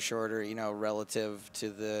shorter and shorter, you know, relative to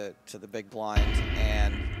the big blind,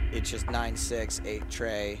 and it's just 9-6, 8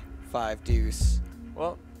 tray, 5 deuce.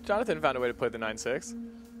 Well, Jonathan found a way to play the 9-6.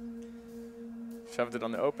 Shoved it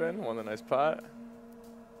on the open, won a nice pot.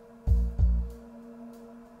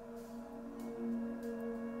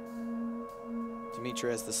 Dzmitry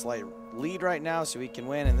has the slight lead right now, so he can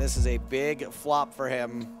win, and this is a big flop for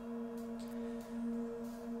him.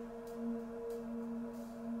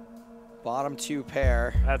 Bottom 2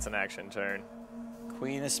 pair. That's an action turn.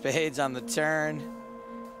 Queen of spades on the turn.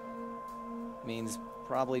 Means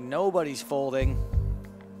probably nobody's folding.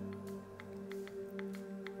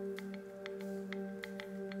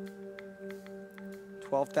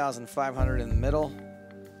 $12,500 in the middle.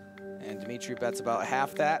 And Dzmitry bets about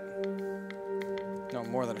half that. No,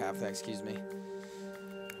 more than half that, excuse me.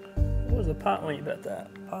 What was the pot when you bet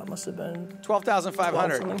that? Pot must have been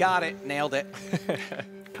 12,500. Got it. Nailed it.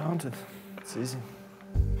 Counted. It's easy.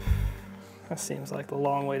 That seems like the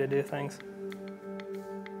long way to do things.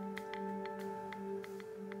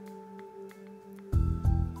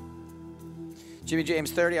 Jimmy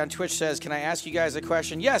James 30 on Twitch says, can I ask you guys a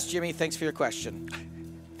question? Yes, Jimmy, thanks for your question.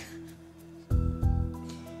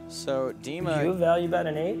 So Do you Dima value bet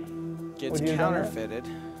an 8? gets Would you have done that? counterfeited.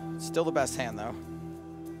 Still the best hand though.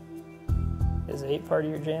 Is 8 part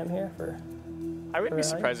of your jam here for? I wouldn't be For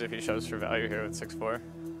value? surprised if he shows for value here with 6-4.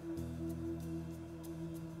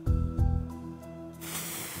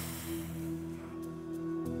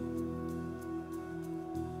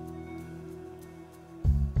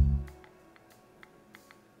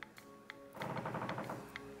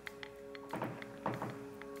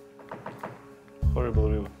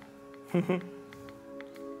 So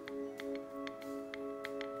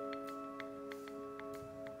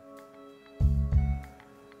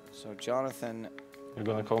Jonathan, You're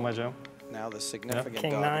gonna call my jam? now the significant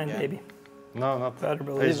King dog 9, again. baby. No, not Better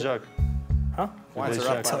believe Ace it. Jack. Huh? Blinds Ace are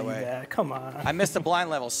up, Jack. by Tell the you way. that. Come on. I missed the blind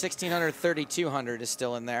level. 1,600, 3,200 is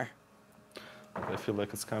still in there. I feel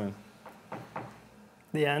like it's coming.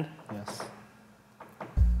 The end. Yes.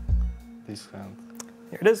 This hand.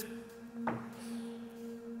 Here it is.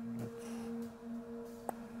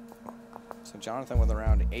 So Jonathan with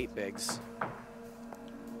around 8 bigs.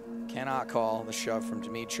 Cannot call the shove from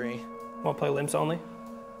Dzmitry. Want to play limps only?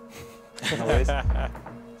 No ways?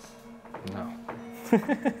 No.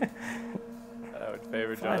 I would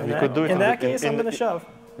favor Jonathan. We could do it in that the- case, I'm going to shove.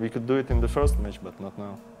 We could do it in the first match, but not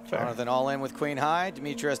now. Jonathan all in with queen high.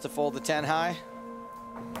 Dzmitry has to fold the 10 high.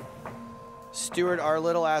 Stuart R.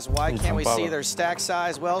 Little asks, why Need can't some we see power. their stack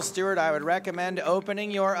size? Well, Stuart, I would recommend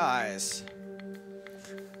opening your eyes.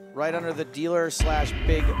 Right under the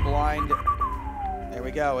dealer/big blind. There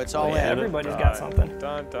we go. It's all Yeah, in. everybody's got something.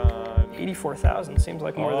 Dun dun. 84,000 seems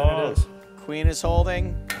like more than it is. Queen is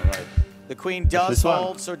holding. All right. The queen does This one.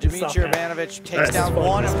 hold, so Dzmitry Stop it. Urbanovich takes That's down fun.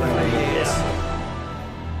 one of the 3 games.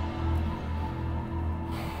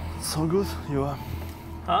 So good, you are.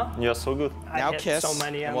 Huh? You are so good. I Now hit kiss, so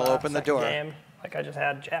many and in we'll the open the second door. Game. Like I just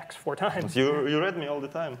had jacks 4 times. You read me all the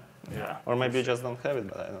time. Yeah. Or maybe you just don't have it,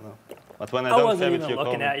 but I don't know. But when I I don't wasn't have it, even you call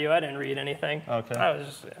looking me. at you. I didn't read anything. Okay. I was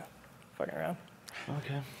just fucking around.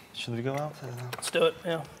 Okay. Should we go out? I don't know. Let's do it.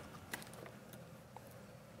 Yeah.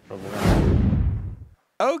 Probably not.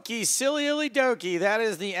 Okie silly illy dokey. That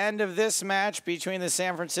is the end of this match between the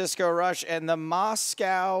San Francisco Rush and the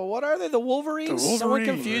Moscow. What are they? The Wolverines? The Someone Wolverines.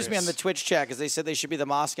 confused me on the Twitch chat because they said they should be the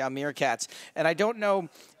Moscow Meerkats. And I don't know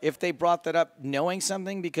if they brought that up knowing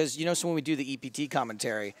something because, you know, so when we do the EPT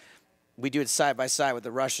commentary, we do it side by side with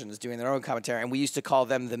the Russians doing their own commentary, and we used to call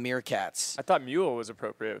them the Meerkats. I thought mule was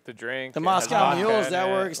appropriate with the drink. The It has Moscow vodka Mules, in that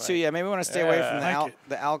it, works too. like- Yeah, maybe we want to stay away from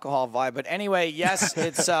the alcohol vibe. But anyway, yes,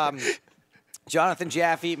 it's Jonathan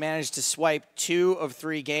Jaffe managed to swipe 2 of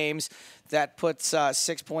 3 games. That puts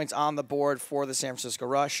 6 points on the board for the San Francisco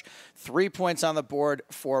Rush, 3 points on the board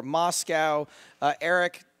for Moscow.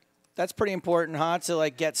 Eric, that's pretty important, huh? To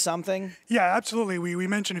like get something. Yeah, absolutely. We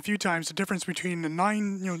mentioned a few times the difference between the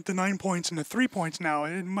 9 points and the 3 points now.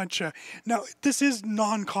 Now this is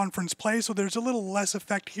non-conference play, so there's a little less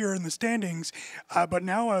effect here in the standings. But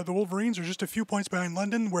now the Wolverines are just a few points behind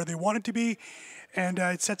London, where they wanted to be, and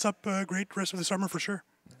it sets up a great rest of the summer for sure.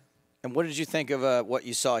 And what did you think of what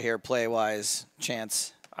you saw here, play-wise,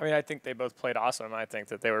 Chance? I mean, I think they both played awesome. I think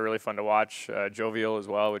that they were really fun to watch. Jovial as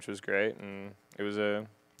well, which was great, and it was a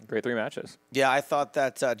great 3 matches. Yeah, I thought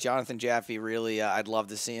that Jonathan Jaffe really, I'd love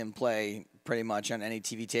to see him play pretty much on any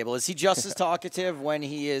TV table. Is he just as talkative when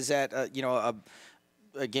he is at,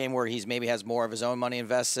 a game where he's maybe has more of his own money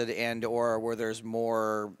invested and or where there's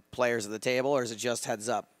more players at the table, or is it just heads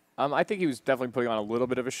up? I think he was definitely putting on a little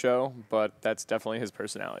bit of a show, but that's definitely his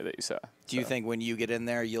personality that you saw. Do you think when you get in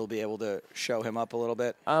there, you'll be able to show him up a little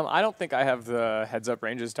bit? I don't think I have the heads-up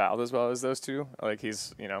ranges dialed as well as those two. Like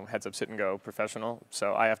he's, heads-up, sit-and-go professional.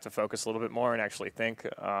 So I have to focus a little bit more and actually think.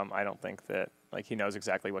 I don't think that he knows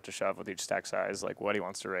exactly what to shove with each stack size, like what he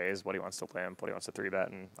wants to raise, what he wants to limp, what he wants to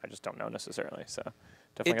 3-bet, and I just don't know necessarily. So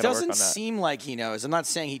definitely It gotta work on doesn't that. seem like he knows. I'm not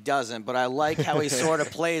saying he doesn't, but I like how he sort of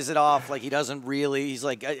plays it off like he doesn't really. He's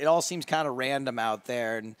like, it all seems kind of random out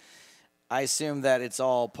there, and I assume that it's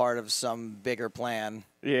all part of some bigger plan.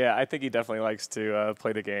 Yeah, I think he definitely likes to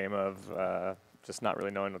play the game of just not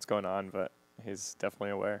really knowing what's going on, but he's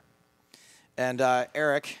definitely aware. And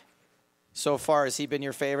Eric, so far, has he been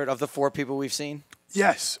your favorite of the 4 people we've seen?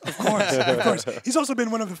 Yes, of course, of course. He's also been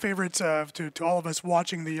one of the favorites to all of us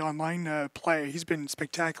watching the online play. He's been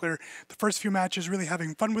spectacular. The first few matches, really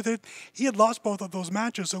having fun with it. He had lost both of those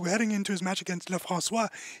matches, so heading into his match against Lefrançois,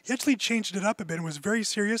 he actually changed it up a bit and was very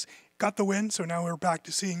serious. Got the win, so now we're back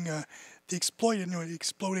to seeing the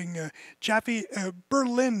exploding Jaffe.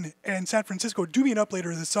 Berlin and San Francisco do meet up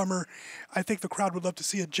later this summer. I think the crowd would love to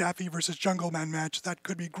see a Jaffe versus Jungle Man match. That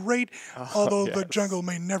could be great, although the Jungle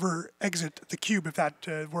may never exit the cube if that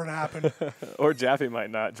were to happen. Or Jaffe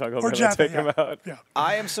might not. Jungle Or might Jaffe, take him out. Yeah.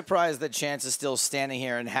 I am surprised that Chance is still standing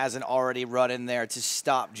here and hasn't already run in there to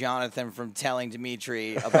stop Jonathan from telling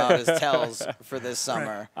Dzmitry about his tells for this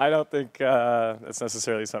summer. I don't think that's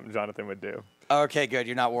necessarily something Jonathan would do. Okay, good.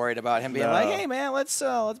 You're not worried about him being No. like, "Hey, man, let's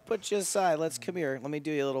put you aside. Let's come here. Let me do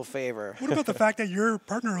you a little favor." What about the fact that your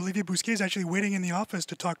partner, Olivier Bousquet, is actually waiting in the office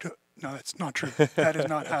to talk to... No, that's not true. That is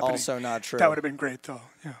not happening. Also not true. That would have been great, though.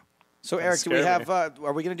 Yeah. So, Eric, do we scare have?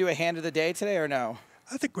 Are we going to do a hand of the day today or no?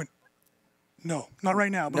 I think when... No, not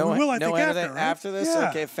right now, but No, we will, I think, anything after, right? after this? Yeah.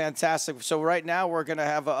 Okay, fantastic. So right now we're going to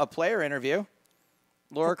have a player interview.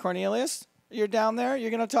 Laura Cornelius, you're down there.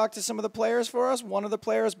 You're going to talk to some of the players for us, one of the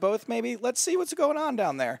players, both maybe. Let's see what's going on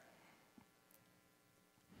down there.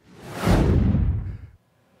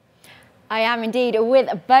 I am indeed with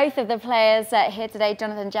both of the players here today,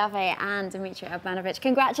 Jonathan Jaffe and Dzmitry Urbanovich.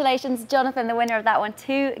 Congratulations, Jonathan, the winner of that one,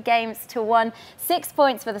 2-1, 6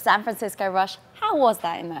 points for the San Francisco Rush. How was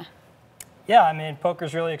that in there? Yeah, I mean,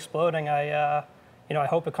 poker's really exploding. I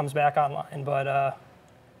hope it comes back online, but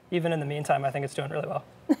even in the meantime, I think it's doing really well.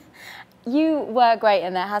 You were great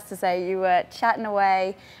in there, has to say. You were chatting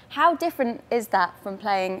away. How different is that from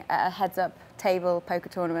playing a heads-up table poker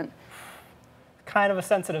tournament? Kind of a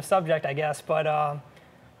sensitive subject, I guess, but I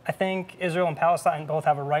think Israel and Palestine both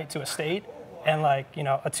have a right to a state, and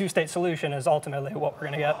a two-state solution is ultimately what we're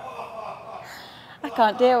going to get. I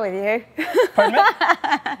can't deal with you. Pardon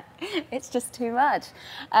me? It's just too much.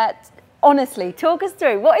 Honestly, talk us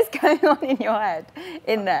through what is going on in your head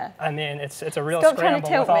in there. I mean, it's a real Stop trying to scramble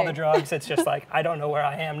tilt with all me. the drugs. It's just I don't know where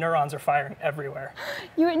I am. Neurons are firing everywhere.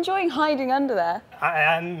 You're enjoying hiding under there.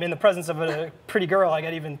 I'm in the presence of a pretty girl. I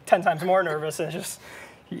get even 10 times more nervous.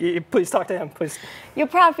 And please talk to him, please. You're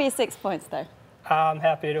proud for your 6 points, though. I'm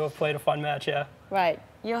happy to have played a fun match, yeah. Right.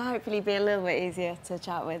 You'll hopefully be a little bit easier to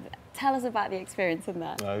chat with. Tell us about the experience in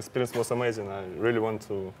there. The experience was amazing. I really want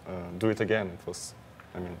to do it again. It was,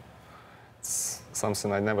 it's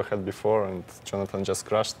something I never had before, and Jonathan just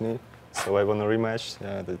crushed me. So I want a rematch.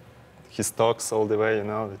 Yeah, his talks all the way,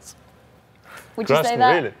 it's Would you say me,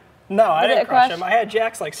 that? really. No, I Was it didn't a crush crush? him. I had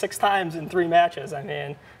jacks 6 times in 3 matches. I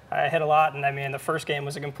mean, I hit a lot, and the first game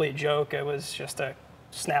was a complete joke. It was just a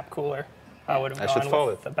snap cooler. I would have should gone fold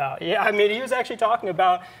with about. Yeah, he was actually talking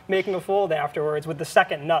about making a fold afterwards with the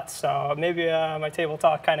second nuts. So maybe my table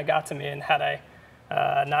talk kind of got to me, and had I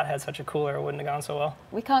not had such a cooler, it wouldn't have gone so well.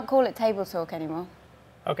 We can't call it table talk anymore.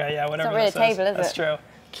 Okay, yeah, whatever. not really that a says. table, is That's it? true.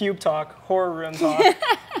 Cube talk, horror room talk.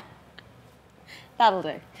 That'll do.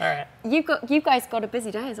 All right. You guys got a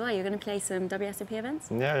busy day as well. You're going to play some WSOP events?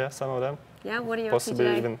 Yeah, some of them. Yeah, what are you up to Possibly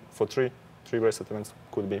today? even for 3 bracelet events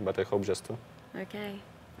could be, but I hope just 2. Okay.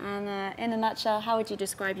 And in a nutshell, how would you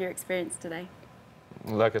describe your experience today?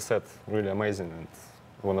 Like I said, really amazing, and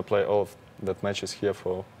I want to play all of that matches here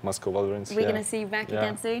for Moscow Wolverines. Are we going to see you back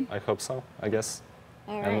again soon? I hope so, I guess.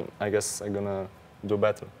 All right. And I guess I'm going to do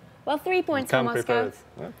better. Well, 3 points for Come Moscow. prepared.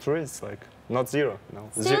 Yeah, 3 is not 0. No.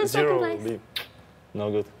 Still in second 0 will place. be no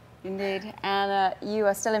good. Indeed. And you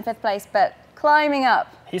are still in 5th place, but climbing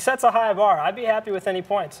up. He sets a high bar. I'd be happy with any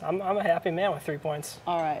points. I'm a happy man with 3 points.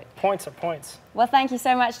 All right. Points are points. Well, thank you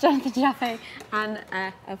so much, Jonathan Jaffe, and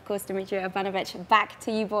of course, Dzmitry Urbanovich. Back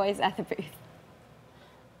to you boys at the booth.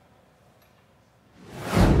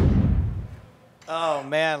 Oh,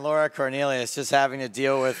 man, Laura Cornelius just having to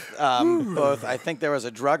deal with both. I think there was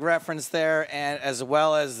a drug reference there, and as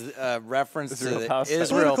well as reference to the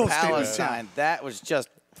Israel-Palestine. That was just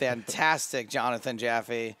fantastic, Jonathan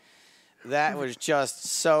Jaffe. That was just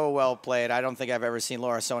so well played. I don't think I've ever seen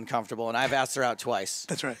Laura so uncomfortable, and I've asked her out twice.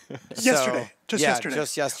 That's right. Yesterday. Yesterday.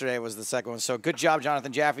 Just yesterday was the second one. So good job,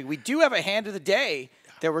 Jonathan Jaffe. We do have a hand of the day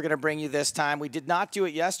that we're going to bring you this time. We did not do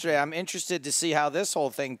it yesterday. I'm interested to see how this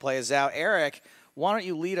whole thing plays out. Eric, why don't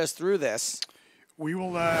you lead us through this? We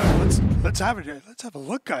will let's have it. Let's have a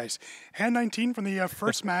look, guys. Hand 19 from the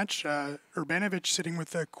first match. Urbanovich sitting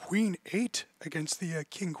with Queen 8 against the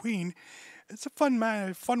King Queen. It's a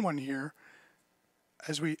fun one here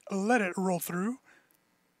as we let it roll through.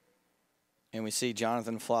 And we see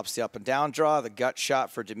Jonathan flops the up and down draw, the gut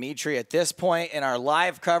shot for Dzmitry. At this point in our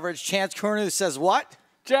live coverage, Chance Corner says what?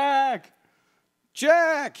 Jack!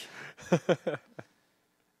 Jack! I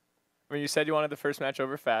mean, you said you wanted the first match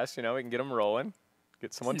over fast. We can get them rolling,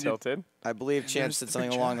 get someone tilted. I believe Chance said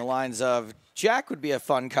something along the lines of, Jack would be a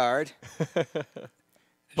fun card.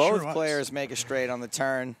 Both players make a straight on the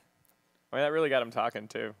turn. I mean, that really got him talking,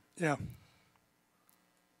 too. Yeah.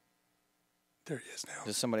 There he is now.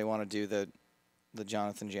 Does somebody want to do the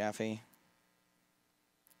Jonathan Jaffe?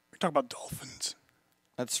 We're talking about dolphins.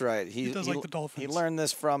 That's right. He does like the dolphins. He learned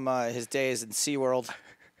this from his days in SeaWorld.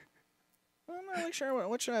 I'm not really sure.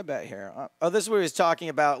 What should I bet here? This is what he was talking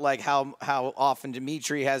about, like how often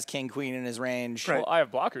Dzmitry has King Queen in his range. Right. Well, I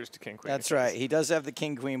have blockers to King Queen. That's right. He does have the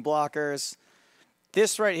King Queen blockers.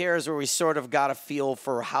 This right here is where we sort of got a feel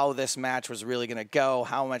for how this match was really going to go,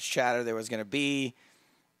 how much chatter there was going to be,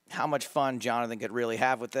 how much fun Jonathan could really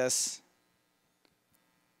have with this.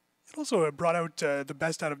 It also brought out the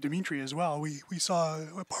best out of Dzmitry as well. We saw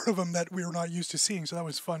a part of him that we were not used to seeing, so that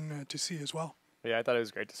was fun to see as well. Yeah, I thought it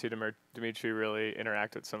was great to see Dzmitry really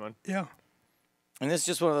interact with someone. Yeah. And this is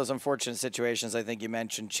just one of those unfortunate situations, I think you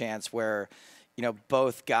mentioned, Chance, where, you know,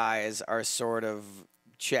 both guys are sort of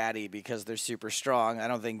chatty because they're super strong. I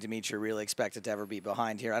don't think Dzmitry really expected to ever be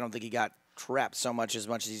behind here. I don't think he got trapped so much as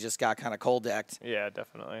he just got kind of cold decked. Yeah,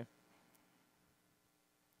 definitely.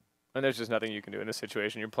 And there's just nothing you can do in this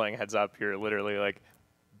situation. You're playing heads up. You're literally like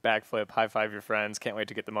backflip, high five your friends, can't wait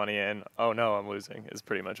to get the money in. Oh no, I'm losing is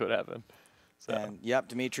pretty much what happened. So. And yep,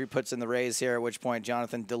 Dzmitry puts in the raise here, at which point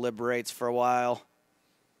Jonathan deliberates for a while.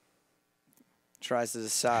 Tries to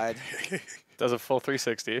decide. Does a full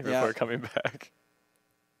 360 before coming back.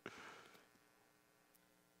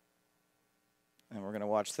 And we're going to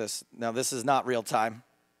watch this. Now, this is not real time.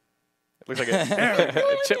 It looks like a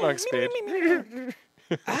chipmunk speed.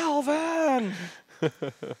 Alvin!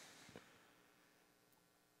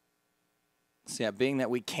 So, yeah, being that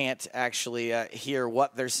we can't actually hear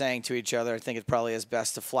what they're saying to each other, I think it probably is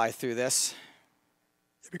best to fly through this.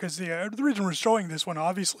 Because the reason we're showing this one,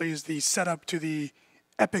 obviously, is the setup to the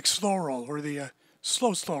epic slow roll, or the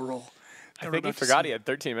slow roll. I think he forgot he had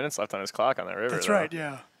 13 minutes left on his clock on that river. That's right,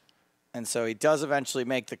 yeah. And so he does eventually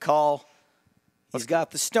make the call. He's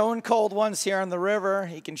got the stone cold ones here on the river.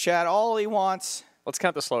 He can chat all he wants. Let's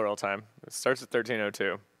count the slow roll time. It starts at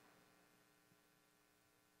 13:02.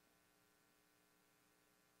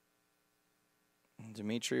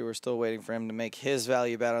 Dzmitry, we're still waiting for him to make his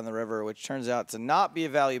value bet on the river, which turns out to not be a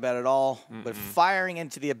value bet at all, but firing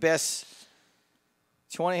into the abyss.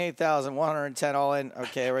 28,110 all in.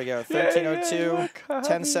 Okay, here we go. 13:02,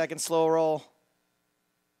 10-second slow roll.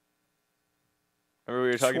 Remember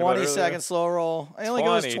we were talking about 20-second slow roll. It only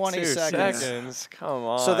goes 20 seconds. Come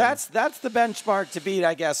on. So that's the benchmark to beat,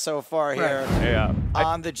 I guess, so far here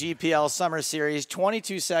on the GPL Summer Series.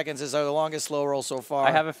 22 seconds is our longest slow roll so far.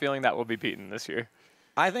 I have a feeling that will be beaten this year.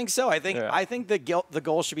 I think so. I think the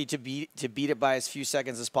goal should be to beat it by as few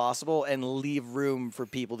seconds as possible and leave room for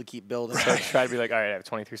people to keep building. So try to be like, all right, I have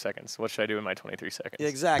 23 seconds. What should I do in my 23 seconds?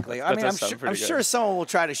 Exactly. I mean, I'm sure someone will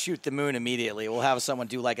try to shoot the moon immediately. We'll have someone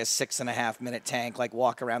do like a 6.5-minute tank, like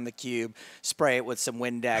walk around the cube, spray it with some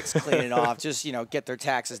Windex, clean it off, just, you know, get their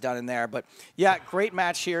taxes done in there. But yeah, great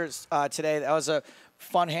match here today. That was a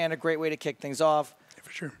fun hand, a great way to kick things off. Yeah,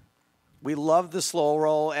 for sure. We love the slow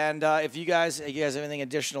roll, and if you guys have anything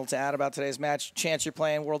additional to add about today's match, Chance, you're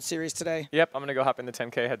playing World Series today? Yep, I'm going to go hop in the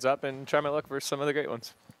 10K heads up and try my luck for some of the great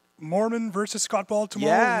ones. Mormon versus Scott Ball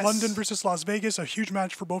tomorrow. Yes. London versus Las Vegas, a huge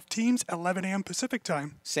match for both teams, 11 a.m. Pacific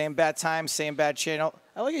time. Same bad time, same bad channel.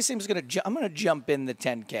 I like it seems I'm going to jump in the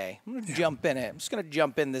 10K. I'm going to jump in it. I'm just going to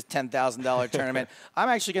jump in this $10,000 tournament. I'm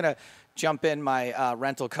actually going to jump in my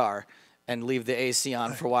rental car and leave the AC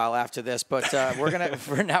on for a while after this. But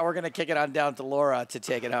for now, we're gonna kick it on down to Laura to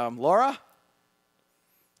take it home. Laura?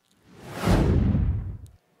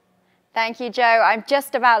 Thank you, Joe. I'm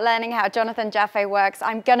just about learning how Jonathan Jaffe works.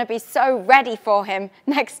 I'm going to be so ready for him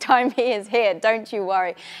next time he is here. Don't you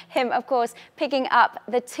worry. Him, of course, picking up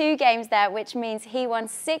the 2 games there, which means he won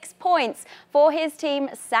 6 points for his team,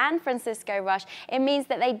 San Francisco Rush. It means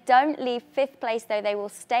that they don't leave 5th place, though. They will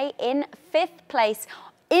stay in 5th place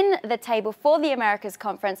in the table for the Americas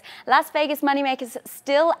Conference. Las Vegas Moneymakers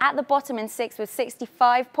still at the bottom in 6th with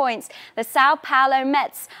 65 points. The Sao Paulo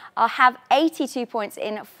Mets have 82 points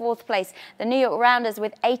in 4th place. The New York Rounders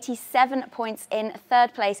with 87 points in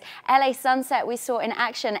 3rd place. LA Sunset we saw in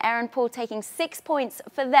action. Aaron Paul taking 6 points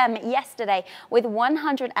for them yesterday with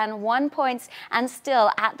 101 points, and still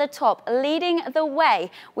at the top leading the way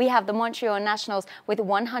we have the Montreal Nationals with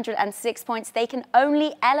 106 points. They can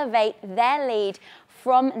only elevate their lead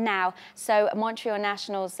from now. So Montreal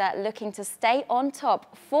Nationals looking to stay on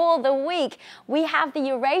top for the week. We have the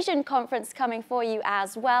Eurasian Conference coming for you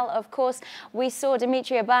as well. Of course, we saw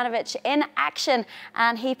Dzmitry Urbanovich in action,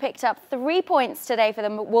 and he picked up 3 points today for the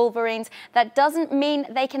Wolverines. That doesn't mean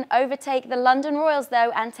they can overtake the London Royals, though,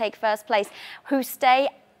 and take 1st place, who stay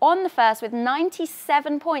on the first with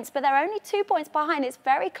 97 points, but they're only 2 points behind. It's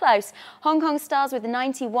very close. Hong Kong Stars with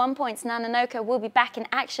 91 points. Nananoka will be back in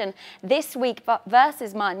action this week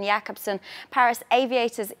versus Martin Jakobsen. Paris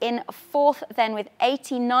Aviators in 4th then with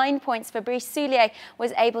 89 points. Fabrice Soulier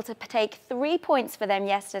was able to take 3 points for them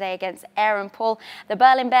yesterday against Aaron Paul. The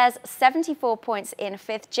Berlin Bears 74 points in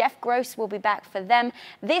 5th. Jeff Gross will be back for them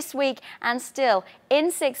this week, and still in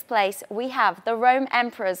 6th place we have the Rome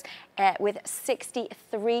Emperors with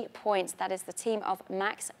 63 points. That is the team of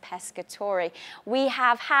Max Pescatori. We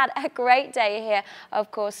have had a great day here, of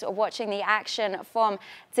course, watching the action from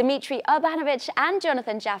Dzmitry Urbanovich and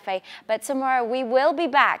Jonathan Jaffe. But tomorrow we will be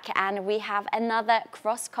back, and we have another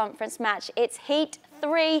cross-conference match. It's Heat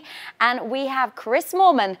 3. And we have Chris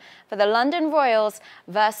Moorman for the London Royals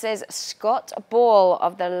versus Scott Ball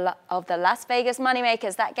of the Las Vegas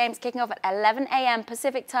Moneymakers. That game's kicking off at 11 a.m.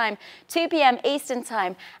 Pacific time, 2 p.m. Eastern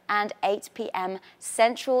time, and 8 p.m.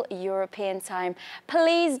 Central European time.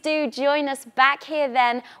 Please do join us back here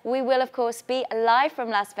then. We will, of course, be live from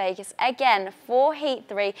Las Vegas again for Heat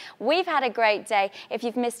 3. We've had a great day. If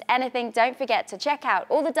you've missed anything, don't forget to check out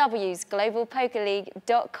all the W's,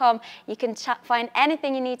 globalpokerleague.com. You can find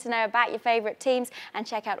anything you need to know about your favorite teams and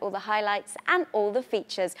check out all the highlights and all the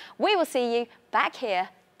features. We will see you back here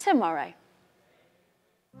tomorrow.